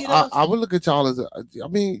 I would look at y'all as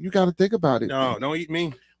you got to think about it. No, don't eat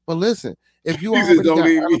me. But listen, if you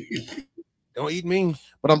don't eat me.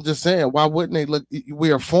 But I'm just saying, why wouldn't they look?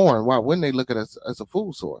 We are foreign. Why wouldn't they look at us as a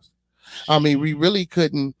food source? I mean, we really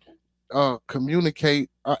couldn't communicate.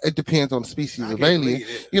 It depends on the species of alien.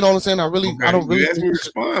 You know what I'm saying? I don't really ask me to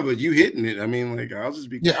respond, but you hitting it. I mean, like I'll just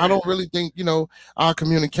be. Yeah, I don't really think our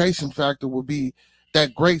communication factor would be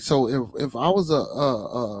that great. So if I was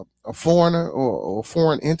a foreigner or a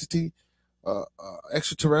foreign entity,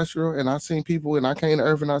 extraterrestrial, and I seen people, and I came to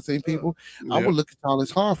Earth and I seen people, I would look at y'all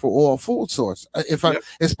as harmful or a food source.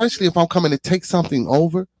 Especially if I'm coming to take something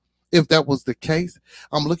over. If that was the case,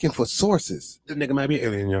 I'm looking for sources. This nigga might be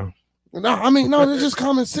alien, y'all. No, I mean, no, it's just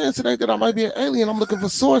common sense. It ain't that I might be an alien. I'm looking for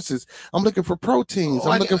sources. I'm looking for proteins.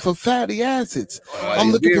 I'm looking for fatty acids.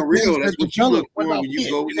 I'm looking for real. things That's what you look for when you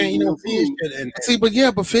go eat your food. See, but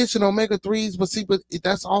fish and omega-3s, but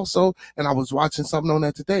that's also, and I was watching something on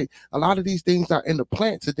that today. A lot of these things are in the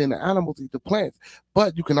plants, and then the animals eat the plants.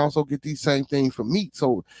 But you can also get these same things from meat.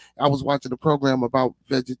 So I was watching the program about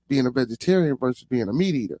being a vegetarian versus being a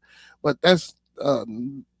meat eater. But that's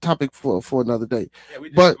topic for another day.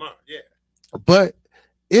 Yeah, but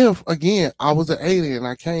if again I was an alien,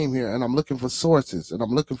 I came here and I'm looking for sources and I'm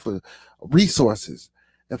looking for resources.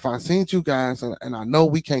 If I seen you guys and I know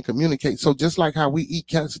we can't communicate, so just like how we eat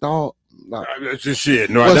cat's dog, that's just shit.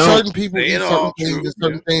 No, but I don't. certain people eat certain things, and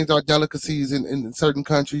certain things are delicacies in certain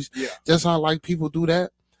countries. Yeah. Just how like people do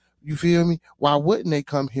that. You feel me? Why wouldn't they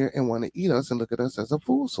come here and want to eat us and look at us as a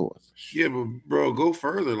food source? Yeah, but bro, go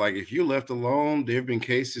further. Like if you're left alone, there have been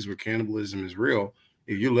cases where cannibalism is real.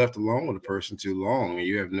 If you're left alone with a person too long and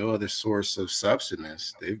you have no other source of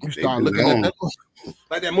substance, they start looking at that,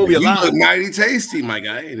 like that movie. You look mighty tasty, my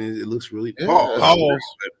guy, and it looks really you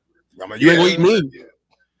ain't gonna eat me.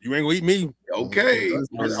 You ain't gonna eat me. Okay, I'm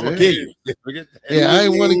gonna kill you. Yeah, I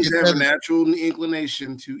ain't want to get have a natural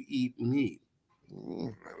inclination to eat meat.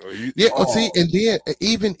 Yeah, see, and then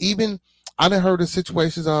even I done heard of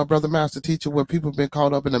situations, brother master teacher, where people have been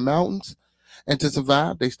caught up in the mountains, and to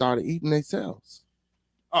survive, they started eating themselves.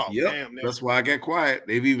 Oh, yep. Damn, that's why I got quiet.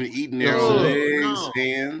 They've even eaten their legs,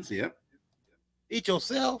 hands. Yep. Eat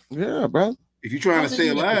yourself. Yeah, bro. If you're trying to stay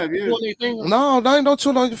alive, yeah. No, that ain't no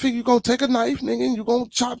chill on your figure. You're gonna take a knife, nigga, and you're gonna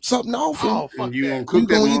chop something off. And you gonna cook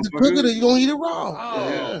that either cook it or you gonna eat it raw.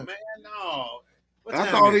 Oh man, no. I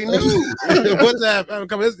thought he knew. What's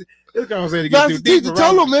that? This conversation get too deep.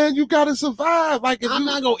 Tell him, man, you gotta survive. Like I'm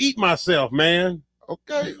not gonna eat myself, man.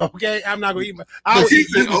 Okay, I'm not gonna eat. I'll eat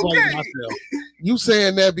myself. You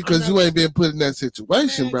saying that because you ain't been put in that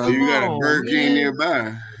situation, bro. You got a Burger King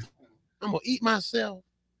nearby. I'm gonna eat myself.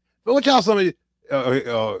 But what y'all somebody?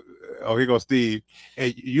 Here goes Steve.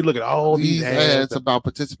 Hey, you look at all these ads about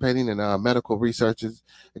participating in medical researches,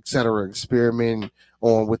 etc., experimenting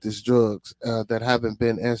on with these drugs that haven't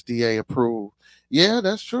been SDA approved. Yeah,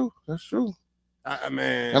 that's true. That's true.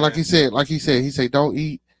 Man, and like he said, don't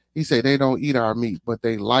eat. He said they don't eat our meat, but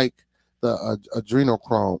they like the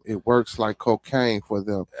adrenochrome. It works like cocaine for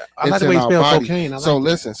them. I like the way you spell cocaine. So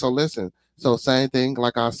listen. So same thing,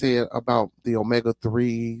 like I said about the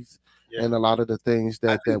omega-3s and a lot of the things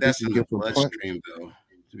that we can get from bloodstream, though.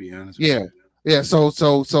 To be honest. Yeah. So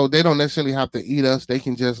they don't necessarily have to eat us. They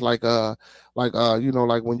can just like like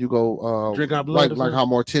when you go drink our blood, like how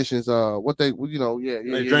morticians what they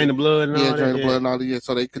they drain the blood and all drain the blood and all that.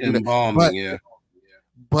 So they could do that.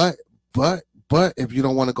 But if you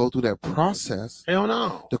don't want to go through that process, hell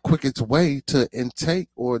no. The quickest way to intake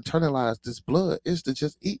or internalize this blood is to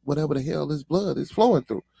just eat whatever the hell this blood is flowing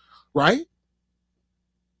through, right?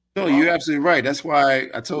 No, you're absolutely right. That's why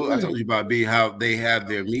I told you about how they have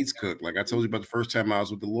their meats cooked. Like I told you about the first time I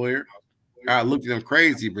was with the lawyer. I looked at him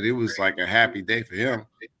crazy, but it was like a happy day for him.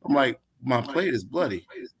 I'm like, my plate is bloody.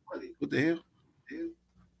 What the hell?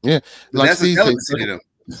 Yeah, like that's a delicacy to them.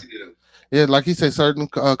 Yeah, like he said, certain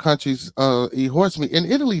countries eat horse meat. In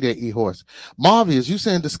Italy, they eat horse. Marvelous, you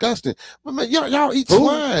saying disgusting. But man, y'all eat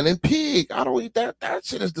swine and pig. I don't eat that. That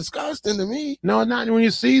shit is disgusting to me. No, not when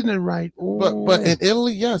you season it right. Ooh. But in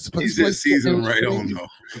Italy, yes. He said season right on though.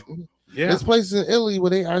 Yeah, there's places in Italy where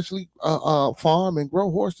they actually farm and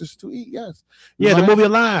grow horses to eat. Yes. Yeah, the movie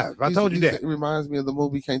Alive. I told you that. It reminds me of the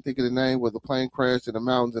movie. Can't think of the name, where the plane crashed in the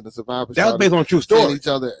mountains and the survivors. That was based on a true story.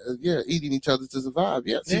 Eating each other to survive.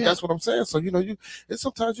 Yeah, see, that's what I'm saying. So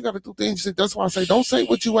sometimes you got to do things. That's why I say, don't say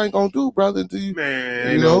what you ain't gonna do, brother. Do you? Man,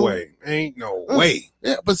 ain't no way. Ain't no way.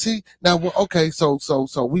 Yeah, but see now, okay. So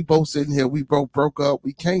we both sitting here. We both broke up.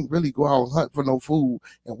 We can't really go out and hunt for no food,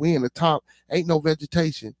 and we in the top. Ain't no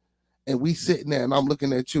vegetation. And we sitting there, and I'm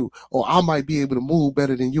looking at you. Or I might be able to move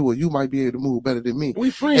better than you, or you might be able to move better than me. We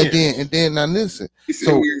friends. And then now listen.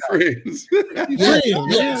 So we're friends.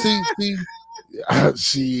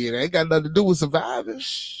 See, it ain't got nothing to do with surviving.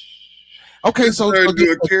 Okay, so you're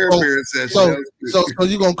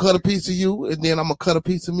gonna cut a piece of you, and then I'm gonna cut a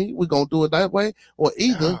piece of me. We're gonna do it that way, or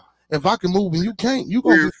either if I can move and you can't, you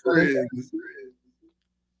gonna be friends.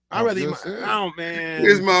 I'd rather eat man.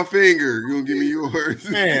 Here's my finger. You gonna give me yours?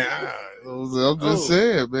 Man, I'm just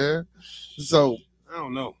saying, man. So I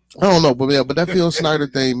don't know, but that Phil Snyder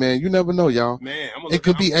thing, man, you never know, y'all. Man, it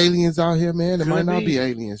could be aliens out here, man. It might not be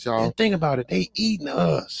aliens, y'all. And think about it, they eating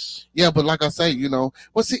us. Yeah, but like I say, well,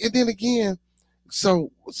 see, and then again,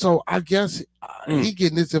 So I guess he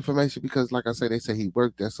getting this information because, like I say, they say he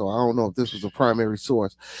worked there. So I don't know if this was a primary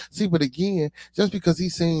source. See, but again, just because he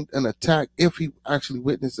seen an attack, if he actually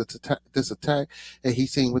witnessed this attack and he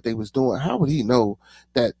seen what they was doing, how would he know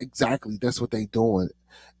that exactly that's what they doing?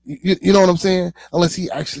 You know what I'm saying? Unless he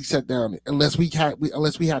actually sat down, unless we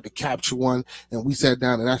had to capture one and we sat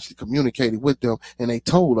down and actually communicated with them and they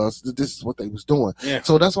told us that this is what they was doing. Yeah.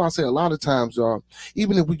 So that's why I say a lot of times,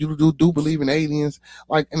 even if we do believe in aliens,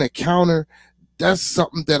 like an encounter, that's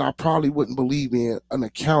something that I probably wouldn't believe in, an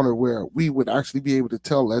encounter where we would actually be able to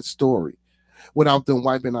tell that story without them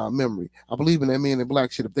wiping our memory. I believe in that Man in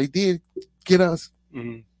Black shit. If they did get us,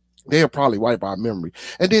 they'll probably wipe our memory.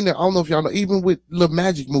 And then I don't know if y'all know, even with little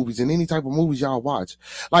magic movies and any type of movies y'all watch,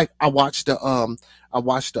 like I watched the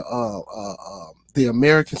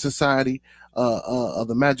American Society of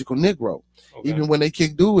the Magical Negro. Okay. Even when they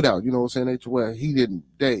kicked dude out, you know what I'm saying? He didn't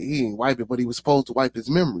wipe it, but he was supposed to wipe his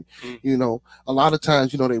memory. You know, a lot of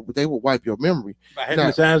times, you know, they will wipe your memory. By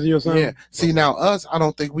hypnotizing you or something? Yeah. See, now us, I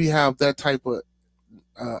don't think we have that type of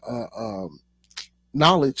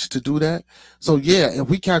knowledge to do that. So yeah, if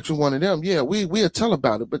we capture one of them, yeah, we'll tell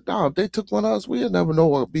about it. But no, if they took one of us, we'll never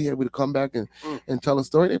know or be able to come back and tell a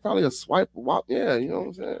story. They probably a swipe, walk, yeah, you know what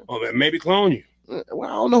I'm saying? Oh, maybe clone you. Well,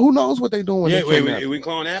 I don't know. Who knows what they doing? When we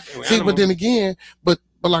clone that. See, but then again, but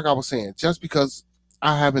like I was saying, just because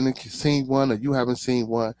I haven't seen one or you haven't seen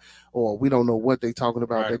one, or we don't know what they talking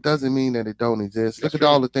about, that doesn't mean that it don't exist. Look at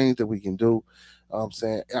all the things that we can do. I'm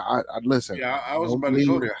saying, I listen. Yeah, I was about to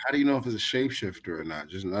go there. How do you know if it's a shapeshifter or not?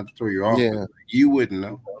 Just not to throw you off. Yeah, you wouldn't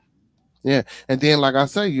know. Yeah, and then like I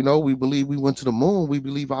say, you know, we believe we went to the moon. We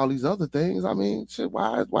believe all these other things. I mean, shit,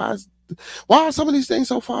 why are some of these things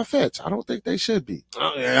so far fetched? I don't think they should be.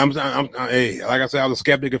 Hey, like I said, I was a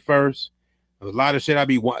skeptic at first. There's a lot of shit I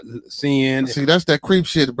be seeing. See, that's that creep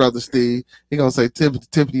shit, brother Steve. He gonna say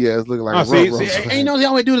Tiffany ass looking like a you know, he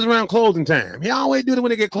always do this around closing time. He always do it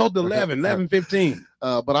when they get close to 11:15.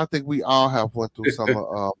 But I think we all have went through some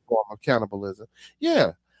form of cannibalism.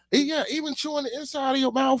 Yeah. Yeah, even chewing the inside of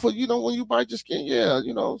your mouth, or, you know, when you bite your skin. Yeah,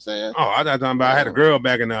 you know what I'm saying? Oh, I thought about I had a girl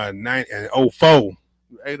back in 2004.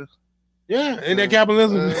 Ada? Yeah, ain't that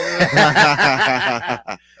capitalism?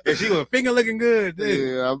 And she was finger looking good.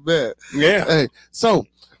 Dude. Yeah, I bet. Yeah. Hey, so,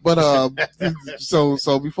 but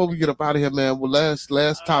so before we get up out of here, man, well, last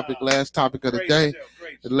topic of the day.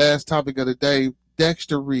 The last topic of the day.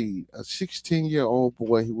 Dexter Reed, a 16-year-old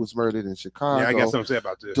boy who was murdered in Chicago. Yeah, I got something to say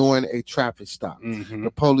about this. During a traffic stop.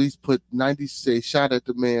 The police shot at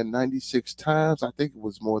the man 96 times. I think it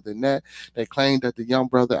was more than that. They claimed that the young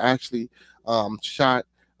brother actually shot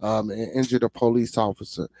and injured a police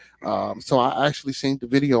officer. So I actually seen the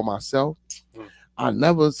video myself. I'm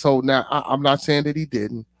not saying that he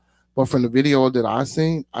didn't, but from the video that I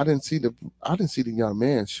seen, I didn't see the young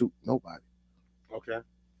man shoot nobody. Okay.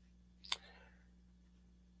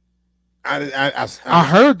 I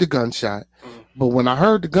heard the gunshot, but when I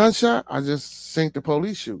heard the gunshot, I just seen the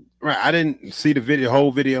police shoot. Right. I didn't see the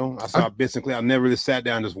whole video. I saw bits and clips. I never really sat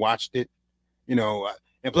down and just watched it. You know,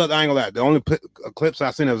 and plus I ain't gonna lie, the only clips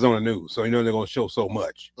I seen was on the news, so you know they're gonna show so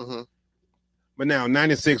much. But now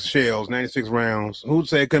 96 shells, 96 rounds. Who'd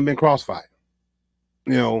say it couldn't have been crossfire?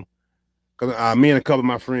 You know, because me and a couple of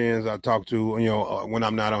my friends I talk to, you know, when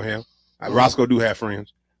I'm not on here, Roscoe do have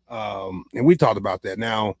friends, and we talked about that.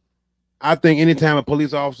 Now, I think anytime a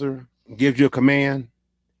police officer gives you a command,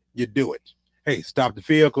 you do it. Hey, stop the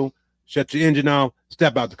vehicle, shut your engine off,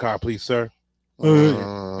 step out the car, please, sir.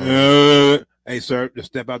 Hey, sir, just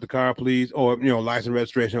step out the car, please, or, you know, license,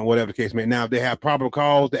 registration, or whatever the case may be. Now, if they have proper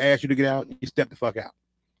calls to ask you to get out, you step the fuck out.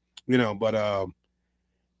 You know, but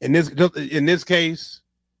in this case,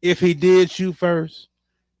 if he did shoot first,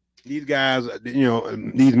 these guys, you know,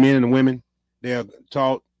 these men and women, they're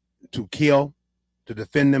taught to kill, to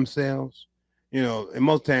defend themselves, you know, and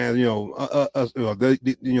most times, you know,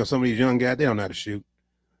 some of these young guys, they don't know how to shoot.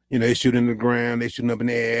 You know, they shoot in the ground, they shooting up in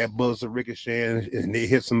the air, bullets are ricocheting, and they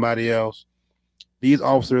hit somebody else. These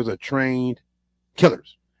officers are trained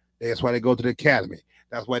killers. That's why they go to the academy.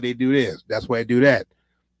 That's why they do this. That's why they do that.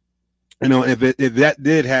 You know, if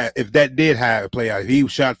that did have play out, if he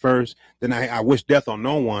was shot first, then I wish death on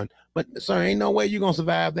no one. But sir, ain't no way you're gonna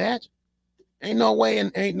survive that. Ain't no way,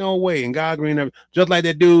 and ain't no way. And God green, just like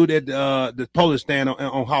that dude at the Polish stand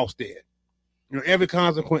on Halstead. You know, every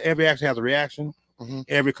consequence, every action has a reaction.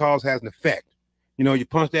 Every cause has an effect. You know, you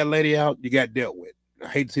punch that lady out, you got dealt with. I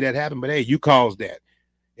hate to see that happen, but hey, you caused that.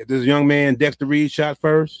 If this young man, Dexter Reed, shot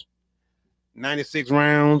first, 96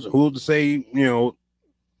 rounds, who's to say, you know,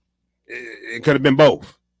 it could have been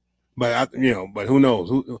both. But, but who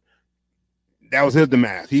knows? that was his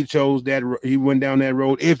demise. He chose that. He went down that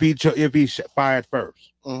road. If he fired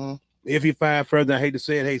first, if he fired first, I hate to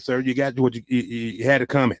say it, hey sir, you got what you had it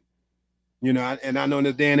coming. You know, and I know in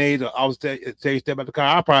this day and age, I was tell you step out the car.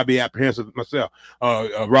 I'll probably be apprehensive myself.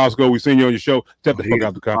 Roscoe, we seen you on your show. Step the fuck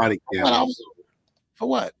out the car. For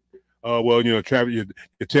what? Well, you know, Travis, your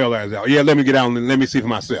tail lights out. Yeah, let me get out and let me see for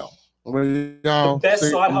myself. The best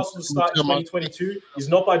side hustle to start in 2022 is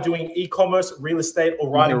not by doing e-commerce, real estate, or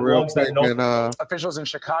writing blogs that know. Officials in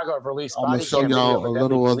Chicago have released I'm gonna show y'all a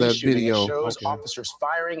little of that video. It shows officers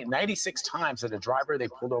firing 96 times at a driver they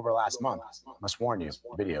pulled over last month. Must warn you,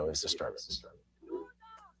 the video is disturbing.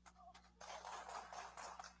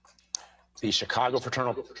 The Chicago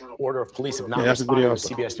Fraternal Order of Police have not responded to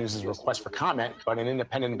CBS News' request for comment, but an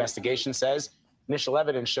independent investigation says initial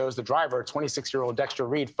evidence shows the driver, 26-year-old Dexter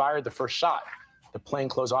Reed, fired the first shot. The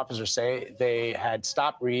plainclothes officers say they had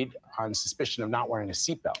stopped Reed on suspicion of not wearing a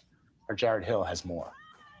seatbelt. Our Jared Hill has more.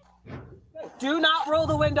 Do not roll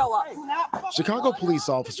the window up. Chicago police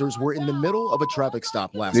officers were in the middle of a traffic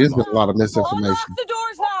stop last month. There's been a lot of misinformation. Unlock the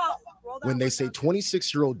doors now. When they say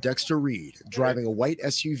 26-year-old Dexter Reed, driving a white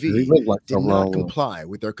SUV, did not comply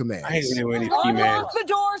with their commands. Unlock the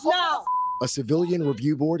doors now. A civilian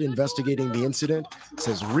review board investigating the incident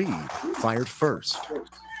says Reed fired first.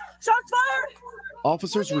 Shots fired!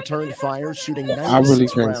 Officers returned fire, shooting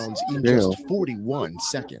 96 rounds in just 41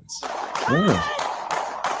 seconds. Yeah.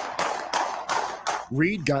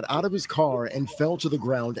 Reed got out of his car and fell to the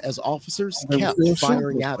ground as officers kept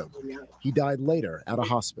firing at him. He died later at a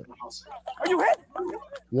hospital. Are you hit?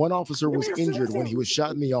 One officer was injured when he was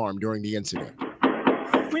shot in the arm during the incident.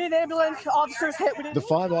 We need ambulance. Officers hit. The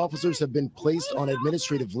 5 officers have been placed on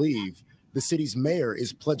administrative leave. The city's mayor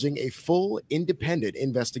is pledging a full independent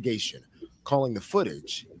investigation, calling the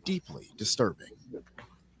footage deeply disturbing.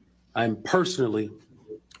 I'm personally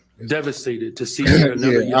devastated to see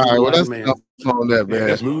another young black man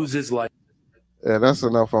lose his life. Yeah, that's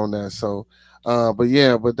enough on that. So,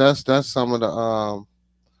 but that's some of the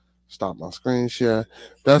stop my screen share.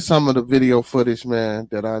 That's some of the video footage, man.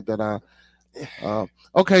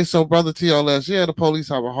 Okay, so brother TLS, yeah, the police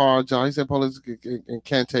have a hard job. He said police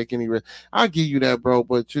can't take any risk. I give you that, bro.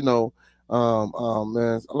 But you know,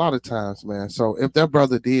 man, a lot of times, man. So if that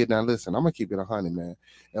brother did, now listen, I'm gonna keep it 100, man.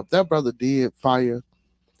 If that brother did fire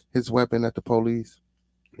his weapon at the police,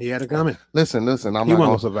 he had it coming. Listen.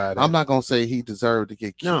 I'm not gonna say he deserved to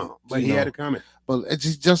get killed. No, but he had it coming. But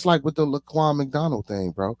it's just like with the Laquan McDonald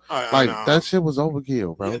thing, bro. That shit was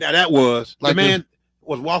overkill, bro. Yeah, that was like the man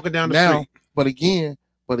was walking down the street.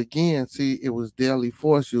 But again, see, it was deadly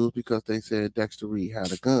force used because they said Dexter Reed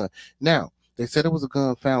had a gun. Now they said it was a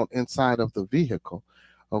gun found inside of the vehicle.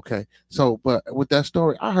 Okay, so but with that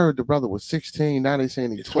story, I heard the brother was 16. Now they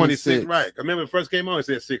saying he's 26. Right? I remember when it first came on, it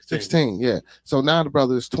said 16. 16, yeah. So now the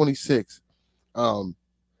brother is 26. You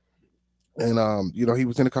know, he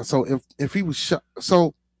was in the car. So if he was shot,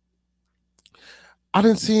 so I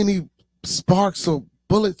didn't see any sparks or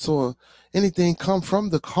bullets or anything come from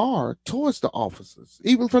the car towards the officers,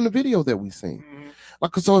 even from the video that we seen.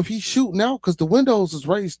 Like, so if he's shooting out, because the windows is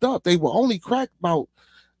raised up, they were only cracked about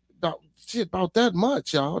that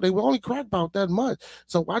much, y'all. They were only cracked about that much.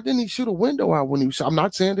 So why didn't he shoot a window out when he was shot? I'm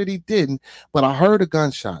not saying that he didn't, but I heard a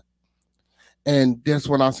gunshot. And that's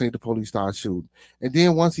when I seen the police start shooting. And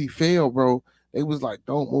then once he fell, bro, they was like,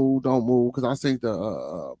 don't move. Because I think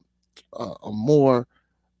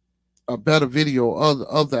a better video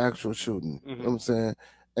of the actual shooting. You know what I'm saying?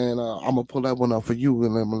 And I'm gonna pull that one up for you,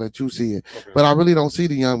 and I'm gonna let you see it. Okay. But I really don't see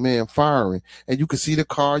the young man firing. And you can see the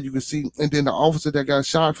car, you can see, and then the officer that got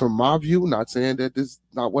shot, from my view, not saying that this is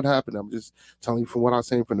not what happened. I'm just telling you from what I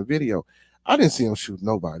seen from the video. I didn't see him shoot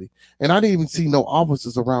nobody, and I didn't even see no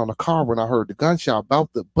officers around the car when I heard the gunshot.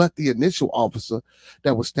 But the initial officer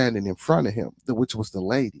that was standing in front of him, which was the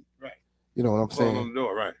lady. Right. You know what I'm saying? On the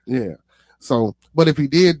door, right. Yeah. So, but if he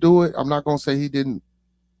did do it, I'm not gonna say he didn't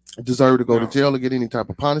deserve to go to jail or get any type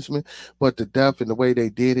of punishment, but the death and the way they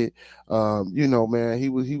did it, you know, man, he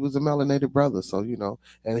was a melanated brother, so you know,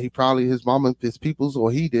 and he probably, his mama, his peoples,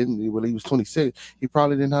 or he didn't, when he was 26, he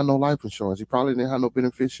probably didn't have no life insurance, he probably didn't have no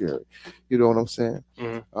beneficiary, you know what I'm saying?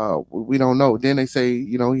 We don't know. Then they say,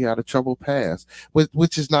 you know, he had a troubled past,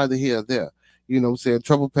 which is neither here or there, you know what I'm saying?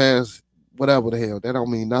 Troubled past, whatever the hell, that don't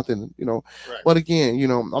mean nothing, you know. Right. But again, you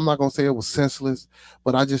know, I'm not gonna say it was senseless,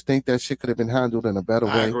 but I just think that shit could have been handled in a better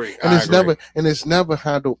way. Agree. And it's never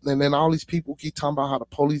handled. And then all these people keep talking about how the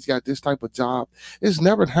police got this type of job. It's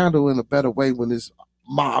never handled in a better way when it's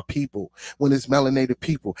my people, when it's melanated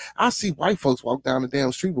people. I see white folks walk down the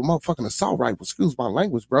damn street with motherfucking assault rifles, excuse my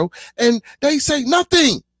language, bro, and they say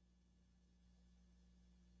nothing.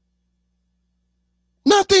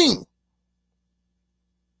 Nothing.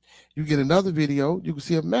 You get another video, you can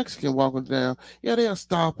see a Mexican walking down. Yeah, they'll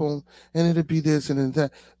stop him, and it'll be this and then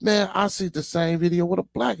that. Man, I see the same video with a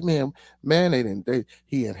black man. Man,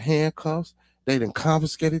 he had handcuffs. They done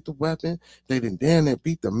confiscated the weapon. They done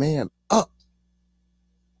beat the man up.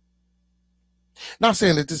 Not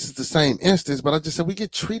saying that this is the same instance, but I just said we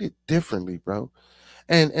get treated differently, bro.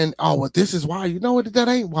 And oh, well, this is why. You know what? That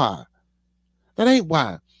ain't why. That ain't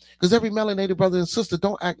why. Because every melanated brother and sister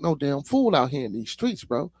don't act no damn fool out here in these streets,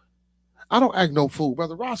 bro. I don't act no fool.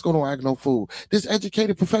 Brother Roscoe don't act no fool. This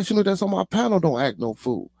educated professional that's on my panel don't act no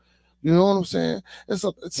fool. You know what I'm saying?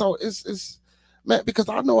 It's man, because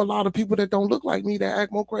I know a lot of people that don't look like me that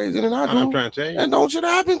act more crazy than I do. I'm trying to tell you. And don't shit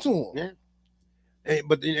happen to them. Yeah. Hey,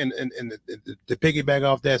 but to piggyback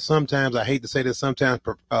off that, sometimes I hate to say this. Sometimes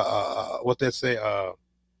what they say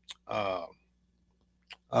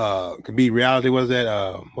can be reality. What is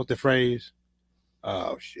that? What's the phrase?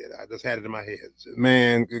 Oh shit! I just had it in my head,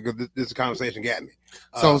 man. This conversation got me.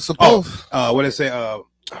 So suppose what they say?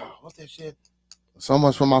 What's that shit? So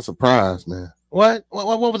much for my surprise, man. What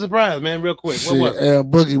was the surprise, man? Real quick, shit, what was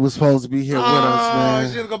it? Boogie was supposed to be here with us,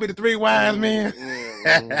 man. Shit's gonna be the three wise men.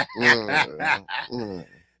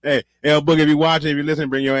 Hey, L Boogie, if you watching, if you listening,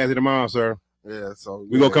 bring your ass here tomorrow, sir. Yeah, so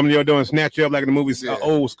we gonna come to your door and snatch you up like in the movies,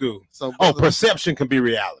 old school. So perception can be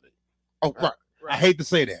reality. Oh, right. I hate to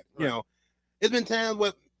say that, right. You know. It's been times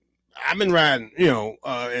where I've been riding, you know,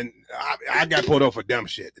 and I got pulled over for dumb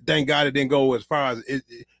shit. Thank God it didn't go as far as it.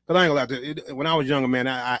 Because I ain't gonna lie to you, when I was younger, man,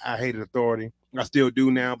 I hated authority. I still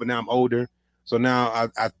do now, but now I'm older, so now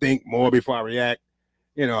I think more before I react.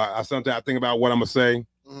 You know, I sometimes think about what I'm gonna say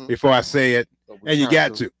before I say it, and you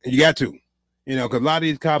got to, you know, because a lot of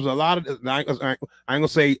these cops, I ain't gonna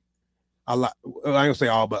say a lot, I ain't gonna say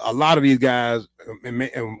all, but a lot of these guys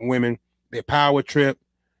and women, they power trip.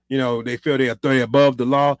 You know, they feel they're above the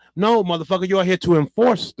law. No, motherfucker, you're here to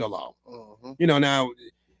enforce the law. You know, now,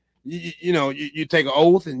 you take an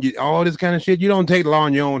oath and all this kind of shit. You don't take the law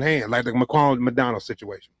in your own hand, like the McDonald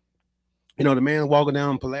situation. You know, the man walking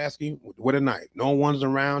down Pulaski with a knife. No one's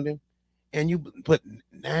around him. And you put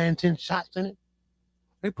 9, 10 shots in it.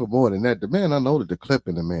 They put more than that. The man unloaded the clip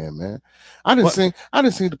in the man. I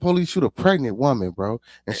didn't see the police shoot a pregnant woman, bro,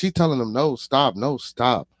 and she telling them no, stop.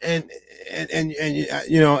 And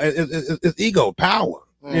you know, it's ego, power.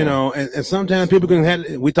 You know, and sometimes people can have.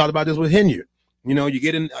 We talked about this with Heynard. You know, you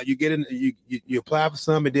apply for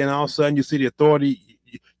something, and then all of a sudden you see the authority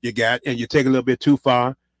you got, and you take a little bit too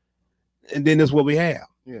far, and then that's what we have.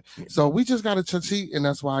 Yeah. So we just got to see, and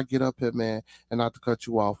that's why I get up here, man, and not to cut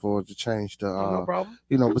you off or to change the, no problem.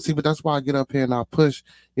 You know, but that's why I get up here and I push,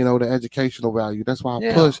 you know, the educational value. That's why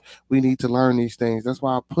I push. We need to learn these things. That's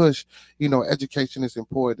why I push. You know, education is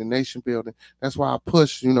important. Nation building. That's why I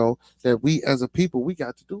push. You know, that we as a people, we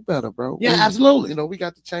got to do better, bro. Yeah, absolutely. You know, we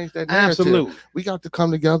got to change that narrative. Absolutely. We got to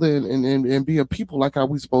come together and be a people like how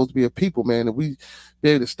we supposed to be a people, man. And we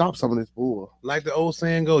be able to stop some of this bull. Like the old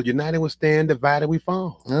saying goes, united we stand, divided we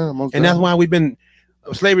fall. Yeah, most and that's why we've been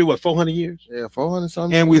slavery, what, 400 years? Yeah, 400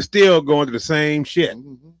 something. And we're still going through the same shit.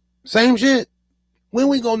 Same shit. When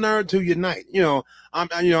we go learn to unite, you know,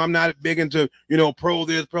 I'm not big into, you know, pro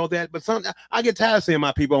this, pro that, but I get tired of seeing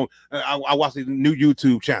my people on. I watch these new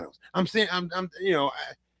YouTube channels. You know,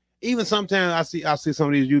 even sometimes I see some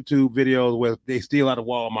of these YouTube videos where they steal out of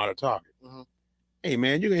Walmart or Target. Hey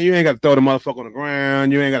man, you ain't got to throw the motherfucker on the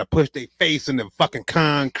ground. You ain't got to push their face in the fucking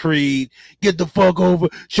concrete. Get the fuck over.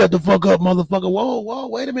 Shut the fuck up, motherfucker. Whoa,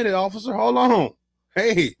 wait a minute, officer. Hold on.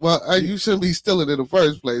 Hey. Well, you shouldn't be stealing in the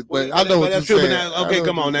first place, but I know what you're saying. Now, okay,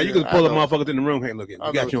 come on now. You can pull the motherfuckers in the room. Hey, look at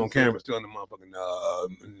you. Got you on camera stealing the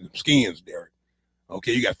motherfucking skins, Derek.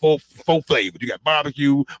 Okay, you got four flavors. You got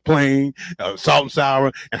barbecue, plain, salt and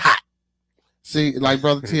sour, and hot. See, like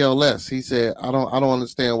Brother TLS, he said, I don't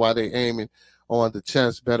understand why they aiming on the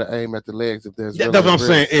chest, better aim at the legs if there's that's what I'm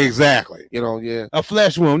saying. Exactly. You know, yeah. A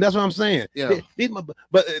flesh wound. That's what I'm saying. Yeah.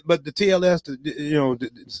 But the TLS, you know,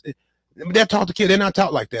 they're taught to kill. They're not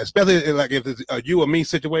taught like that, especially like if it's a you or me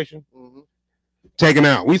situation. Take him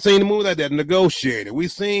out. We seen the movie like that, Negotiator. We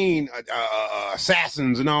seen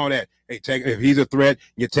Assassins and all that. Hey, if he's a threat,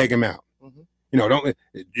 you take him out. You know,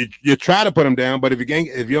 you try to put him down, but if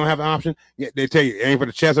you don't have an option, they tell you aim for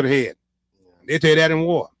the chest or the head. They tell you that in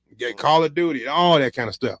war. Get Call of Duty, all that kind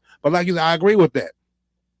of stuff. But like you said, I agree with that.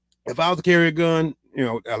 If I was to carry a gun, you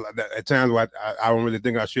know, at times I don't really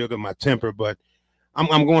think I should because of my temper, but I'm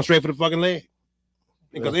going straight for the fucking leg.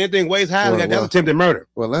 Because anything waist high, that's attempted murder.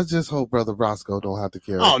 Well, let's just hope Brother Roscoe don't have to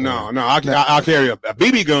carry. Oh no, I'll carry a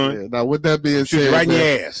BB gun. Yeah, now, with that being said, right in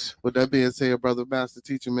your ass. With that being said, Brother Master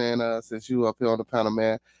Teacher, man, since you up here on the panel,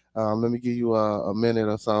 man, let me give you a minute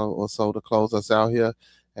or so to close us out here,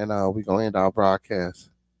 and we're gonna end our broadcast.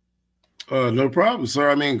 No problem, sir.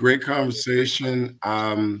 I mean, great conversation.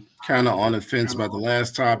 I'm kind of on the fence about the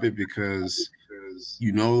last topic because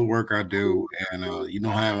you know the work I do, and you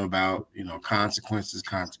know how I'm about, consequences.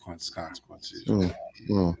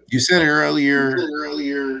 You said it earlier.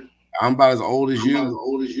 I'm about as old as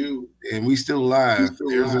you, and we still alive.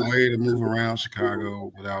 There's a way to move around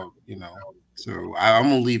Chicago without, So I'm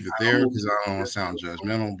gonna leave it there because I don't want to sound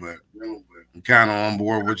judgmental, but I'm kind of on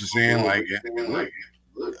board with what you're saying. Like,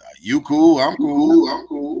 you cool, I'm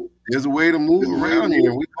cool. There's a way to move around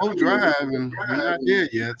here. We both drive, and we're not there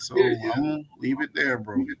yet. So I'm gonna leave it there,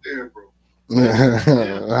 bro. All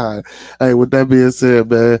right. Hey, with that being said,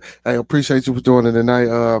 man, I appreciate you for joining tonight,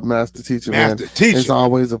 Master Teacher, man. It's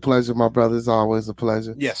always a pleasure, my brother. It's always a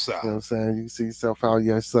pleasure. Yes, sir. You know what I'm saying? You see yourself out.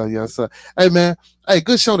 Yes, sir. Yes, sir. Hey, man. Hey,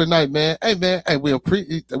 good show tonight, man. Hey, man. Hey, we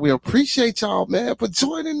appreciate y'all, man, for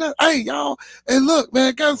joining us. Hey, y'all. Hey, look,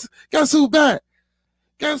 man. Guess who back?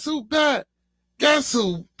 Guess who back? Guess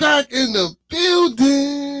who back in the building?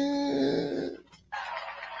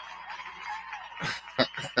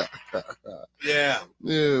 Yeah,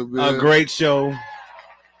 man. A great show.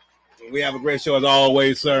 We have a great show as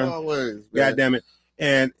always, sir. Always, God damn it.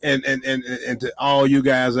 And to all you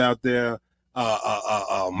guys out there,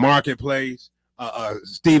 Marketplace,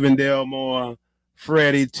 Stephen Delmore,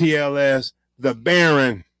 Freddie, TLS, the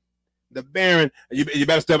Baron. You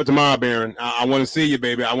better step up tomorrow, Baron. I want to see you,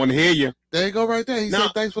 baby. I want to hear you. There you go, right there. He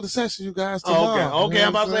said thanks for the session, you guys. Tomorrow. Okay. I'm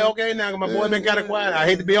about to say okay now. My boy been kind of quiet. I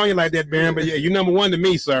hate to be on you like that, Baron, but yeah, you number one to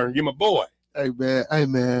me, sir. You're my boy. Hey, man.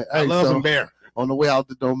 I love some Baron. On the way out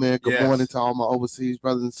the door, man, good morning to all my overseas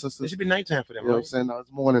brothers and sisters. It should be nighttime for them, You know what I'm saying? No,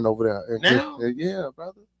 it's morning over there. Now? Yeah,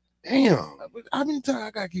 brother. Damn. How many times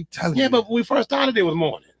I got to keep telling you? Yeah, but when we first started, it was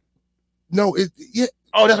morning. No,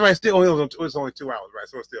 Oh, that's right. Still, it's only 2 hours, right?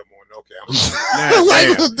 So it's still morning. Okay.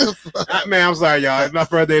 Man, I'm sorry, y'all. It's my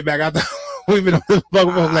first day back. I thought we've been on this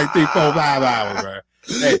fucking for like 3, 4, 5 hours, man.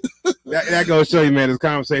 Hey, that goes to show you, man, this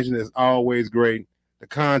conversation is always great. The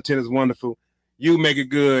content is wonderful. You make it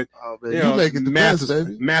good. Oh, man, you make it the best,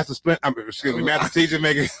 baby. Master Teacher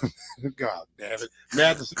make it. God damn it.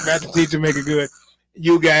 Master Teacher make it good.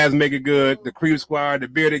 You guys make it good. The Creep Squad, the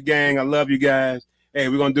Bearded Gang. I love you guys. Hey,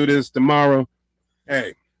 we're gonna do this tomorrow.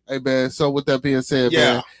 Hey, man. So with that being said,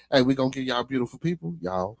 man, hey, we're gonna give y'all beautiful people,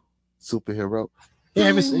 y'all superhero.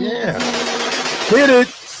 Yeah. Hit it.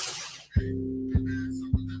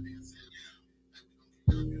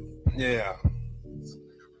 Yeah.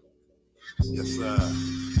 Yes, sir.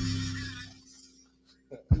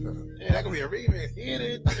 Yeah, that could be a remix. Hit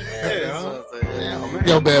it. Yeah.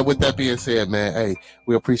 Yo, man, with that being said, man, hey,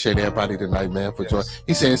 we appreciate everybody tonight, man, for joining.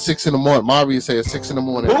 He said 6 in the morning. Marius said 6 in the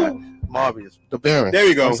morning. Who? Marius, the Baron. There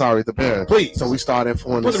you go. I'm sorry, the Baron. Please. So we started at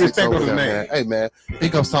 4 and Put the 6 respect over on his there, name. man. Hey, man,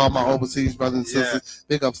 big ups to all my overseas brothers and sisters.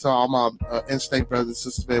 Big ups to all my in-state brothers and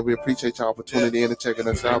sisters, man. We appreciate y'all for tuning in and checking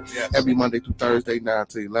us out every Monday through Thursday, 9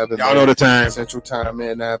 to 11. Y'all know the time. Central Time,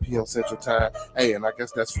 man, 9 p.m. Central Time. Hey, and I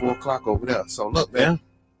guess that's 4 o'clock over there. So look, man.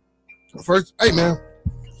 First, hey, man,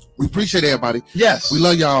 we appreciate everybody. Yes. We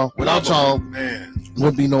love y'all. Without y'all, man,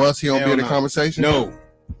 wouldn't be no us here on Bearded Conversation. No.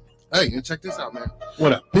 Hey, and check this out, man.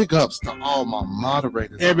 What up? Big ups to all my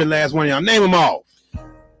moderators. Every last one of y'all. Name them all.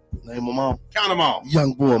 Name them all. Count them all.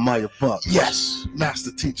 Young boy Maya Buck. Yes.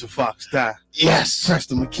 Master Teacher Fox Die. Yes.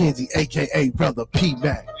 Preston McKenzie, a.k.a. Brother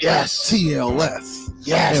P-Mac. Yes. TLS.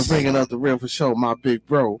 Yes. And bringing up the real for show, my big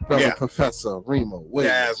bro, Brother Professor Remo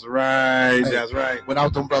Williams. That's right. Hey, that's right.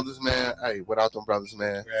 Without them brothers, man,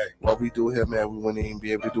 what we do here, man, we wouldn't even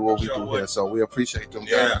be able to do what we do here. So we appreciate them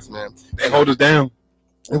guys, man. They hold us down.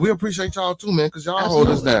 And we appreciate y'all too, man, because y'all hold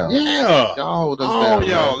us down. Yeah. Y'all hold us down. Oh,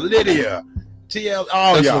 y'all. Man. Lydia. TL.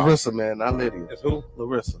 Oh, that's y'all. Larissa, man, not Lydia. That's who?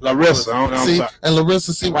 Larissa. See, and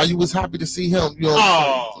Larissa, see why you was happy to see him. You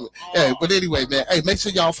know. Hey, but anyway, man. Hey, make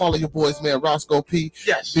sure y'all follow your boys, man. Roscoe P.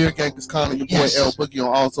 Yes. Beer Gangers Connor, your boy L Boogie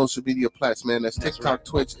on all social media platforms, man. That's TikTok,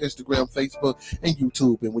 Twitch, Instagram, Facebook, and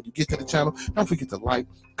YouTube. And when you get to the channel, don't forget to like,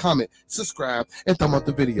 comment, subscribe, and thumb up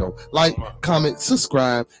the video. Like, comment,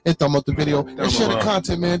 subscribe, and thumb up the video. And share the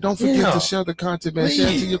content, man. Don't forget to share the content, man. Share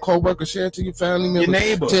it to your coworkers, share it to your family members. Your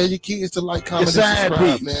neighbor. Tell your kids to like, comment, and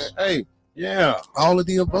subscribe, man. Hey. Yeah. All of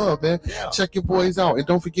the above, man. Yeah. Check your boys out. And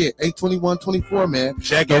don't forget, 821-24, man.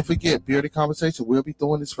 Don't forget, Bearded Conversation. We'll be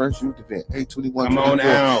throwing this first youth event, 821-24. Come on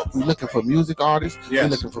out. We're looking for music artists. Yes. We're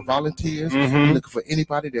looking for volunteers. We're looking for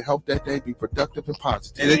anybody to help that day be productive and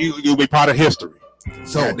positive. And then you'll be part of history.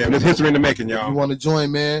 So there's history in the making, y'all. If you want to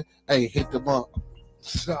join, man, hey, hit the bump.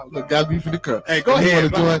 Look, gotta be for the curve. Hey, go ahead.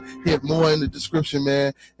 If you want to join, hit more in the description,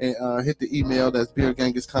 man, and hit the email. That's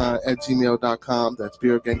beardgangiscon@gmail.com. That's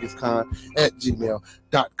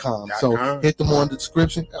beardgangiscon@gmail.com. So hit them more in the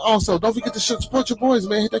description. Also, don't forget to support your boys,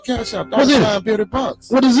 man. Hit that cash out. $sign Bearded Bucks.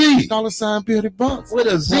 What is Z? $sign Bearded Bucks. What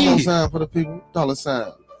is Z? $sign for the people.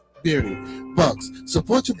 $sign Bearded Bucks.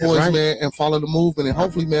 Support your boys, right, man, and follow the movement. And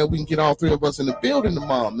hopefully, man, we can get all three of us in the building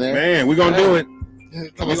tomorrow, man. Man, we're gonna do it.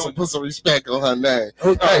 Come on, put some respect on her name.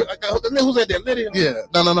 Who's that there, Lydia? Yeah,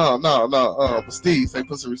 no. Steve, say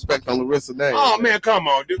put some respect on Larissa's name. Oh man, come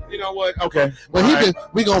on, dude. You know what? Okay, but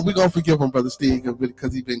we gonna forgive him, brother Steve,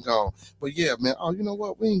 because he been gone. But yeah, man. Oh, you know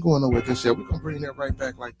what? We ain't going nowhere just yet. We gonna bring that right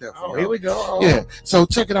back like that. Oh, here we go. Yeah. So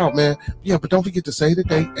check it out, man. Yeah, but don't forget to say the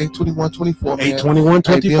date, 8/21/24.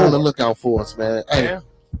 8/21/24. Be on the lookout for us, man. Hey, yeah.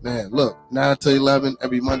 Man, look, 9 to 11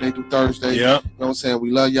 every Monday through Thursday. Yeah. You know what I'm saying?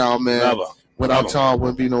 We love y'all, man. Love her. Without y'all,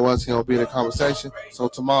 wouldn't be no us. He'll be in a conversation. So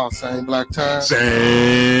tomorrow, same black time,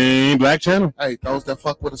 same black channel. Hey, those that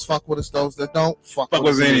fuck with us, fuck with us. Those that don't, fuck with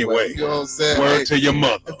us anyway. You know what I'm saying? Word to your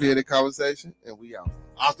mother. Be in a conversation, and we out.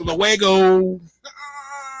 Hasta luego.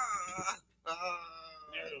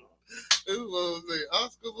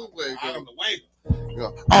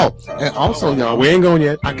 Oh, and also, y'all, we ain't going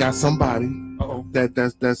yet. I got somebody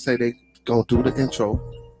that say they gonna do the intro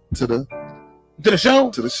to the show.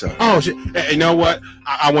 To the show. Oh shit! Hey, you know what?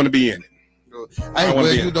 I want to be in it. Hey,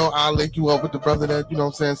 well, you know, I'll link you up with the brother that, you know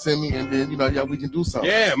what I'm saying, send me, and then, you know, yeah, we can do something.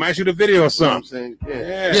 Yeah, might shoot a video or something. You know what I'm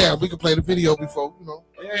saying? Yeah, we can play the video before, you know.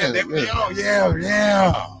 Yeah.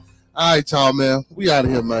 All right, y'all, man. We out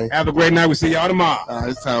of here, man. Have a great night. We'll see y'all tomorrow.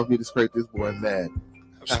 It's time for me to scrape this boy mad.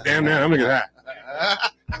 Damn, man, I'm gonna get high.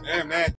 Damn, man.